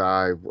 gray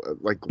Jedi,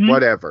 like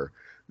whatever,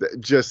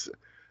 just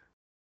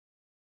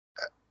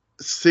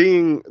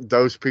seeing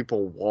those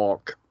people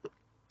walk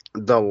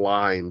the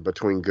line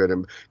between good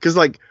and, because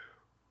like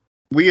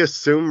we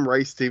assume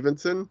Ray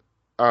Stevenson,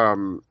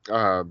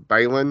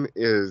 Balin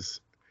is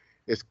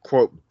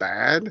quote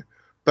bad,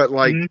 but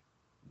like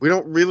we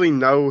don't really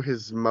know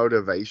his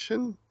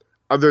motivation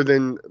other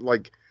than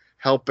like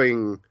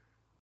helping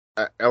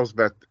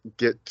Elsbeth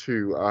get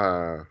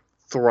to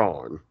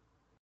Thrawn.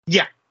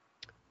 Yeah,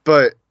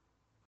 but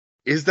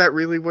is that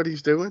really what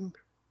he's doing?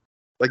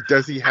 Like,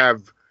 does he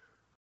have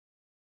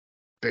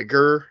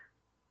bigger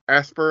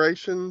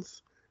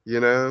aspirations? You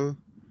know?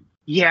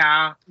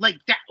 Yeah, like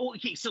that.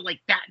 Okay, so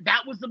like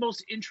that was the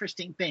most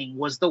interesting thing,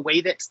 was the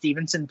way that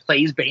Stevenson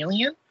plays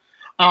Balian.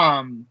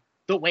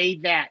 The way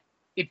that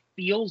it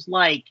feels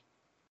like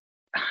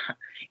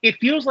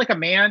a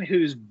man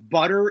whose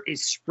butter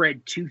is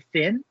spread too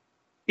thin,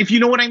 if you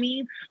know what I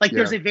mean. Like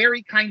there's a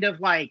very kind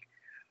of like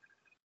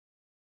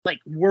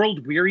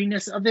world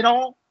weariness of it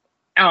all.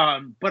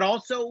 But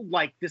also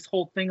like this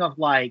whole thing of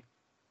like,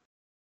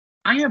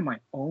 I have my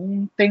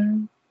own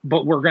thing,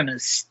 but we're going to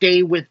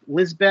stay with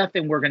Lisbeth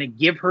and we're going to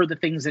give her the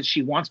things that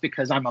she wants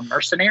because I'm a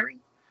mercenary.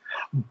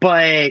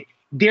 But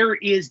there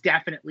is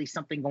definitely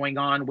something going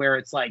on where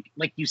it's like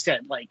you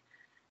said, like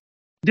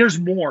there's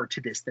more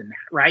to this than that,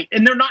 right?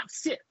 And they're not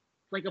Sith.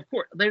 Like, of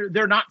course,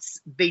 they're not,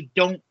 they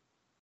don't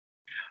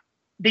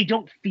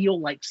feel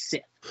like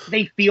Sith.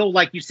 They feel,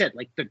 like you said,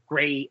 like the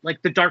gray,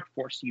 like the Dark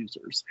Force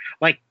users,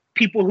 like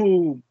people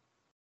who,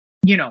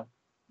 you know,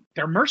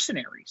 they're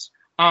mercenaries.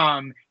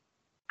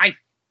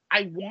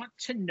 I want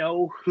to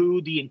know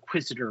who the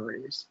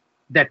Inquisitor is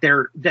that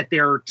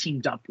they're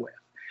teamed up with.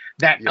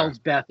 That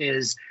Elsbeth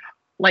is,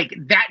 like,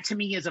 that to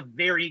me is a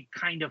very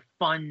kind of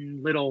fun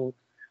little,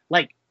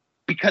 like,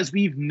 because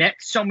we've met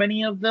so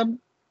many of them.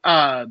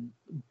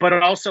 But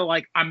also,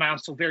 like, I'm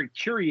also very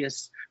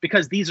curious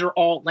because these are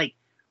all, like,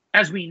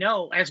 as we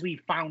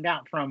found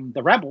out from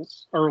the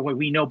Rebels, or what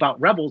we know about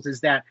Rebels,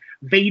 is that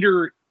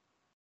Vader,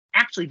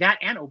 actually that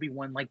and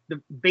Obi-Wan, like the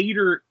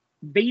Vader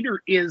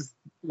is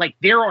like,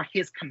 there are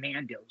his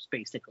commandos,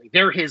 basically.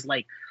 They're his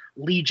like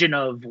legion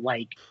of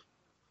like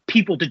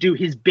people to do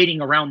his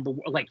bidding around the,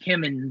 like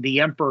him and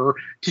the Emperor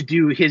to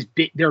do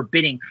their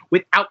bidding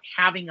without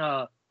having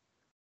a,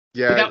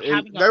 they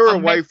were a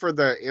way for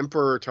the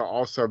Emperor to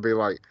also be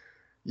like,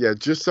 yeah,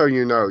 just so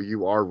you know,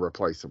 you are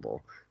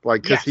replaceable.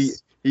 Like,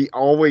 because he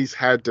always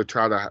had to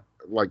try to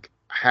like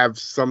have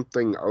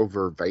something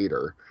over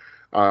Vader,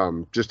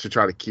 just to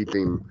try to keep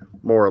him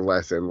more or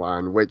less in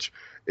line, which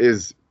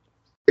is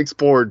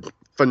explored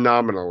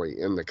phenomenally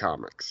in the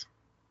comics.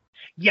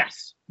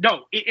 Yes.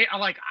 No,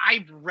 like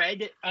I've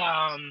read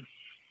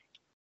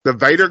the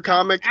Vader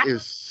comic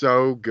is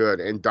so good,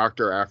 and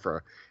Dr.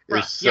 Aphra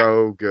is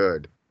so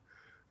good.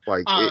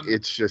 Like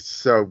it's just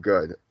so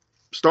good.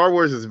 Star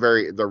Wars is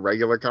the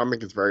regular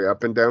comic is very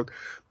up and down.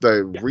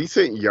 The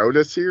recent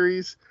Yoda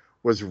series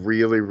was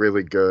really,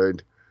 really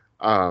good.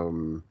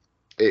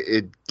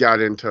 It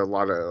got into a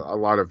lot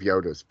of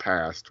Yoda's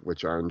past,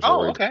 which I enjoyed.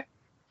 Oh, okay.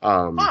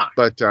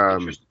 But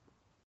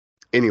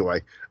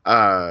anyway,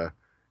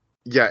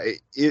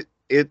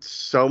 it's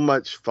so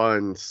much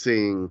fun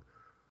seeing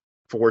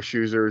Force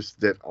users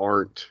that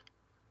aren't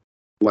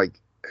like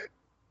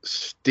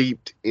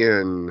steeped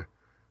in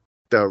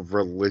the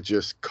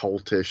religious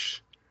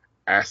cultish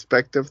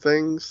aspect of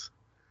things.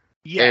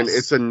 Yes. And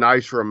it's a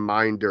nice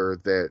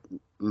reminder that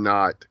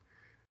not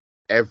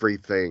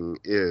everything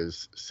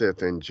is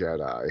Sith and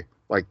Jedi,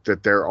 like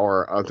that there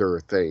are other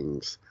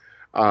things.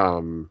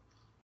 And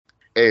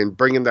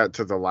bringing that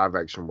to the live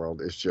action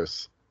world is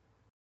just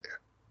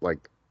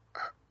like,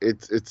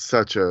 it's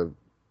such a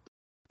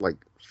like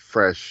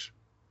fresh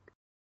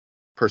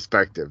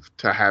perspective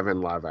to have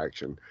in live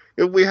action.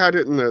 We had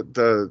it in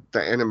the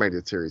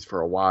animated series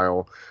for a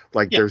while.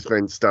 Like there's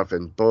been stuff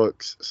in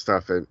books,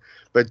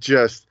 but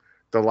just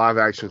the live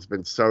action's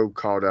been so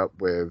caught up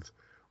with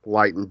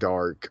light and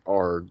dark,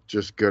 or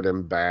just good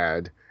and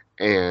bad.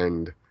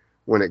 And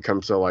when it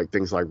comes to like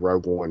things like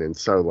Rogue One and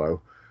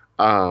Solo,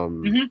 I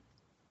don't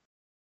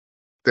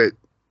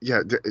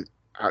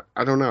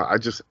know.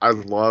 I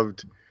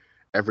loved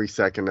every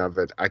second of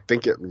it. I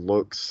think it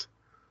looks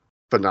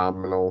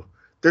phenomenal.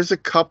 There's a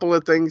couple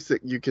of things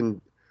that you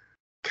can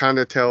kind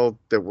of tell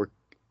that were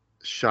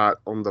shot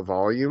on the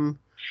volume.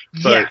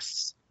 But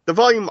the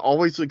volume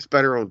always looks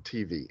better on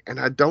TV, and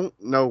I don't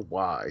know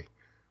why.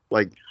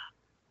 Like,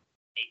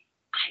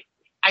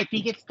 I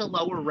think it's the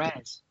lower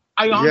res.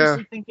 I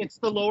honestly think it's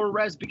the lower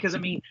res because, I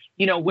mean,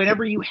 you know,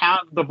 whenever you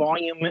have the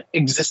volume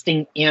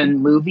existing in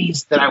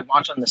movies that I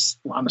watch on a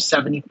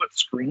 70-foot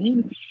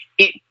screen,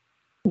 it,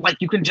 like,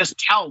 you can just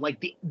tell,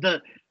 like the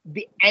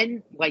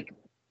end, like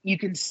you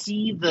can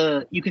see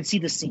the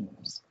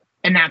seams.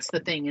 And that's the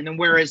thing. And then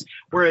whereas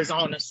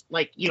on us,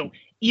 like, you know,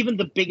 even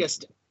the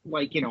biggest,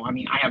 like, you know, I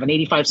mean, I have an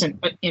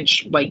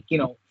 85-inch, like, you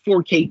know,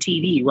 4K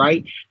TV,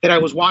 right, that I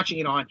was watching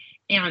it on.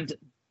 And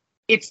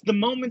it's the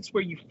moments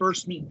where you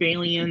first meet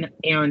Balian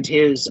and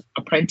his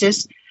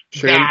apprentice.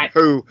 Shin,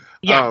 who,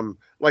 yeah.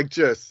 like,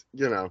 just,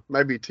 you know,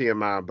 maybe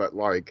TMI, but,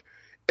 like,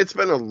 it's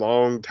been a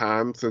long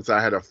time since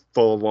I had a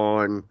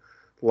full-on,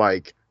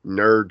 like,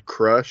 nerd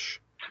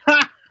crush.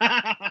 And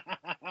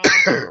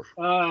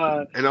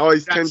I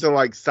always tend to,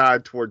 like,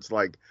 side towards,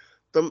 like,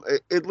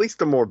 at least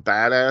the more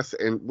badass,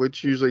 and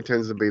which usually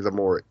tends to be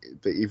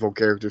the evil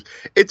characters.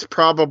 It's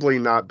probably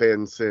not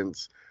been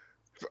since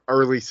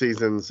early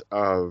seasons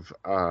of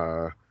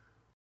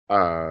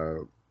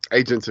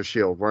Agents of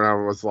S.H.I.E.L.D. when I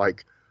was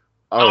like,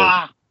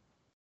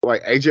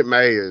 like Agent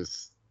May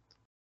is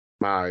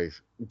my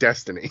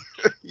destiny.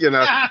 You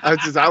know,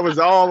 I was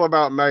all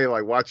about May,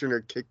 like watching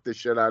her kick the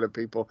shit out of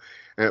people.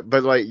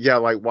 But like, yeah,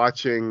 like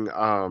watching,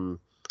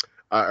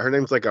 her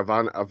name's like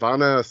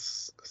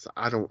Ivana,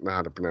 I don't know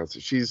how to pronounce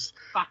it. She's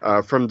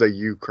from the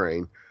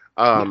Ukraine.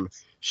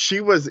 Yes.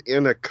 She was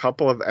in a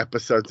couple of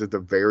episodes of the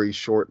very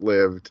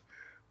short-lived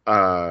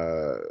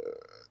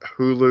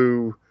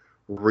Hulu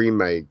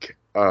remake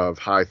of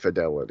High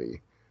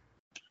Fidelity.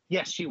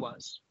 Yes, she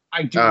was.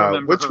 I do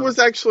remember which was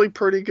actually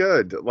pretty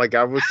good. Like,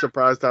 I was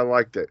surprised I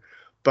liked it.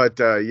 But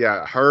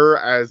yeah, her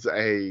as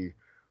a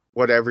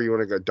whatever you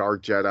want to go,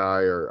 Dark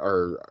Jedi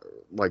or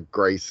like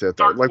Gray Sith,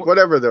 or like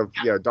whatever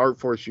Dark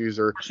Force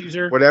user,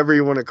 whatever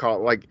you want to call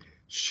it. Like,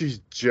 she's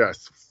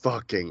just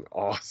fucking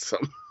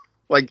awesome.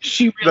 Like,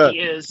 she really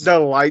is. The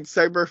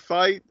lightsaber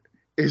fight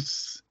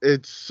it's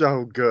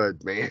so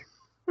good, man.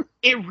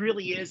 It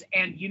really is.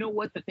 And you know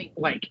what the thing,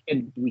 like,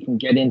 and we can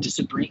get into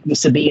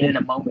Sabine in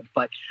a moment,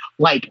 but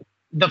like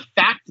the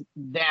fact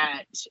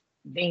that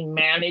they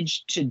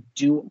managed to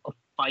do a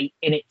fight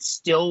and it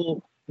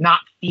still not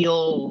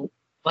feel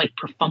like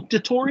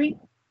perfunctory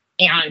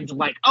and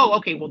like, oh,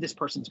 okay, well, this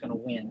person's going to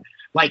win,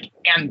 like,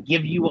 and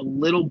give you a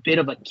little bit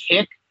of a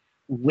kick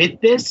with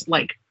this,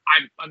 like,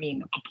 I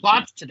mean,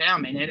 applause to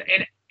them,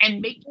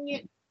 and making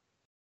it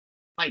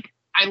like,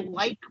 I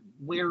like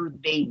where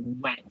they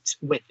went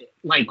with it,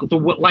 like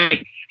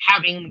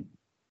having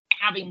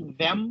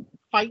them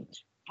fight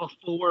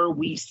before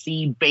we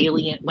see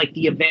Balian, like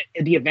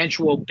the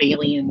eventual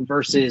Balian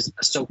versus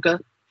Ahsoka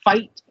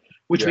fight,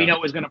 which we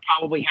know is going to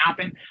probably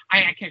happen.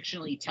 I can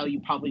actually tell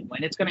you probably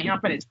when it's going to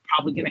happen. It's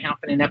probably going to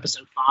happen in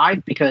episode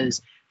 5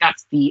 because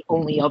that's the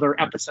only other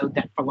episode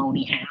that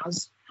Filoni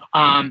has.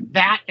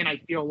 That, and I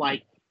feel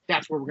like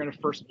that's where we're going to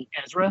first meet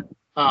Ezra,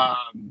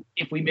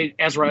 if we meet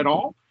Ezra at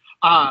all.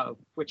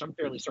 Which I'm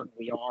fairly certain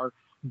we are,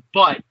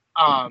 but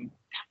that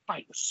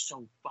fight was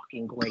so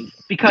fucking great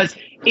because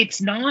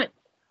it's not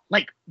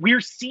like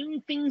we're seeing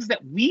things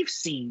that we've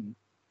seen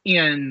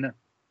in,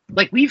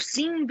 like, we've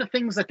seen the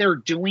things that they're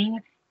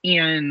doing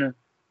in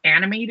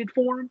animated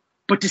form,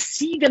 but to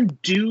see them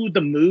do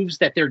the moves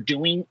that they're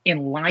doing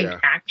in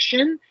live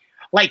action,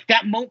 like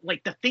that moment,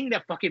 like the thing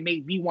that fucking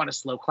made me want to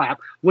slow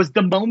clap was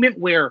the moment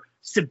where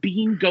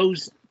Sabine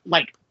goes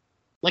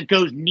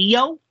goes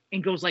Neo.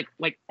 And goes like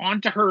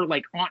onto her,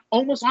 like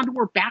almost onto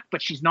her back,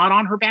 but she's not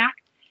on her back,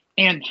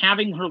 and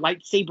having her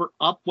lightsaber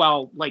up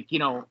while, like, you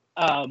know,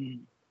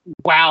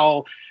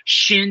 while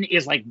Shin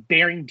is like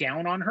bearing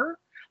down on her.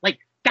 Like,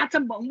 that's a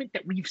moment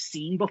that we've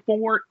seen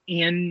before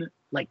in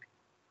like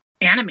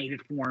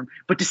animated form,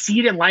 but to see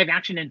it in live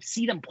action and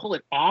see them pull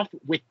it off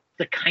with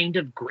the kind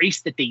of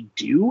grace that they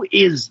do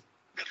is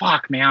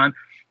fuck, man.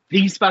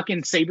 These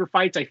fucking saber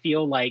fights, I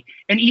feel like,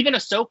 and even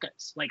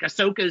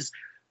Ahsoka's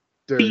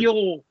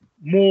feel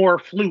more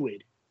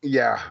fluid.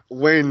 Yeah,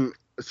 when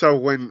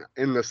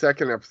in the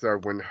second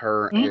episode when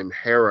her and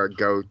Hera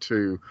go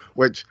to,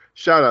 which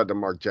shout out to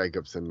Mark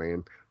Jacobson,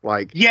 man.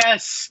 Like,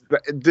 yes,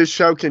 this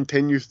show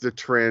continues the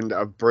trend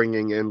of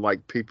bringing in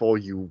like people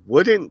you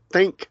wouldn't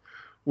think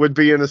would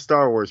be in a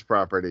Star Wars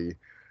property,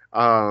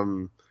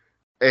 and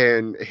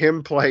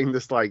him playing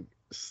this like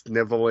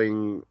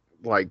sniveling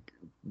like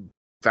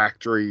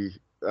factory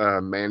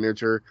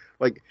manager,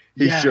 like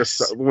he's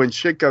just, when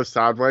shit goes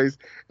sideways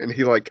and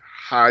he like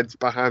hides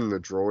behind the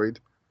droid.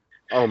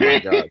 Oh my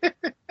god.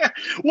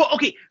 Well,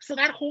 okay, so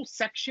that whole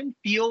section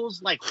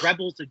feels like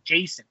Rebels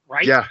adjacent,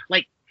 right? Yeah.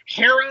 Like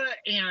Hera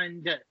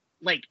and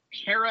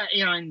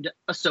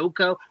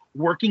Ahsoka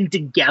working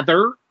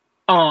together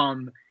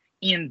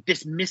in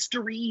this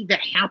mystery that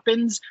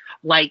happens,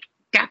 like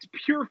that's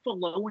pure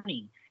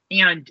Filoni.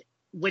 And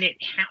when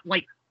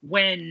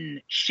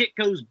when shit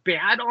goes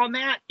bad on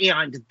that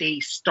and they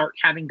start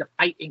having to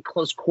fight in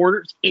close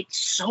quarters, it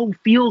so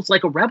feels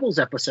like a Rebels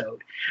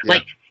episode. Yeah.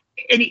 Like,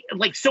 and it,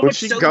 like, so when much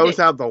she so goes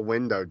out the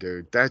window,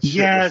 dude, that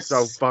shit was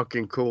so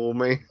fucking cool,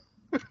 man.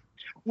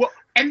 Well,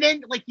 and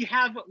then like you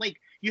have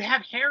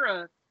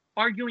Hera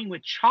arguing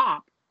with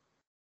Chop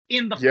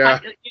in the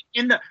fight,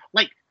 in the,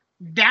 like,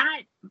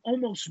 that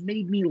almost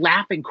made me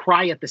laugh and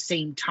cry at the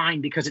same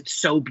time because it's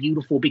so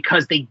beautiful,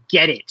 because they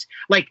get it.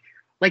 Like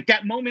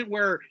that moment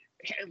where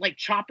like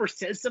Chopper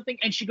says something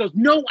and she goes,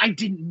 "No, I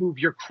didn't move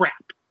your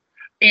crap."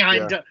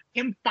 And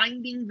him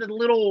finding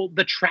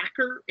the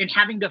tracker and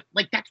having to,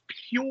 like, that's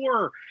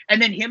pure.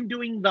 And then him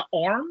doing the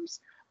arms.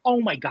 Oh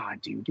my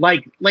God, dude.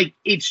 Like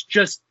it's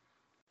just,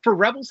 for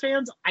Rebels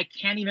fans, I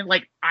can't even,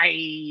 like,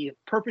 I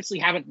purposely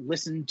haven't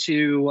listened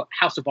to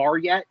House of R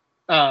yet,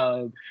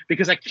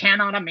 because I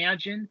cannot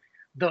imagine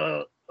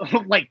the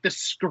like the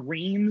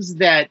screams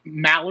that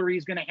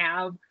Mallory's gonna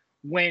have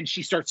when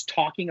she starts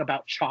talking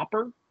about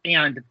Chopper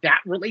and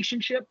that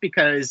relationship,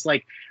 because,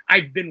 like,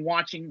 I've been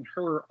watching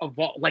her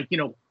evolve. Like, you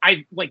know,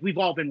 we've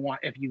all been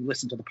if you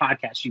listen to the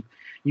podcast,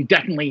 you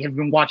definitely have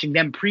been watching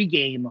them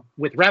pregame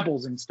with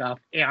Rebels and stuff,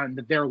 and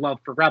their love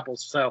for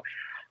Rebels. So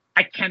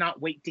I cannot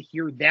wait to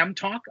hear them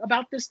talk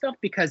about this stuff,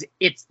 because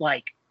it's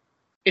like,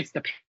 it's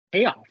the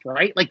payoff,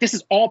 right? Like, this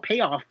is all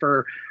payoff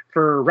for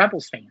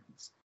Rebels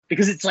fans,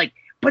 because it's like,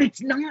 but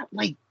it's not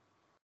like,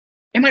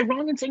 am I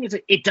wrong in saying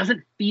it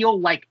doesn't feel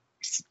like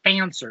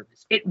fan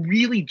service? It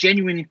really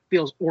genuinely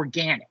feels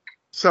organic.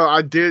 So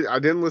I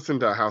didn't listen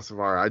to House of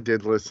R. I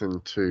did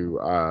listen to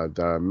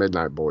the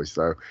Midnight Boys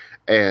though,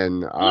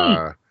 and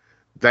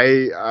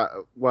they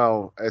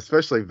well,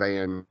 especially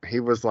Van, he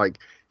was like,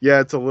 yeah,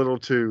 it's a little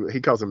too,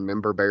 he calls them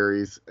member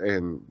berries,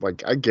 and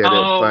like, I get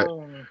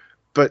it,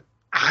 but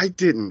I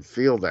didn't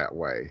feel that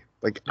way.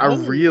 Like, I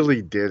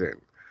really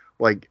didn't.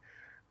 Like,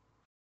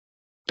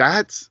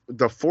 that's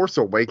The Force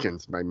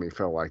Awakens made me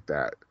feel like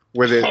that.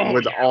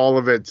 With all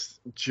of its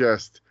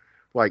just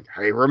like,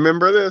 hey,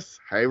 remember this?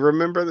 Hey,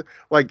 remember this?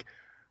 Like,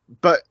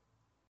 but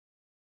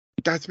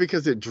that's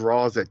because it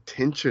draws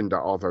attention to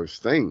all those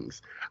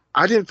things.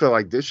 I didn't feel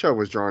like this show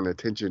was drawing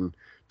attention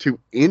to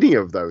any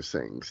of those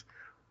things.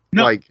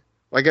 No.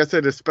 Like I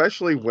said,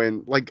 especially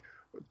when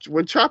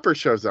Chopper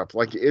shows up,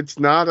 like, it's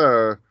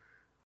not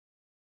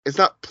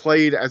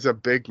played as a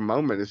big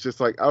moment. It's just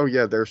like, oh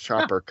yeah, there's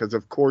Chopper, because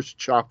of course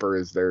Chopper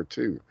is there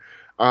too.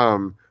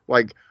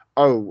 Like,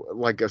 oh,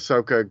 like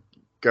Ahsoka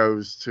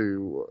goes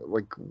to,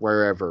 like,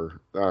 wherever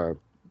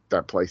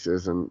that place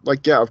is, and,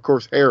 like, yeah, of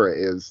course Hera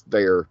is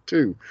there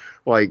too.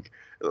 Like,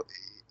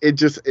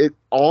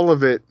 all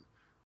of it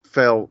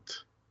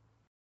felt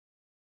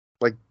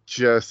like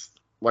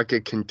just like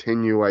a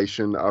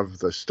continuation of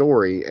the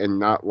story, and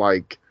not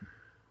like,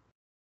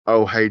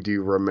 oh, hey, do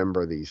you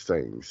remember these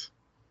things?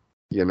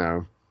 You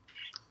know?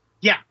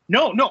 Yeah,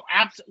 no,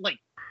 absolutely, like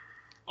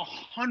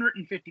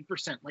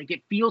 150%. Like,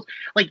 it feels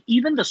like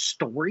even the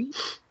story,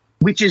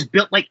 which is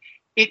built, like,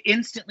 it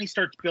instantly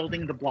starts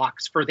building the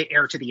blocks for the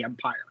heir to the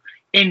Empire,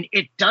 and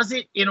it does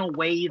it in a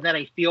way that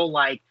I feel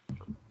like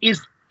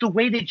is the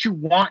way that you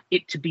want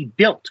it to be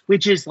built,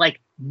 which is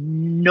like,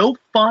 no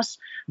fuss,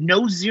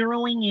 no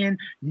zeroing in,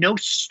 no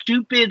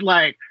stupid,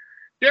 like,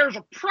 there's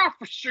a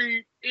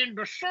prophecy in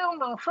the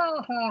summer.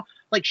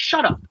 Like,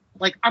 shut up.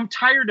 Like, I'm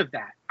tired of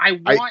that. I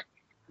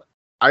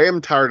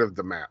am tired of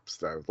the maps,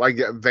 though. Like,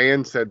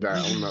 Van said that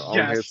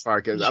on his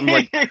podcast. I'm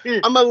like,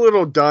 I'm a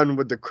little done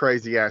with the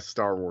crazy ass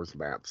Star Wars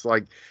maps.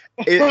 Like,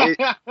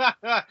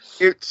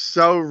 it's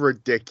so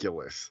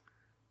ridiculous.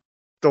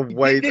 The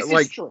way that,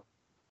 like,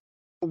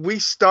 we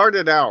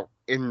started out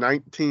in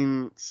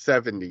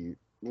 1970,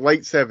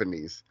 late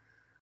 70s,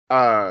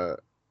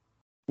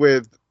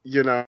 with,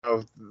 you know,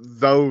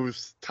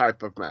 those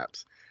type of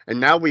maps, and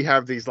now we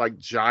have these, like,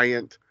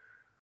 giant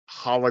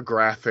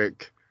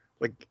holographic,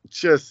 like,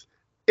 just,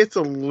 it's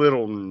a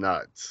little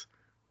nuts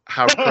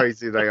how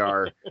crazy they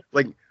are.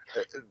 Like,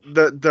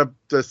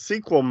 the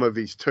sequel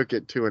movies took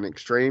it to an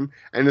extreme,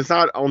 and it's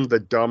not on the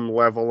dumb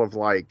level of,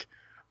 like,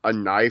 a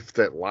knife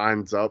that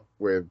lines up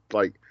with,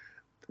 like,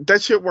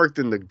 that shit worked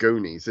in the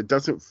Goonies. It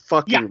doesn't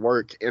fucking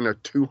work in a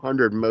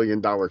 $200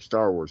 million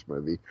Star Wars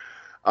movie.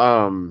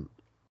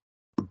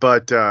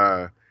 But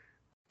yeah,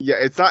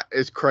 it's not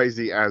as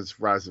crazy as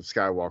Rise of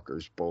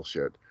Skywalker's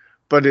bullshit,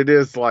 but it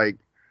is like,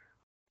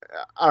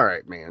 all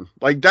right, man.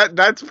 Like,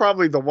 that's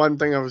probably the one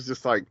thing I was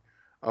just like,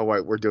 oh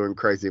wait, we're doing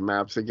crazy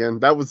maps again.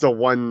 That was the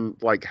one,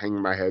 like, hang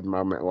my head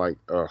moment, like,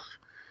 ugh.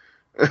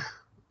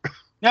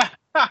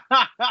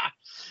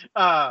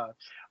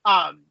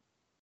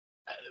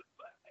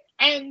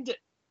 And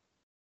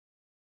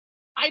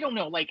I don't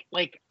know,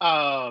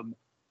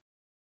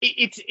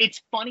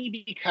 it's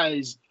funny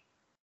because,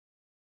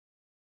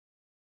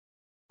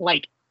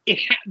 like,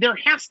 there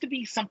has to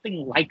be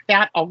something like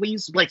that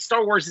always. Like,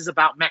 Star Wars is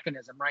about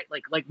mechanism, right?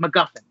 Like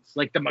MacGuffins.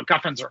 Like, the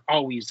MacGuffins are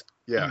always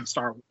in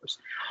Star Wars.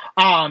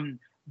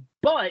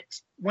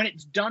 But when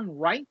it's done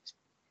right,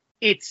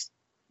 it's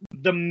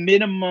the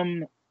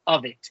minimum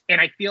of it. And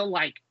I feel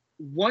like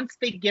once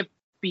they get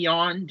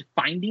beyond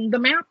finding the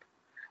map,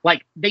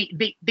 like,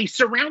 they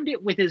surround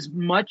it with as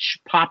much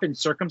pop and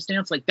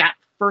circumstance. Like, that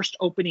first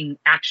opening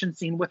action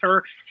scene with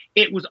her,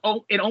 it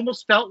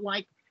almost felt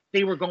like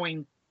they were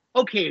going,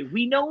 okay,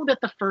 we know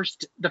that the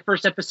first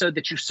episode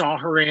that you saw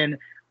her in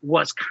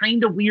was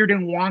kind of weird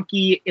and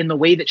wonky in the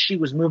way that she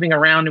was moving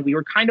around, and we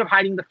were kind of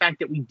hiding the fact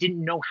that we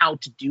didn't know how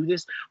to do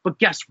this. But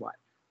guess what?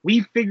 We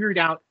figured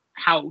out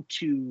how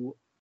to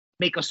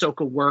make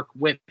Ahsoka work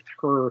with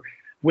her,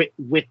 with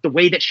the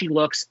way that she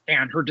looks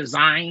and her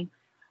design.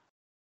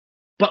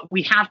 but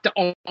we have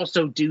to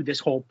also do this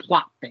whole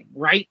plot thing,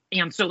 right?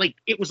 And so like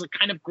it was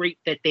kind of great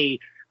that they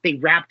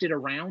wrapped it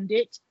around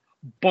it.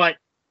 But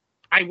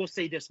I will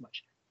say this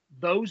much: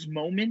 those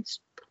moments,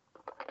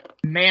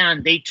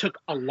 man, they took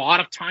a lot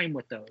of time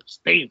with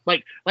those. They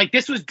like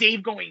this was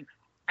Dave going,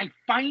 I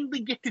finally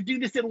get to do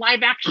this in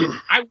live action.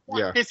 I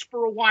want this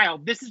for a while.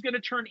 This is going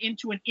to turn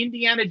into an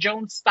Indiana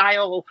Jones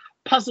style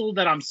puzzle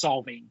that I'm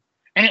solving.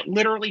 And it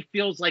literally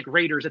feels like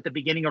Raiders at the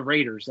beginning of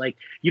Raiders. Like,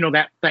 you know,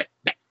 that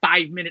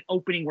 5-minute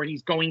opening where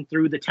he's going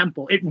through the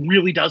temple. It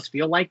really does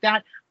feel like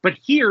that. But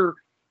here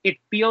it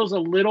feels a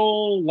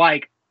little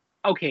like,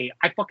 okay,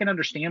 I fucking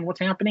understand what's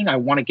happening. I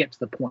want to get to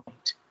the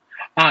point.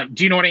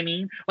 Do you know what I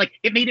mean? Like,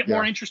 it made it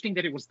more interesting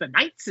that it was the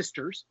Night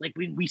Sisters. Like,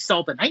 we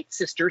saw the Night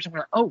Sisters and we're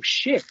like, oh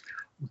shit.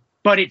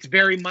 But it's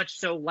very much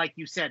so, like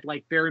you said,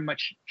 like very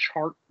much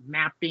chart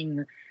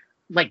mapping.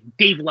 Like,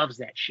 Dave loves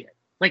that shit.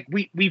 Like,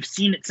 we've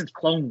seen it since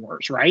Clone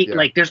Wars, right? Yeah.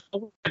 Like, there's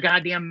always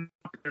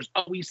there's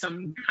always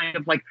some kind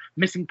of like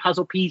missing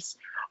puzzle piece.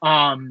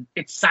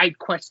 It's side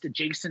quest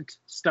adjacent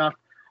stuff.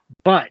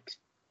 But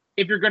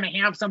if you're going to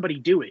have somebody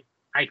do it,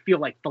 I feel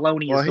like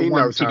Filoni is the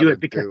one to do it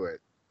because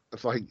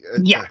it's like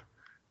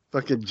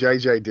fucking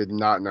JJ did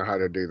not know how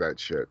to do that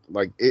shit.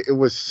 Like it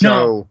was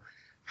so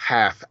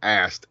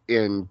half-assed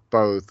in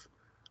both,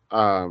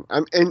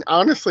 and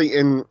honestly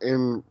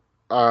in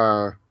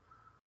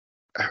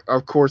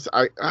of course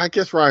I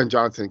guess Rian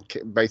Johnson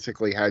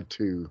basically had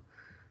to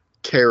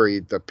carry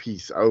the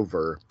piece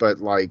over, but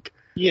like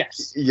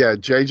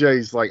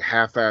JJ's like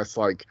half-assed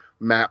like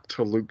map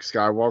to Luke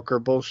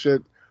Skywalker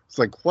bullshit. It's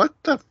like, what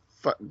the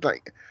fuck?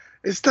 Like,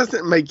 this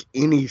doesn't make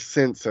any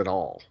sense at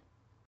all.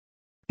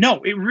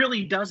 No, it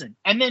really doesn't.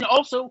 And then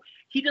also,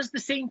 he does the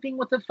same thing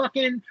with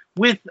in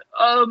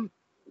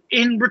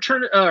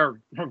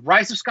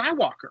Rise of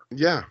Skywalker.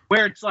 Yeah.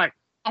 Where it's like,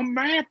 a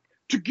map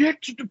to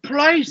get to the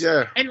place.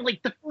 Yeah. And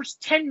like the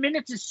first 10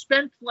 minutes is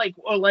spent like,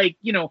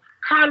 you know,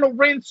 Kylo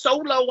Ren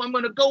solo, I'm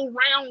going to go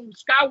around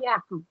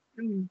Skywalker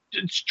and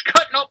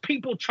cutting up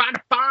people trying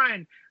to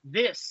find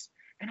this.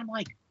 And I'm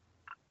like,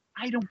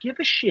 I don't give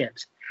a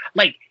shit.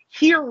 Like,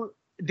 here,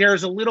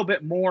 there's a little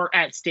bit more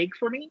at stake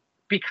for me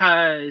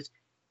because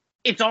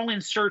it's all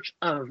in search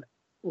of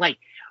like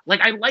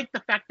I like the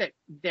fact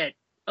that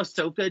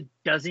Ahsoka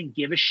doesn't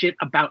give a shit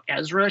about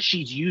Ezra.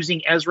 She's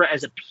using Ezra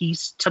as a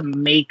piece to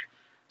make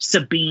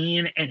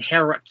Sabine and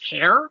Hera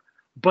care,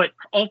 but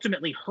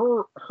ultimately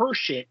her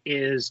shit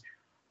is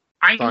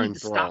I need to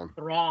stop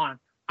Thrawn.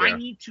 Yeah. I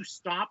need to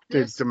stop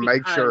this to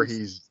make sure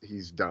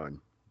he's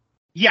done.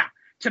 Yeah,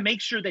 to make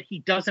sure that he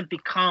doesn't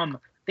become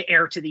the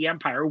heir to the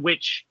Empire,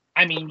 which,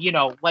 I mean, you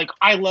know, like,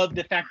 I love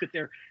the fact that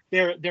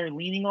they're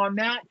leaning on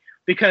that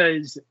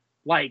because,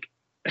 like,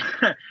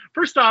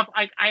 first off,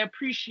 I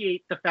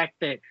appreciate the fact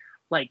that,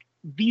 like,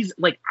 these,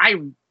 like,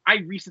 I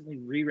recently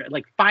reread,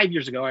 like 5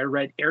 years ago, I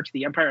read Heir to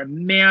the Empire.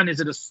 Man, is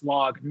it a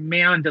slog.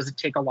 Man, does it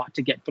take a lot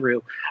to get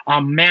through.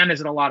 Man,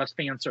 is it a lot of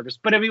fan service.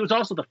 But it was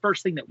also the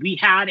first thing that we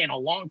had in a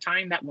long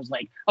time that was,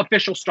 like,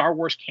 official Star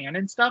Wars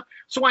canon stuff.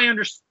 So I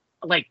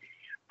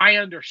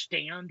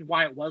understand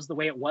why it was the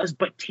way it was,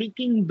 but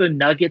taking the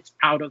nuggets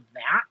out of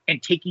that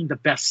and taking the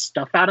best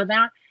stuff out of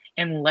that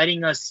and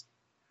letting us,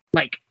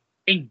 like,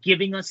 and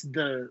giving us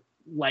the,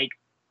 like,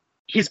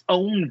 his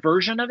own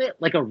version of it,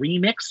 like a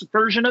remix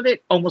version of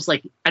it, almost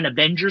like an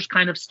Avengers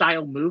kind of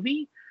style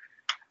movie.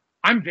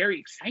 I'm very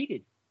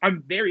excited.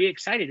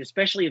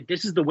 Especially if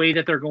this is the way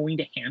that they're going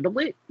to handle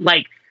it.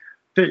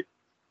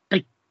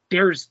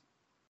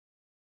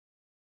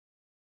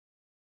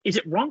 Is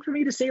it wrong for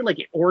me to say, like,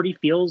 it already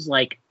feels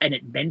like an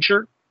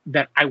adventure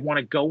that I want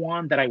to go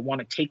on, that I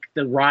want to take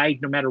the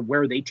ride no matter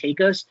where they take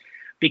us,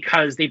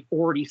 because they've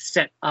already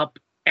set up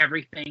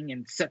everything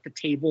and set the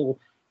table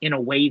in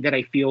a way that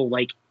I feel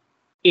like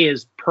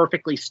is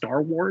perfectly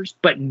Star Wars,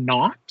 but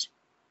not?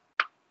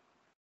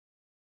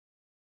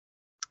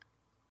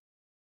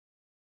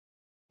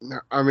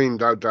 No, I mean,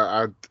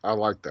 I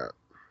like that.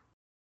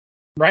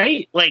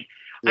 Right? Like,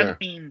 yeah. I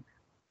mean,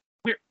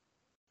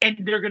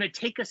 they're going to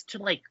take us to,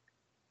 like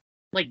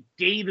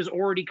Dave is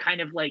already kind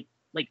of like,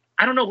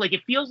 I don't know, like,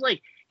 it feels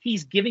like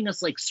he's giving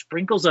us, like,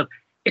 sprinkles of,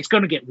 it's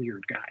going to get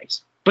weird,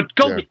 guys, but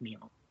go with me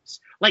on this.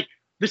 Like,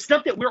 the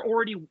stuff that we're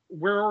already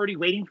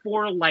waiting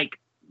for, like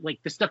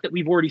the stuff that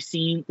we've already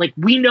seen, like,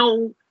 we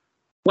know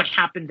what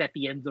happened at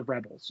the end of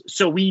Rebels.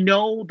 So we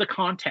know the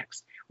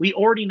context. We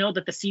already know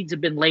that the seeds have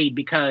been laid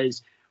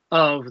because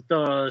of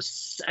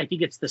I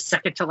think it's the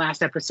second to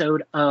last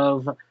episode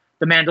of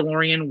The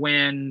Mandalorian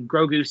when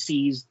Grogu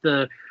sees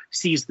the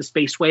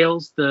space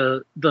whales.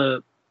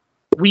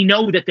 We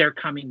know that they're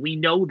coming. We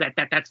know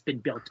that's been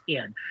built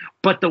in.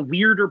 But the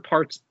weirder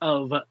parts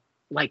of,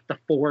 like, the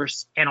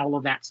Force and all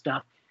of that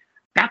stuff,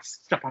 that's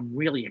stuff I'm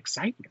really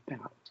excited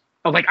about.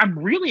 I'm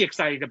really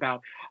excited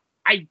about.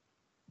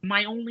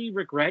 My only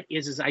regret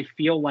is I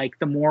feel like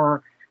the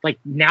more, like,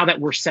 now that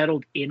we're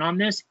settled in on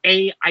this,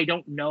 I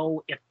don't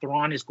know if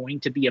Thrawn is going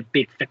to be a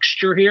big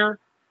fixture here,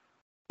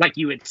 like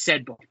you had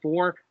said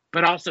before,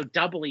 but also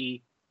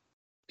doubly,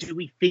 do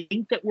we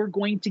think that we're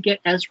going to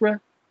get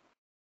Ezra?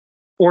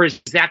 or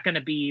is that going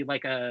to be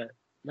like a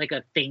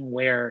thing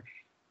where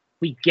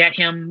we get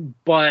him,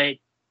 but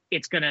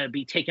it's going to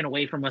be taken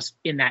away from us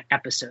in that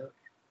episode?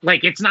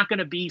 Like, it's not going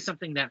to be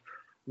something that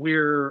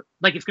we're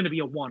like, it's going to be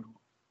a one-off.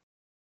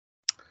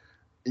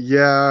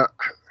 Yeah.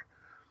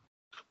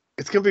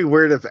 It's going to be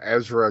weird if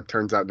Ezra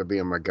turns out to be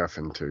a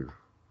MacGuffin too.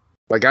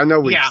 Like, I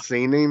know we've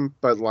seen him,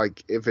 but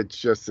like, if it's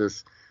just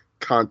this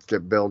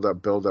constant build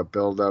up.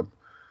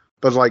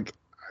 But like,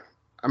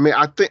 I mean,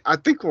 I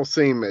think we'll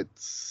see him at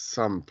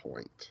some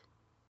point.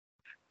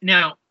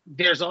 Now,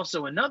 there's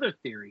also another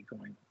theory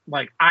going.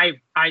 Like,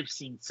 I've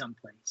seen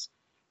someplace.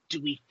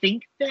 Do we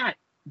think that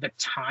the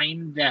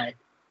time that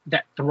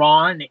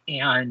Thrawn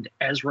and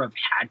Ezra have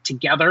had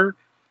together,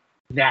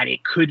 that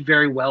it could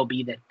very well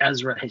be that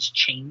Ezra has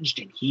changed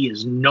and he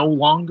is no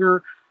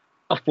longer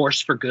a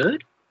force for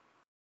good?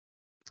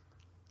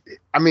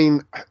 I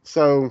mean,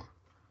 so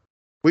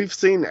we've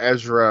seen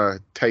Ezra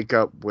take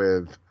up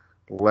with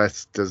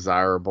less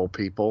desirable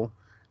people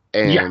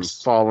and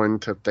fall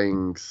into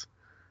things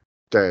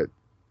that,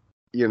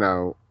 you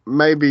know,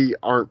 maybe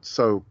aren't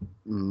so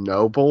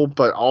noble,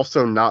 but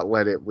also not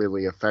let it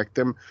really affect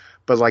him.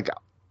 But like,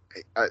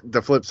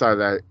 the flip side of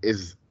that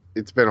is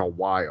it's been a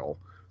while.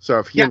 So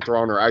if he and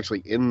Thrawn are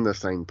actually in the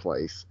same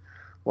place,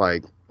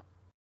 like,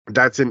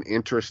 that's an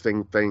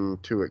interesting thing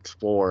to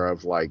explore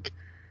of like,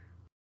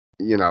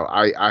 you know,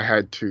 I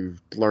had to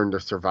learn to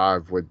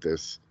survive with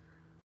this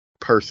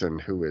person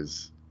who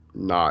is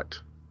not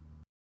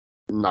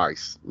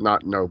nice,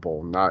 not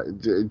noble,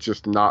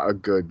 just not a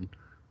good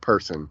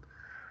person.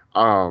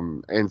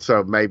 And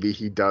so maybe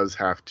he does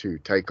have to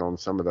take on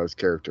some of those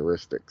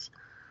characteristics.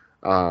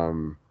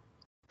 That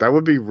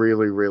would be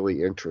really,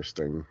 really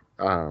interesting.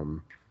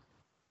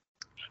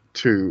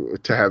 To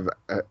have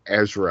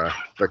Ezra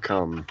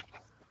become,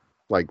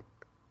 like,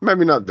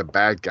 maybe not the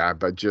bad guy,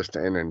 but just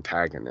an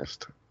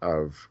antagonist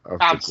of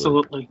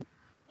absolutely.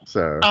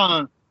 So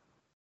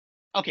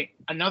okay,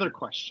 another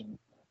question.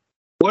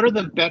 What are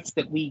the bets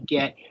that we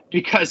get?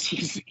 Because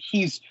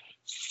he's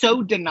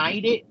so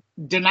denied it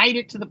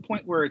to the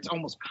point where it's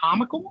almost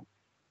comical.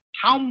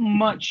 How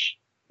much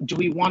do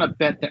we want to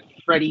bet that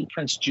Freddie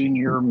Prinze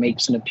Jr.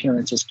 makes an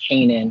appearance as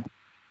Kanan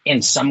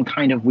in some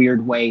kind of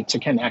weird way to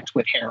connect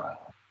with Hera?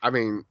 I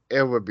mean,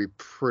 it would be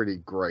pretty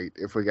great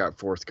if we got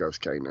Force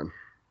Ghost Kanan.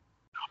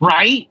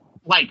 Right?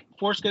 Like,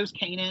 Force Ghost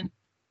Kanan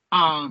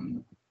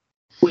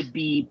would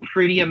be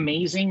pretty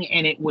amazing,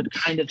 and it would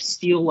kind of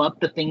seal up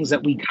the things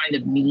that we kind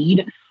of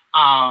need.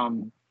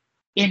 And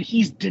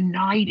he's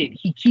denied it.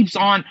 He keeps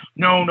on,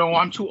 no,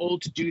 I'm too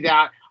old to do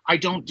that. I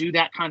don't do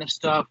that kind of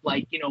stuff.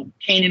 Like, you know,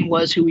 Kanan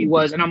was who he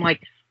was. And I'm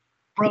like,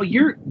 bro,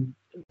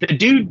 the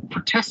dude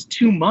protests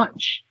too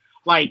much.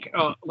 Like,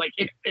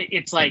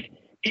 it's like,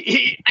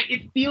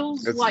 it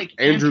feels it's like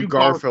Andrew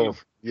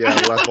Garfield. Yeah,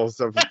 levels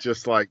of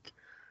just like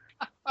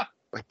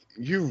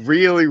you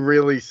really,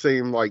 really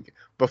seem like,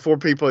 before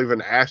people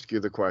even ask you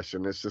the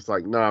question, it's just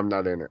like, no, I'm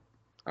not in it.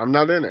 I'm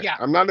not in it. Yeah.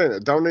 I'm not in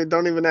it. Don't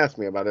even ask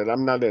me about it.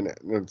 I'm not in it.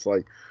 And it's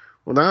like,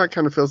 well, now it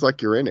kind of feels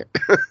like you're in it.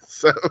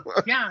 So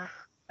yeah,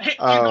 and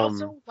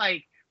also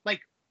like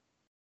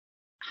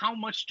how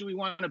much do we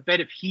want to bet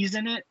if he's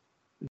in it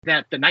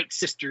that the Night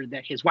Sister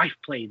that his wife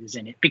played is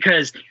in it?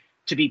 Because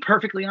to be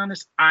perfectly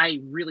honest,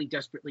 I really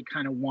desperately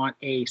kind of want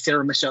a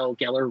Sarah Michelle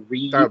Gellar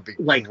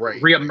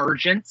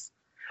reemergence,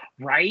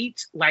 right?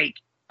 Like,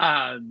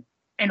 and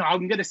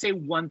I'm gonna say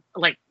one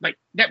like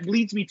that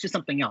leads me to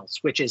something else,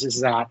 which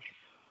is that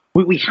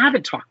we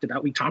haven't talked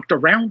about. We talked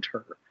around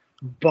her,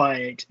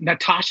 but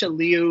Natasha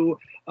Liu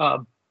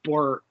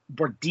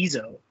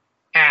Bordizzo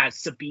as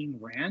Sabine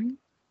Wren,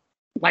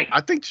 like,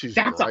 I think she's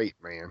great,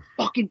 man.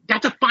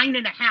 That's a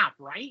 5.5,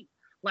 right?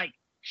 Like,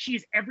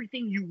 she's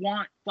everything you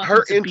want.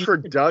 Her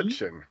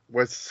introduction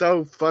was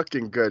so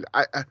fucking good.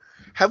 I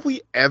have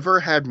we ever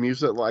had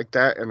music like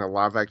that in a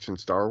live action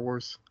Star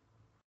Wars?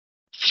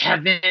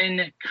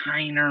 Kevin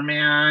Kiner,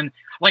 man.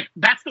 Like,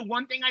 that's the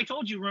one thing I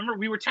told you. Remember,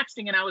 we were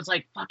texting and I was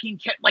like,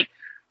 like,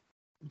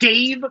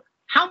 Dave,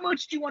 how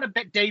much do you want to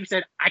bet? Dave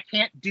said, I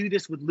can't do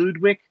this with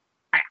Ludwig.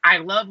 I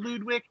love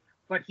Ludwig,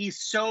 but he's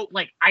so,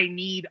 like, I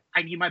need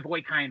my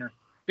boy Kiner.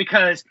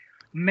 Because,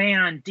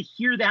 man, to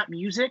hear that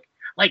music,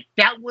 like,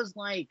 that was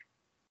like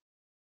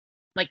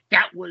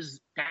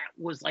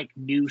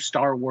new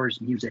Star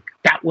Wars music.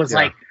 That was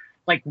like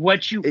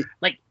what you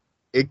like.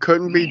 It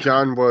couldn't be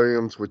John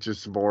Williams, which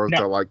is more of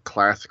the like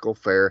classical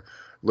fare.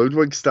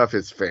 Ludwig stuff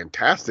is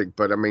fantastic,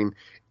 but I mean,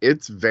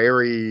 it's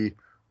very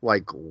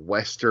like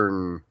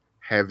Western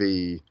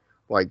heavy,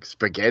 like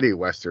spaghetti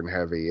Western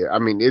heavy. I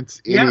mean,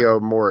 it's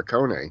Ennio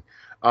Morricone,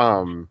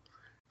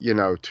 you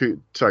know,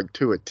 to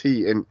a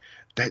T, and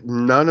that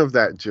none of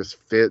that just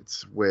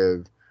fits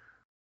with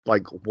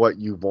like what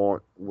you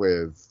want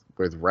with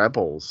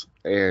Rebels.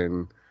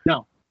 And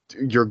no,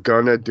 you're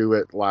gonna do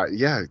it like,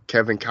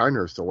 Kevin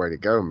Kiner's the way to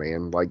go,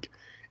 man. Like,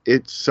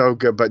 it's so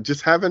good. But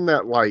just having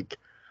that like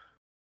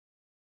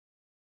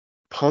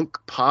punk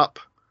pop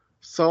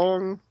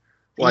song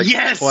like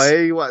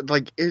play,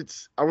 like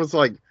it's, I was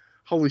like,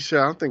 holy shit,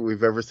 I don't think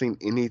we've ever seen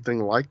anything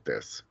like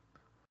this.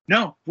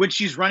 No, when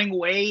she's running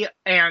away,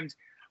 and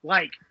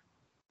like,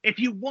 if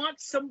you want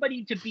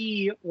somebody to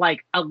be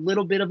like a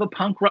little bit of a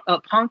punk,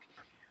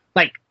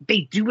 like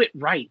they do it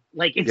right.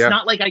 Like it's Yeah.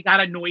 not like I got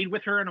annoyed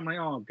with her and I'm like,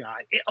 oh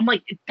god. I'm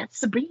like, that's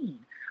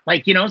Sabine.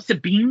 Like,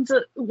 Sabine's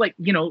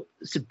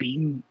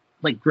Sabine,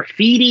 like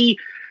graffiti,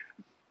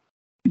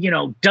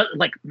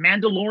 like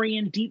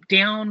Mandalorian deep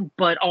down,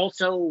 but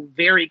also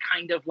very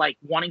kind of like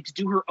wanting to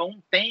do her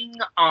own thing.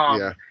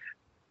 Yeah.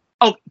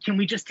 Oh, can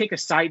we just take a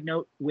side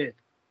note with,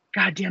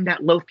 goddamn,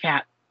 that loaf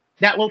cat?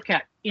 That loaf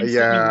cat instantly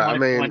Yeah, I wanted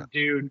mean, one,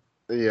 dude.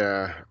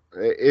 Yeah,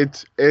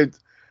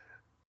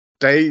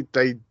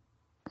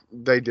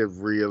 they did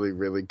really,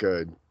 really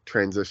good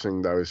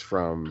transitioning those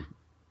from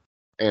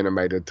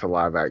animated to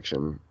live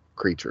action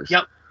creatures.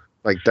 Yep.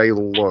 Like they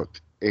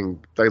looked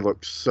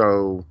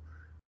so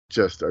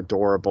just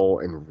adorable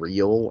and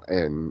real,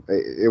 and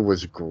it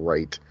was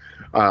great.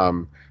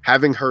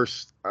 Having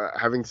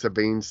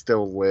Sabine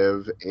still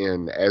live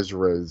in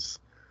Ezra's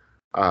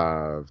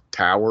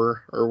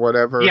tower or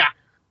whatever. Yeah.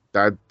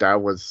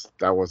 That was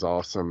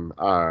awesome.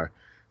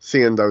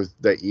 Seeing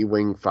the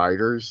E-wing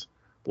fighters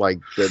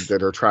like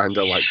that are trying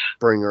to like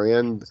bring her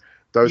in,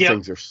 those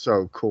things are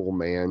so cool,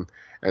 man.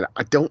 And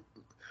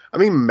I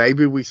mean,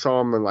 maybe we saw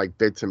them in like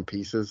bits and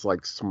pieces,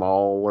 like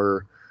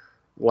smaller,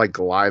 like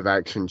live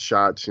action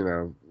shots,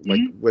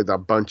 like with a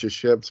bunch of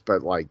ships,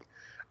 but like,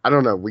 I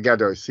don't know, we got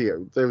to see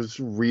it. There was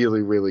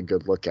really, really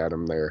good look at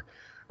them there.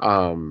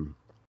 Well,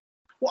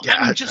 yeah,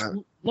 I mean, just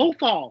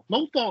Lothal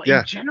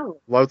in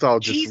general.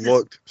 Lothal just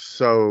looked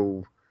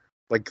so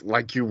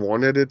like you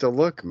wanted it to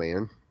look,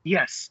 man.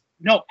 Yes.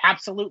 No,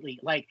 absolutely.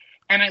 Like,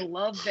 and I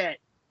love that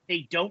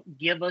they don't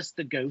give us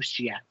the ghost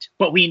yet,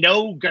 but we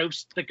know the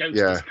ghost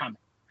is coming.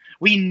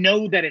 We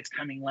know that it's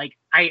coming.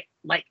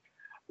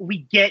 We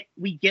get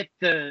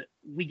the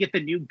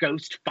new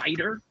ghost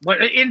fighter.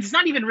 But it's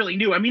not even really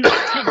new. I mean,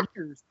 it's 10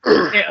 years.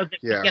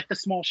 We get the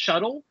small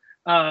shuttle,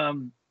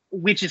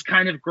 which is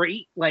kind of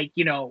great. Like,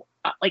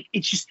 like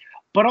it's just,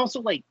 but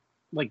also like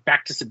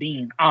back to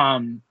Sabine.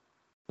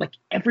 Like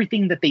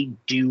everything that they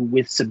do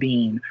with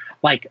Sabine,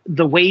 like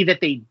the way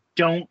that they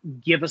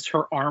don't give us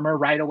her armor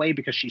right away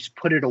because she's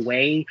put it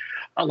away,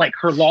 like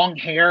her long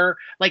hair,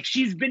 like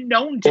she's been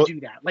known to do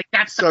that. Like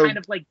that's the kind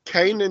of like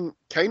Kanan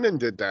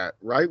did that,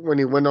 right? When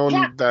he went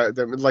on that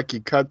like he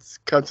cuts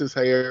his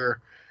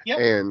hair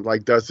and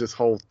like does this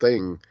whole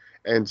thing.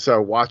 And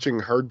so watching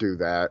her do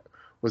that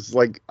was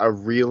like a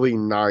really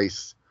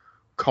nice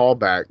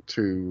callback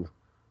to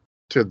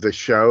the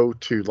show,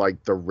 to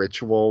like the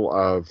ritual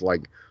of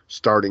like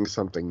starting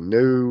something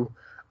new,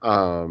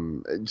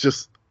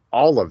 just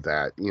all of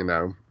that,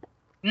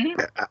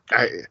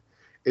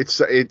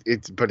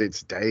 but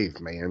it's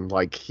Dave, man.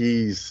 Like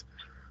he's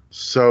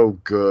so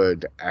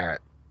good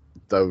at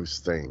those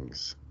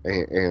things,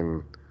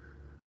 and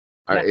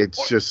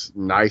it's just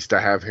nice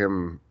to have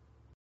him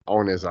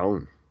on his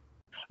own.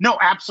 No,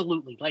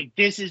 absolutely. Like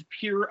this is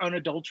pure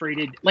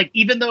unadulterated. Like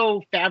even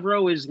though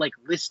Favreau is like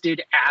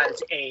listed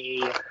as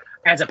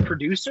a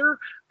producer,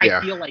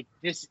 I feel like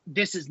this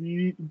is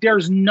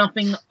there's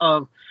nothing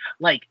of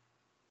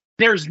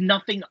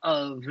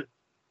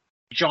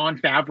Jon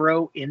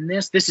Favreau in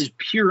this. This is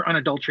pure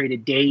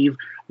unadulterated Dave.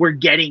 We're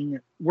getting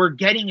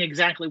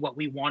exactly what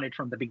we wanted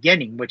from the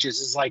beginning, which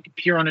is like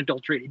pure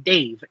unadulterated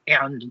Dave,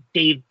 and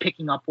Dave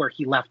picking up where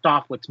he left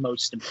off what's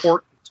most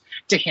important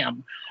to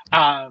him.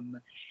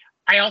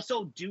 I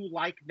also do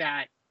like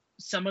that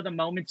some of the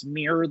moments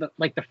mirror the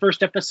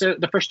first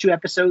two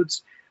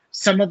episodes.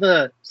 Some of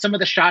the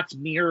shots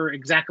mirror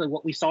exactly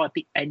what we saw at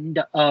the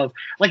end of,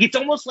 like, it's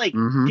almost like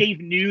Dave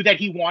knew that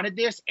he wanted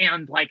this,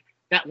 and like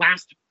that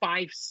last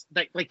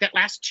that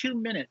last 2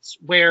 minutes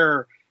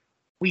where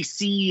we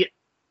see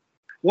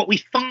what we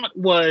thought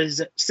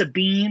was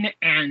Sabine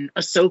and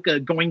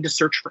Ahsoka going to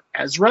search for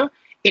Ezra.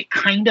 It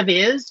kind of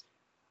is.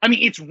 I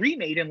mean, it's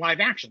remade in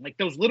live action. Like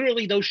those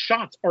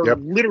shots are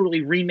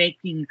literally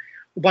remaking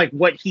like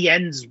what he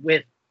ends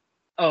with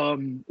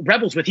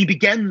Rebels with. He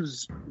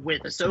begins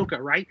with Ahsoka,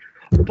 right?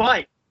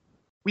 But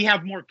we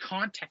have more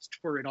context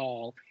for it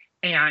all,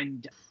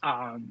 and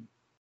I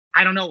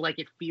don't know, like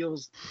it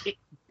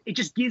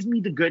just gives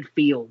me the good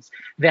feels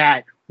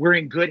that we're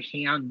in good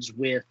hands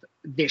with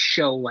this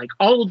show. Like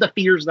all of the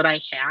fears that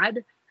I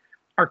had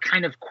are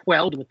kind of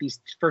quelled with these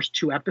first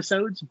 2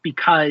 episodes,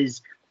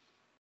 because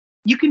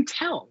you can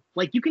tell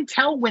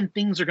when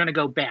things are going to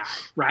go bad,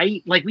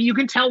 right? Like you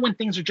can tell when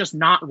things are just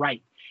not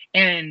right.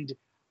 And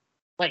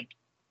like,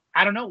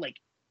 I don't know, like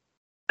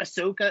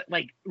Ahsoka,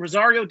 like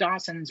Rosario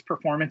Dawson's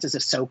performance as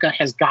Ahsoka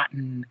has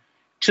gotten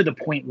to the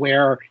point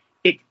where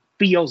it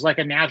feels like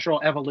a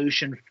natural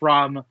evolution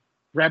from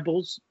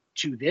Rebels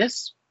to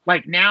this.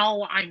 Like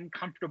now I'm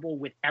comfortable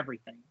with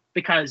everything,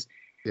 because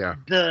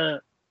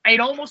it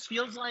almost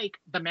feels like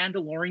the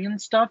Mandalorian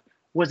stuff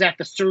was at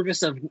the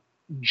service of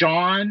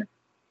Jon.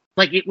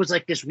 Like it was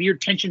like this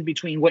weird tension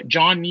between what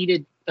Jon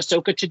needed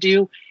Ahsoka to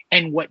do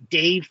and what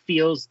Dave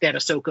feels that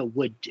Ahsoka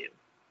would do.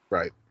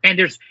 Right. And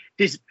there's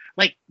this,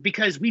 like,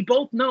 because we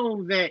both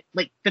know that,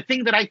 like, the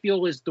thing that I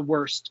feel is the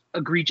worst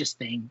egregious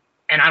thing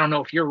and I don't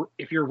know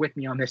if you're with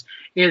me on this,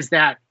 is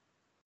that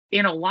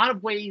in a lot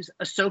of ways,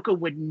 Ahsoka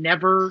would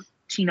never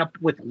team up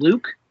with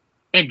Luke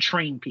and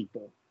train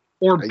people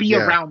or be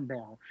around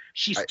them.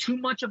 She's too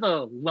much of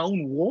a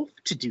lone wolf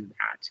to do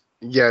that.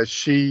 Yeah,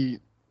 especially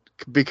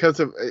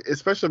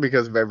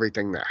because of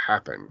everything that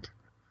happened.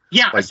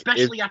 Yeah, like,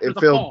 especially after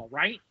the fall,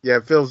 right? Yeah,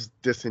 it feels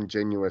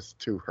disingenuous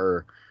to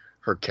her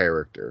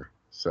character.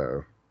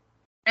 So,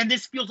 and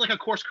this feels like a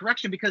course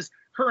correction because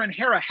her and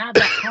Hera had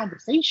that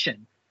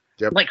conversation.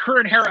 Yep. Like her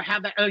and Hera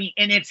have that, and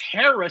it's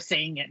Hera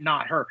saying it,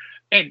 not her.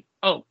 And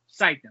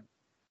side note,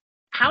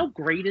 how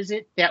great is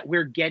it that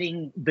we're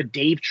getting the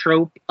Dave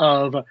trope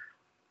of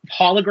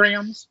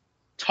holograms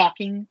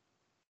talking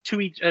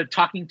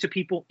to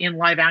people in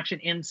live action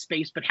in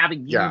space, but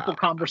having meaningful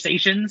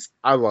conversations?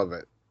 I love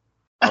it.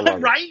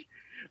 Right?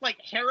 Like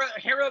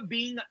Hera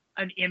being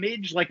an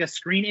image, like a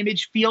screen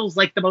image, feels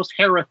like the most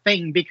Hera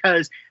thing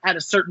because at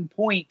a certain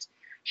point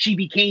she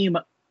became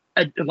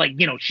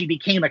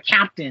a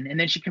captain, and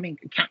then she became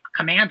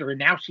commander, and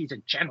now she's a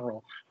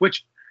general.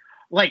 Which,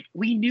 like,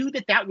 we knew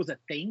that was a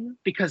thing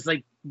because,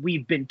 like,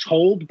 we've been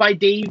told by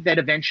Dave that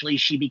eventually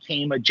she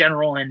became a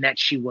general and that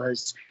she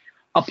was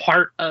a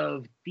part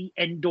of the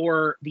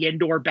Endor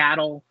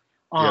battle,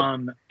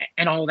 and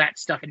all that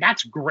stuff, and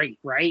that's great,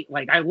 right?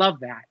 Like, I love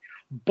that.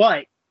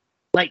 But,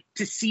 like,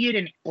 to see it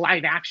in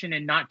live action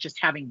and not just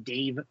having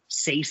Dave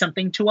say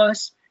something to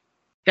us,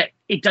 that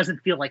it doesn't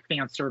feel like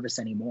fan service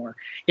anymore.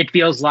 It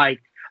feels like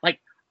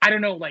I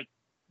don't know, like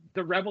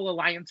the Rebel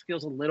Alliance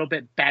feels a little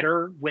bit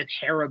better with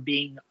Hera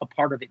being a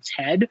part of its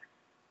head,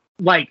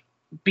 like,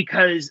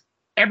 because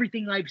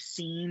everything I've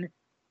seen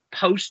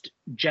post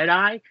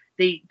Jedi,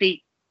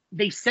 they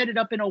set it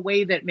up in a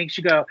way that makes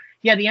you go,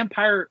 yeah, the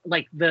Empire,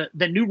 like the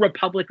New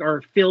Republic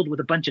are filled with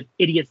a bunch of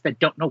idiots that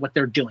don't know what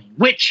they're doing,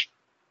 which,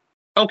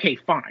 okay,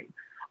 fine.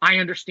 I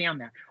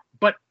understand that.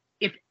 But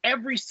if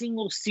every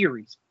single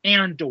series,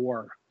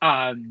 Andor,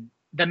 The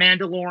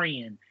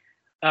Mandalorian,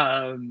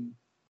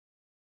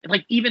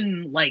 like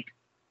even like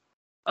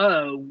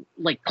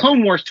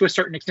Clone Wars to a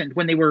certain extent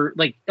when they were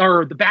like,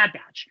 or the Bad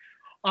Batch,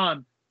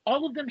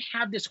 all of them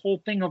have this whole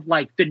thing of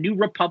like the New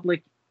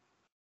Republic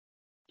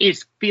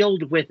is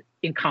filled with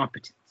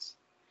incompetence,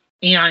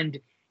 and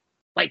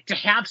like to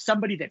have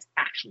somebody that's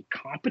actually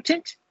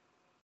competent,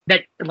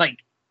 that like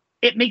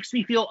it makes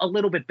me feel a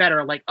little bit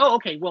better. Like, oh,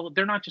 okay, well,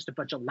 they're not just a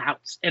bunch of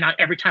louts. And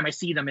every time I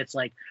see them, it's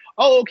like,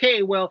 oh,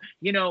 okay, well,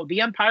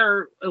 the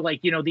Empire,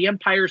 the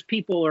Empire's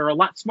people are a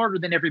lot smarter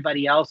than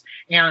everybody else.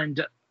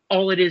 And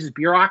all it is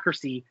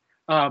bureaucracy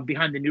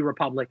behind the New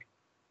Republic.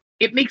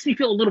 It makes me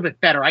feel a little bit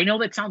better. I know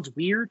that sounds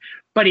weird,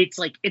 but it's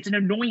like, it's an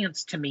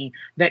annoyance to me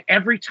that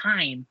every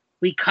time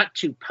we cut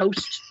to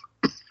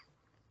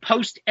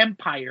post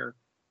Empire,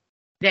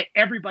 that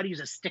everybody's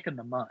a stick in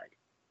the mud.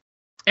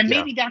 And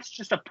maybe that's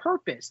just a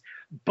purpose,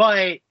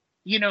 but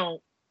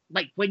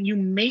like when you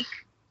make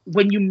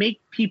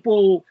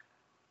people,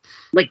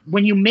 like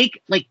when you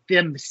make like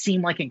them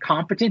seem like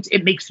incompetence,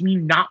 it makes me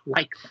not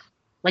like them.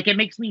 Like it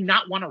makes me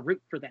not want to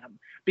root for them,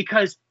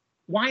 because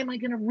why am I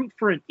going to root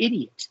for an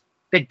idiot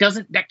that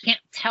can't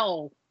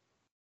tell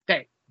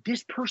that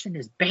this person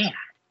is bad?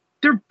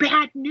 They're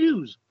bad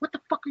news. What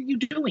the fuck are you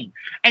doing?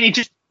 And it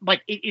just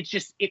like,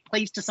 it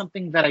plays to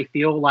something that I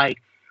feel like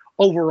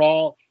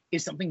overall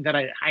is something that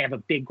I have a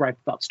big gripe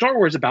about Star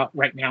Wars about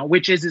right now,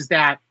 which is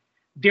that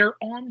they're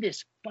on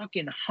this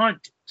fucking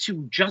hunt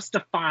to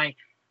justify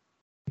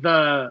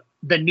the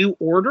new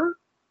order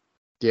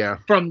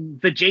from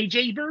the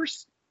JJ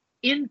verse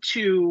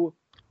into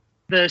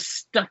the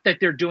stuff that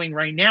they're doing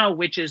right now,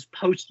 which is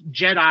post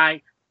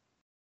Jedi,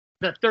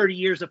 the 30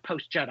 years of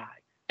post Jedi.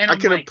 And I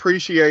can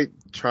appreciate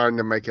trying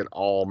to make it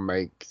all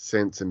make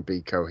sense and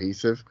be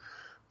cohesive,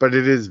 but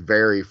it is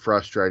very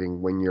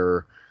frustrating when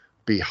you're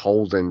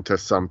beholden to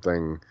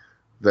something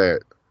that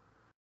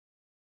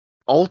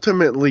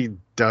ultimately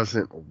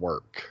doesn't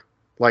work.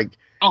 Like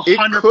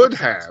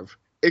 100%.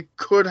 It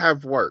could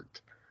have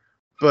worked,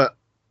 but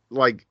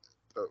like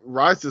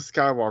Rise of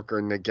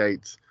Skywalker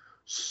negates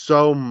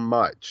so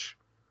much.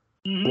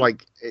 Mm-hmm.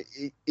 Like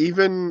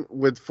even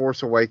with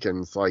Force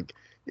Awakens, like,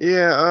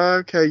 yeah,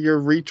 okay,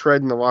 you're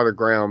retreading a lot of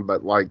ground,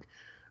 but like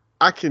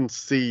I can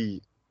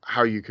see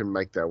how you can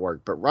make that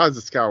work. But Rise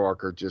of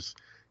Skywalker just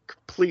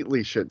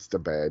completely shits the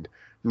bed,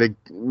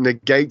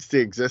 negates the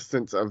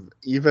existence of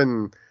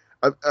even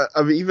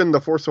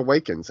the Force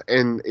Awakens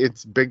and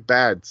its big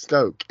bad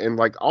Snoke and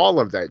like all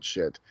of that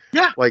shit.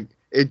 Yeah, like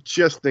it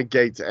just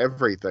negates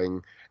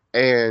everything.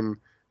 And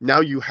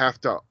now you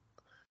have to,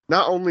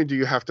 not only do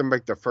you have to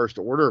make the First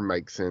Order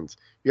make sense,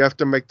 you have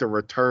to make the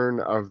return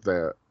of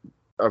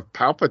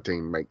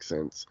Palpatine make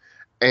sense,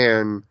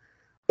 and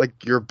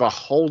like you're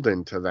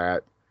beholden to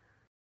that.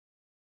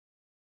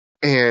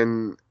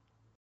 And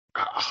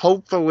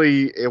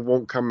hopefully it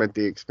won't come at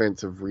the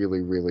expense of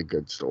really, really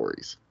good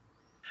stories.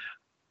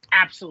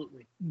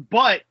 Absolutely.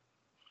 But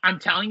I'm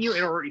telling you,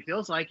 it already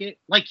feels like it.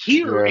 Like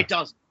here, it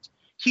doesn't.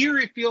 Here,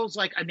 it feels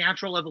like a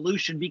natural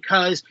evolution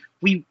because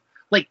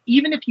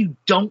even if you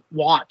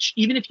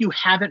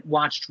haven't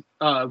watched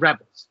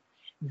Rebels,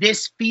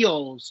 this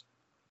feels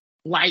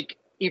like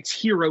it's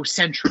hero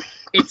centric.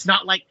 It's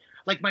not like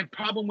my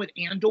problem with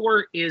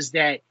Andor is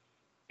that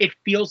it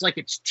feels like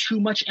it's too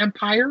much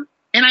Empire,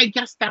 and I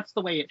guess that's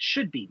the way it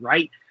should be,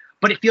 right?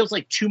 But it feels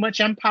like too much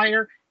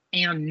Empire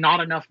and not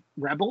enough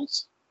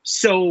Rebels.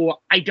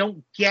 So I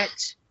don't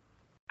get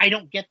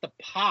the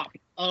pop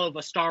of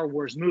a Star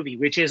Wars movie,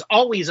 which is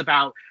always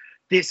about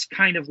this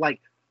kind of like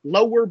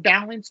lower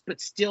balance,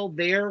 but still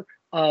there,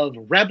 of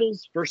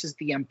Rebels versus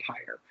the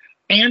Empire.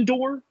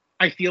 Andor,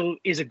 I feel,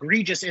 is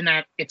egregious in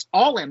that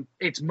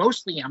it's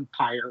mostly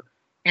Empire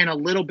and a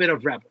little bit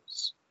of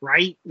Rebels,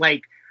 right?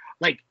 Like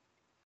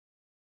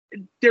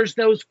there's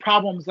those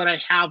problems that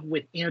I have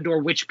with Andor,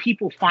 which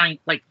people find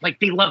like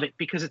they love it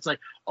because it's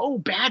like, oh,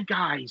 bad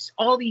guys,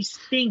 all these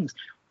things,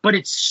 but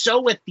it's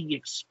so at the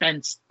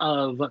expense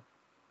of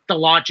the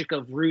logic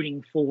of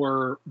rooting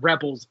for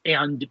Rebels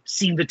and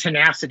seeing the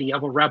tenacity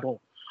of a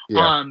rebel.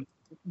 Yeah.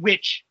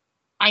 Which,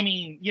 I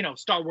mean,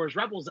 Star Wars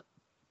Rebels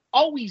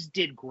always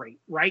did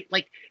great, right?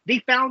 Like they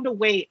found a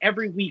way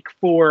every week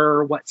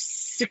for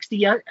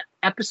 60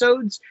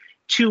 episodes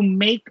to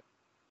make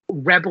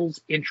Rebels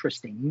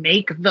interesting,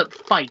 make the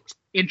fight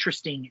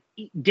interesting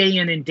day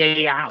in and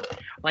day out.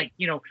 Like,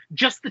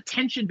 just the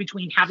tension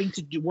between having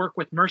to work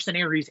with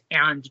mercenaries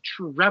and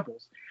true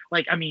rebels.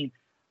 Like, I mean,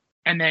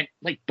 and then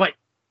but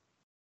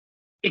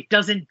it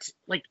doesn't,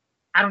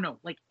 I don't know,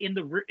 in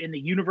the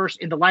universe,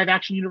 in the live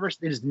action universe,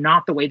 it is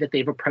not the way that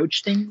they've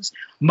approached things,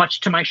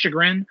 much to my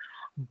chagrin.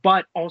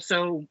 But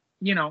also,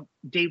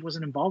 Dave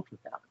wasn't involved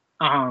with that.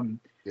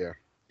 Yeah.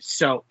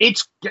 So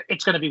it's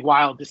going to be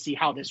wild to see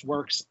how this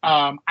works.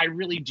 I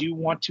really do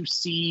want to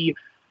see,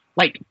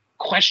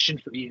 question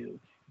for you.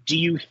 Do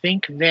you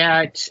think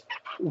that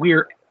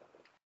we're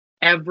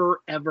ever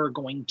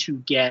going to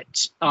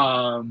get,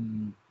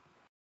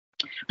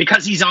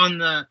 because he's in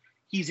the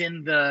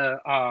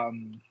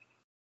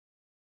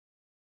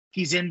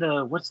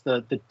what's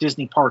the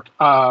Disney park?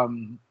 Oh,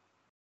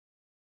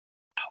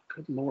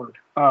 good Lord.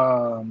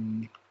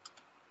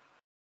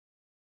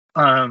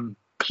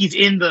 He's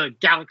in the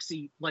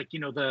galaxy,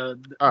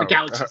 the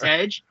galaxy's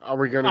edge. Are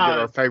we going to get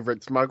our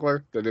favorite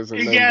smuggler that isn't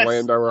named yes.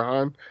 Lando or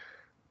Han?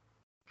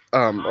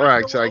 Or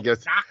actually,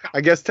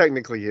 I guess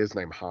technically he is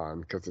named Han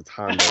because it's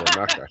Hondo and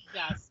Naka.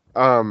 Yes.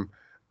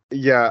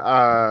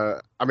 Yeah.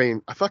 I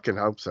mean, I fucking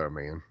hope so,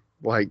 man.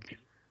 I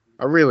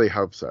really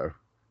hope so.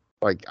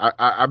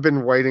 I've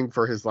been waiting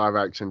for his live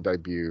action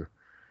debut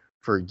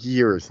for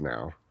years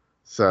now.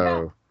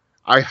 So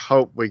yeah. I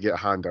hope we get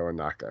Hondo and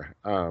Naka.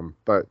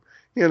 But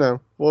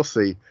we'll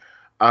see.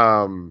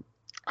 I mean,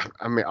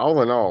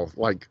 all in all,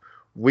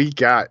 we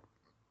got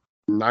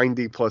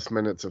 90 plus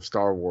minutes of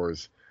Star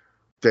Wars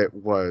that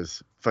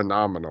was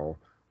phenomenal,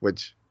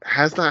 which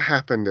has not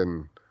happened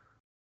in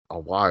a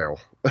while.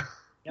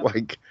 Yep.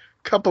 A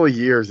couple of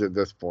years at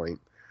this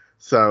point.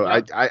 So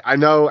yep. I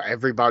know a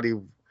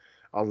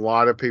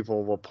lot of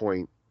people will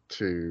point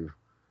to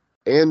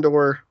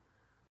Andor.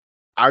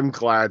 I'm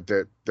glad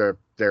that there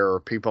are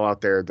people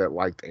out there that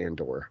liked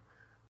Andor.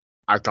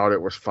 I thought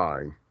it was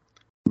fine.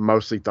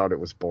 Mostly thought it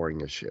was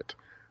boring as shit.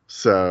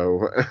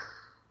 So,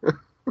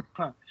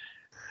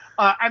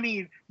 I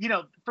mean,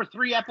 for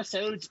 3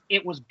 episodes,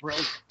 it was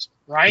brilliant,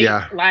 right?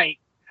 Yeah.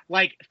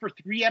 For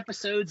 3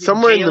 episodes,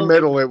 somewhere in the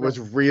middle, it was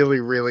really,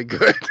 really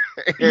good.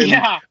 And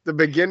yeah. The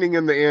beginning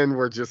and the end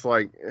were just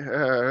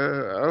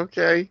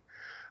okay.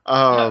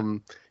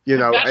 That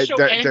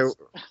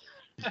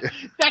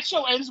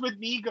show ends with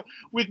me.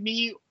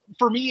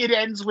 For me, it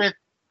ends with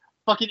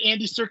fucking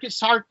Andy Serkis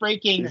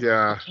heartbreaking.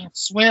 Yeah. I can't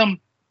swim.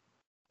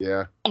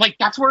 Yeah.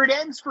 That's where it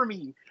ends for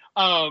me.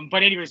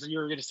 But anyways, you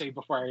were going to say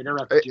before I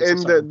interrupted you.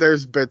 And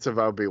there's bits of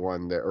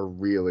Obi-Wan that are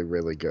really,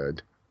 really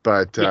good.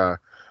 But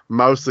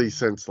mostly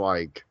since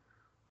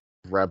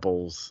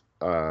Rebels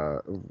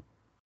or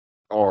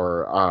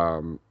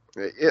early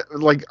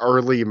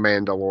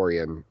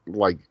Mandalorian,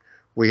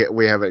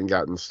 we haven't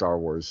gotten Star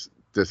Wars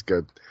this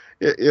good.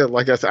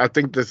 Like I said, I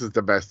think this is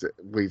the best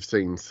we've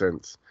seen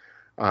since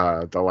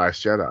The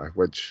Last Jedi,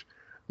 which,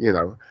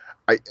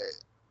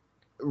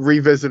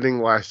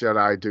 revisiting Last Jedi,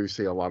 I do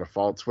see a lot of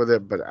faults with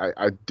it, but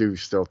I do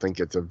still think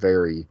it's a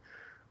very,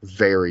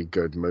 very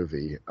good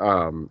movie,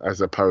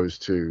 as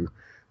opposed to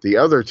the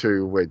other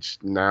two, which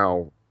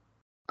now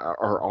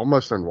are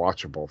almost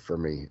unwatchable for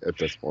me at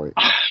this point.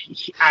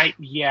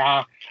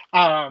 The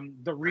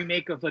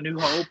remake of The New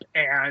Hope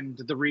and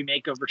the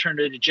remake of Return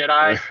of the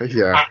Jedi.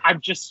 Yeah, I'm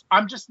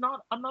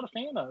not a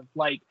fan of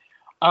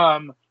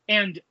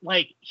and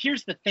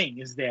here's the thing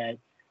is that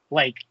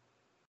I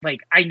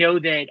know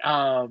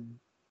that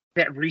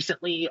that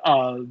recently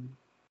John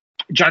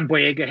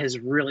Boyega has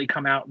really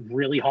come out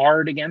really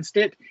hard against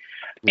it,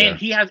 and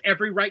he has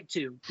every right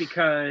to,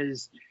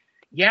 because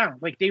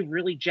they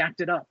really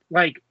jacked it up,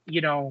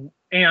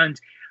 and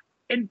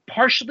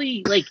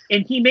partially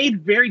and he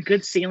made very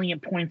good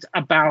salient points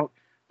about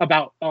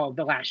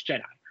The Last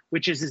Jedi,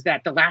 which is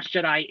that The Last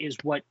Jedi is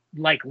what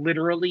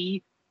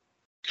literally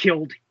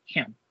killed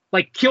him,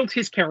 killed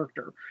his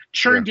character,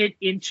 turned it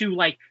into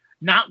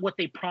not what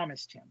they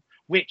promised him,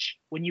 which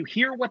when you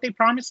hear what they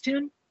promised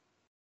him,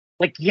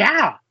 like,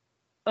 yeah,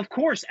 of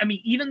course. I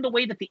mean, even the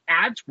way that the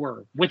ads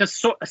were with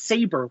a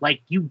saber,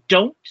 like you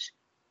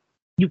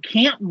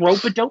can't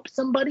rope-a-dope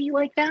somebody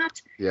like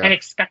that and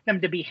expect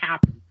them to be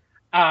happy.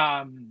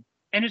 And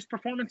his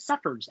performance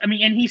suffers. I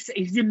mean, and he's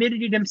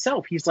admitted it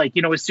himself. He's like,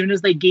 as soon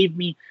as they gave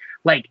me,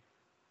 like,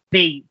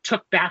 they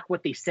took back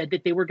what they said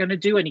that they were going to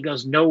do, and he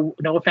goes, no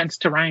offense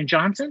to Rian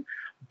Johnson,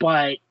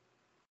 but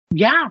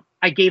yeah,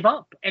 I gave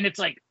up. And it's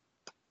like,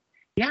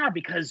 yeah,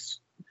 because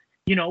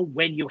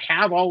when you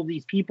have all of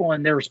these people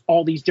and there's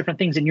all these different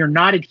things and you're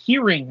not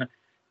adhering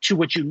to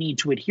what you need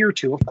to adhere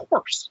to, of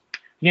course,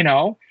 I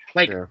don't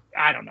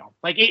know,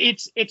 like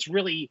it's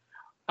really,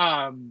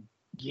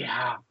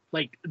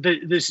 like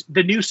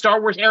the new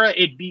Star Wars era.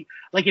 It'd be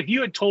like if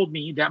you had told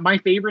me that my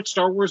favorite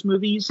Star Wars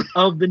movies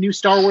of the new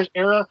Star Wars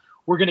era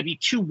were going to be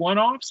 2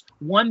 one-offs,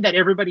 one that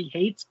everybody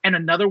hates and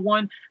another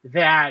one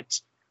that,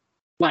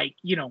 like,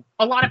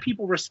 a lot of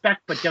people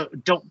respect but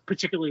don't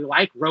particularly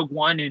like, Rogue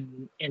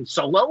One and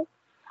Solo,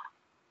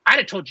 I'd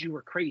have told you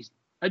were crazy.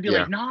 I'd be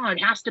like, no,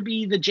 it has to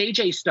be the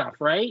JJ stuff,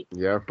 right?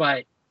 Yeah.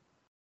 But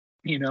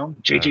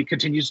JJ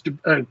continues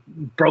to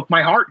broke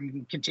my heart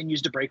and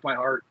continues to break my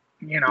heart.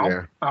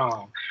 Yeah.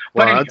 But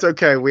well, it's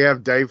okay. We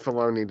have Dave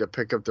Filoni to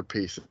pick up the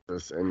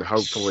pieces and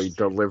hopefully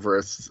deliver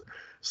us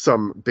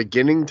some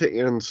beginning to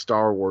end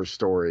Star Wars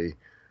story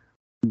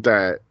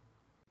that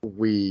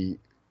we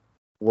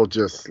will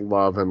just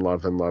love and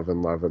love and love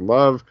and love and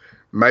love.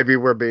 Maybe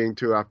we're being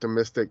too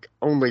optimistic.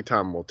 Only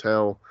time will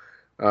tell.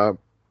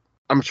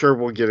 I'm sure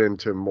we'll get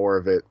into more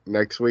of it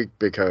next week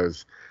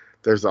because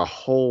there's a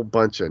whole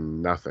bunch of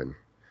nothing.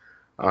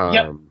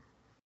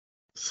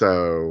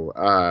 So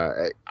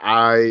I've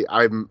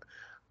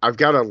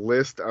got a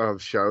list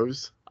of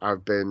shows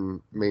I've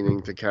been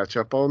meaning to catch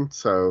up on.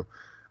 So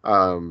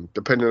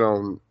depending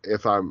on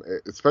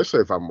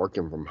especially if I'm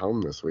working from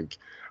home this week,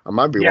 I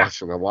might be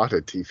watching a lot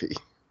of TV.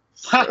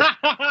 So.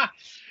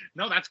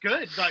 No, that's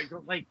good.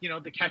 Like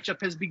the catch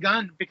up has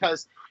begun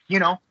because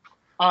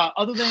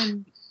other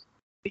than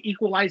the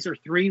Equalizer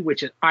 3,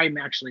 which I'm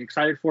actually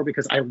excited for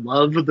because I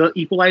love the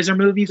Equalizer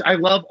movies. I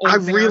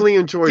really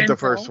enjoyed the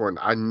first one.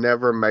 I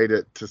never made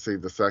it to see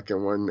the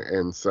second one,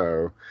 and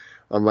so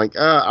I'm like,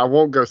 I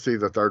won't go see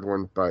the third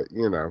one, but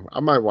I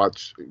might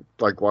watch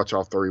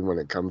all 3 when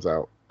it comes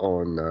out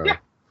on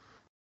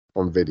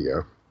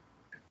video.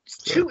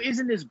 2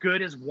 isn't as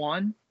good as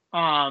 1,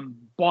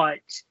 but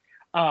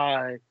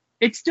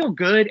it's still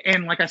good.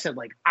 And like I said,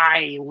 like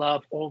I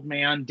love old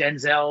man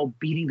Denzel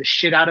beating the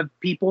shit out of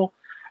people.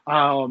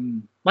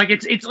 Like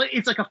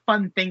it's like a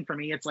fun thing for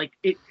me. It's like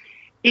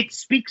it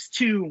speaks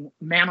to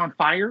Man on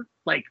Fire.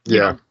 Like,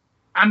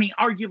 I mean,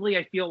 arguably,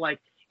 I feel like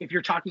if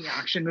you're talking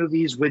action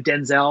movies with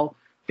Denzel,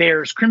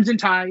 there's Crimson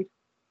Tide,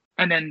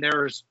 and then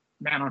there's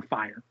Man on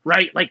Fire,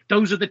 right? Like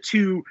those are the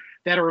 2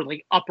 that are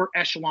like upper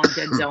echelon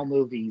Denzel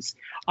movies.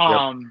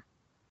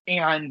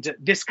 And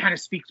this kind of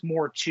speaks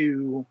more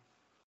to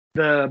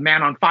the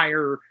Man on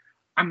Fire.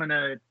 I'm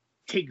gonna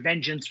take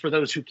vengeance for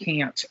those who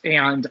can't,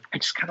 and I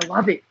just kind of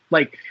love it.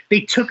 Like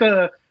they took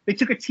a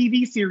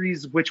TV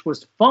series which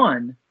was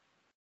fun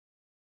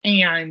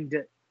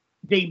and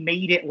they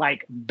made it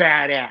like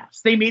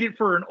badass. They made it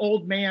for an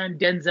old man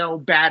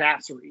Denzel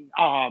badassery.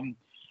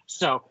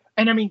 So,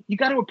 and I mean, you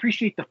got to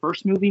appreciate the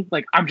first movie.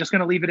 Like, I'm just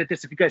going to leave it at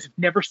this. If you guys have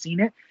never seen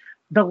it,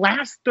 the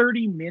last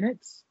 30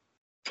 minutes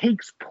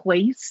takes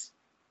place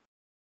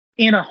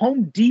in a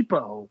Home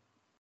Depot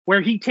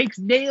where he takes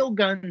nail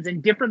guns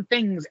and different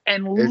things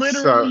and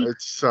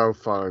it's so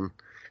fun.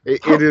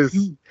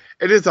 It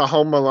is a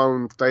Home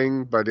Alone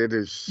thing, but it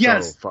is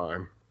so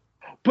fun.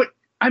 But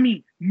I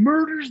mean,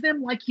 murders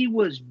them like he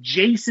was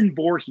Jason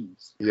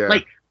Voorhees. Yeah.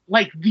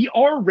 Like the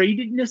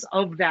R-ratedness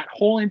of that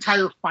whole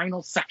entire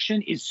final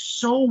section is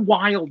so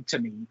wild to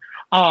me.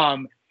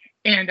 And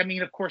I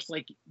mean, of course,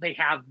 like they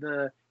got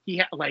the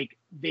Trent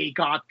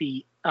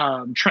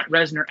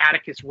Reznor,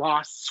 Atticus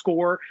Ross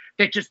score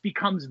that just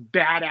becomes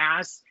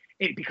badass.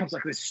 It becomes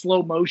like this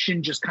slow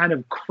motion, just kind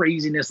of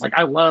craziness. Like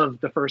I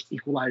love the first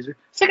Equalizer.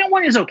 Second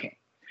one is okay,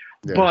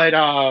 but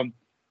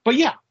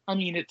yeah, I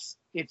mean it's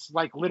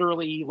like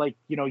literally like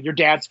your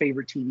dad's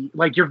favorite TV,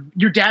 like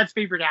your dad's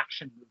favorite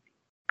action movie,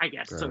 I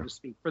guess, so to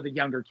speak, for the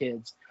younger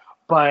kids.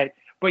 But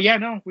yeah,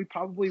 no, we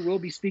probably will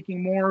be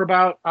speaking more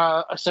about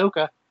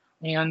Ahsoka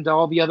and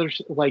all the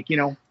others. Like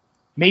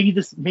maybe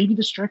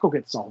the strike will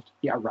get solved.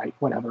 Yeah, right.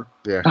 Whatever.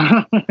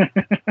 Yeah.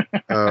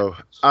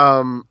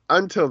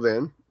 Until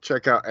then,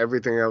 check out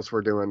everything else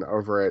we're doing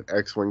over at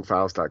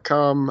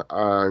xwingfiles.com,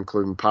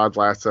 including Pod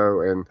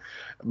Lasso and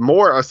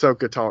more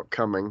Ahsoka talk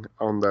coming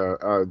on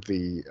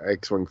the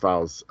X-Wing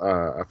Files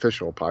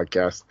official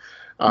podcast.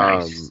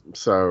 Nice.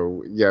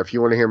 So yeah, if you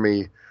want to hear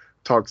me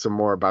talk some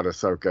more about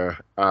Ahsoka,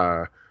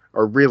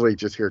 or really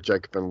just hear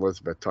Jacob and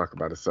Elizabeth talk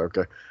about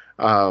Ahsoka,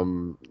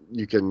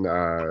 you can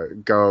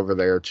go over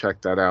there,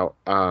 check that out.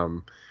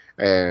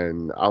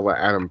 And I'll let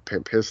Adam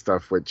pimp his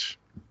stuff, which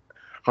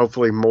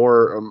hopefully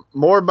more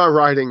of my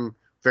writing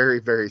very,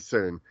 very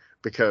soon,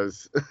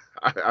 because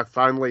I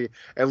finally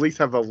at least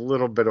have a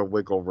little bit of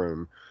wiggle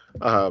room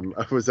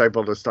was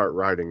able to start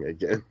writing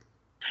again.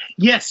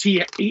 Yes,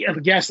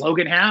 yes,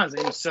 Logan has,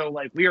 and so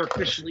like we are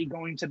officially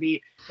going to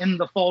be in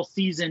the fall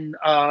season,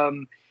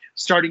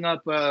 starting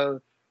up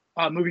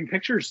moving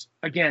pictures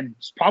again,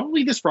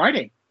 probably this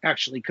Friday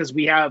actually, because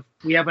we have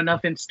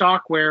enough in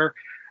stock where,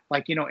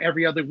 like, you know,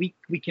 every other week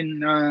we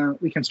can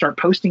start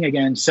posting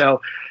again.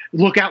 So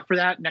look out for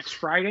that next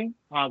Friday.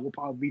 We'll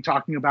probably be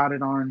talking about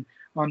it on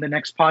the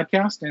next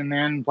podcast, and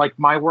then like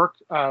my work,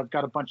 I've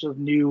got a bunch of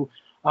new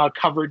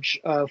coverage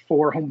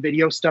for home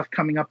video stuff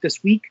coming up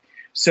this week.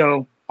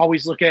 So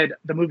always look at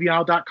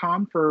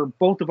themovieaisle.com for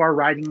both of our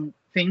writing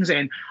things.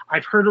 And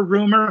I've heard a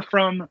rumor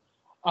from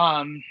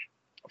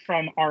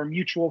our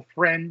mutual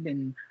friend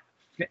and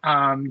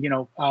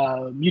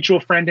mutual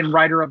friend and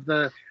writer of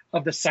the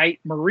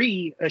site,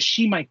 Marie.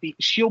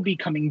 She'll be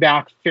coming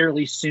back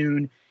fairly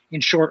soon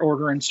in short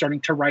order and starting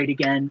to write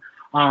again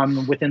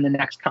within the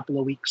next couple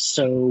of weeks.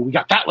 So we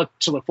got that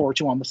to look forward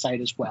to on the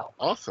site as well.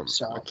 Awesome.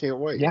 So I can't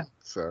wait. Yeah.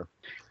 So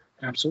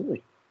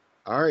absolutely.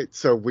 All right,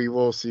 so we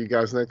will see you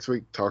guys next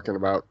week talking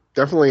about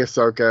definitely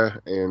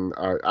Ahsoka, and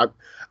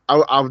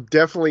I'm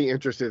definitely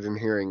interested in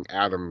hearing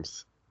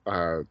Adam's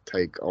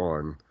take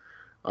on,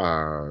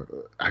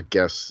 I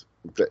guess,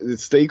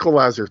 it's the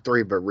Equalizer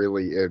 3, but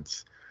really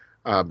it's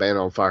Man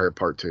on Fire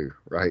Part 2,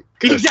 right?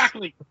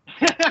 Exactly.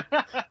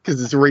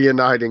 Because it's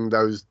reuniting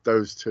those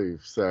two.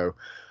 So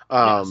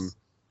Yes.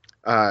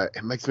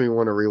 It makes me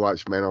want to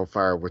rewatch Man on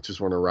Fire, which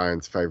is one of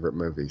Ryan's favorite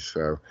movies.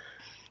 So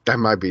that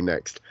might be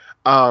next.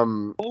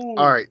 All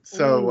right,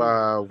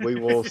 so we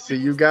will see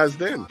you guys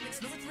then.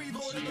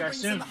 See you guys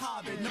soon.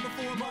 Number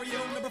 4, Mario.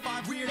 Number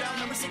 5, Weird Al.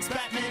 Number 6,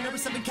 Batman. Number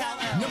 7,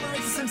 Kal-El. Number 8,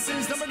 The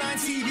Simpsons. Number 9,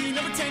 TV.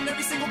 Number 10,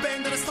 every single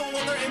band that I stole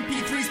all their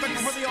MP3s back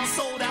before they all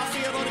sold out. See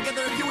it all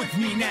together if you with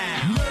me now.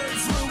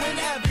 Nerds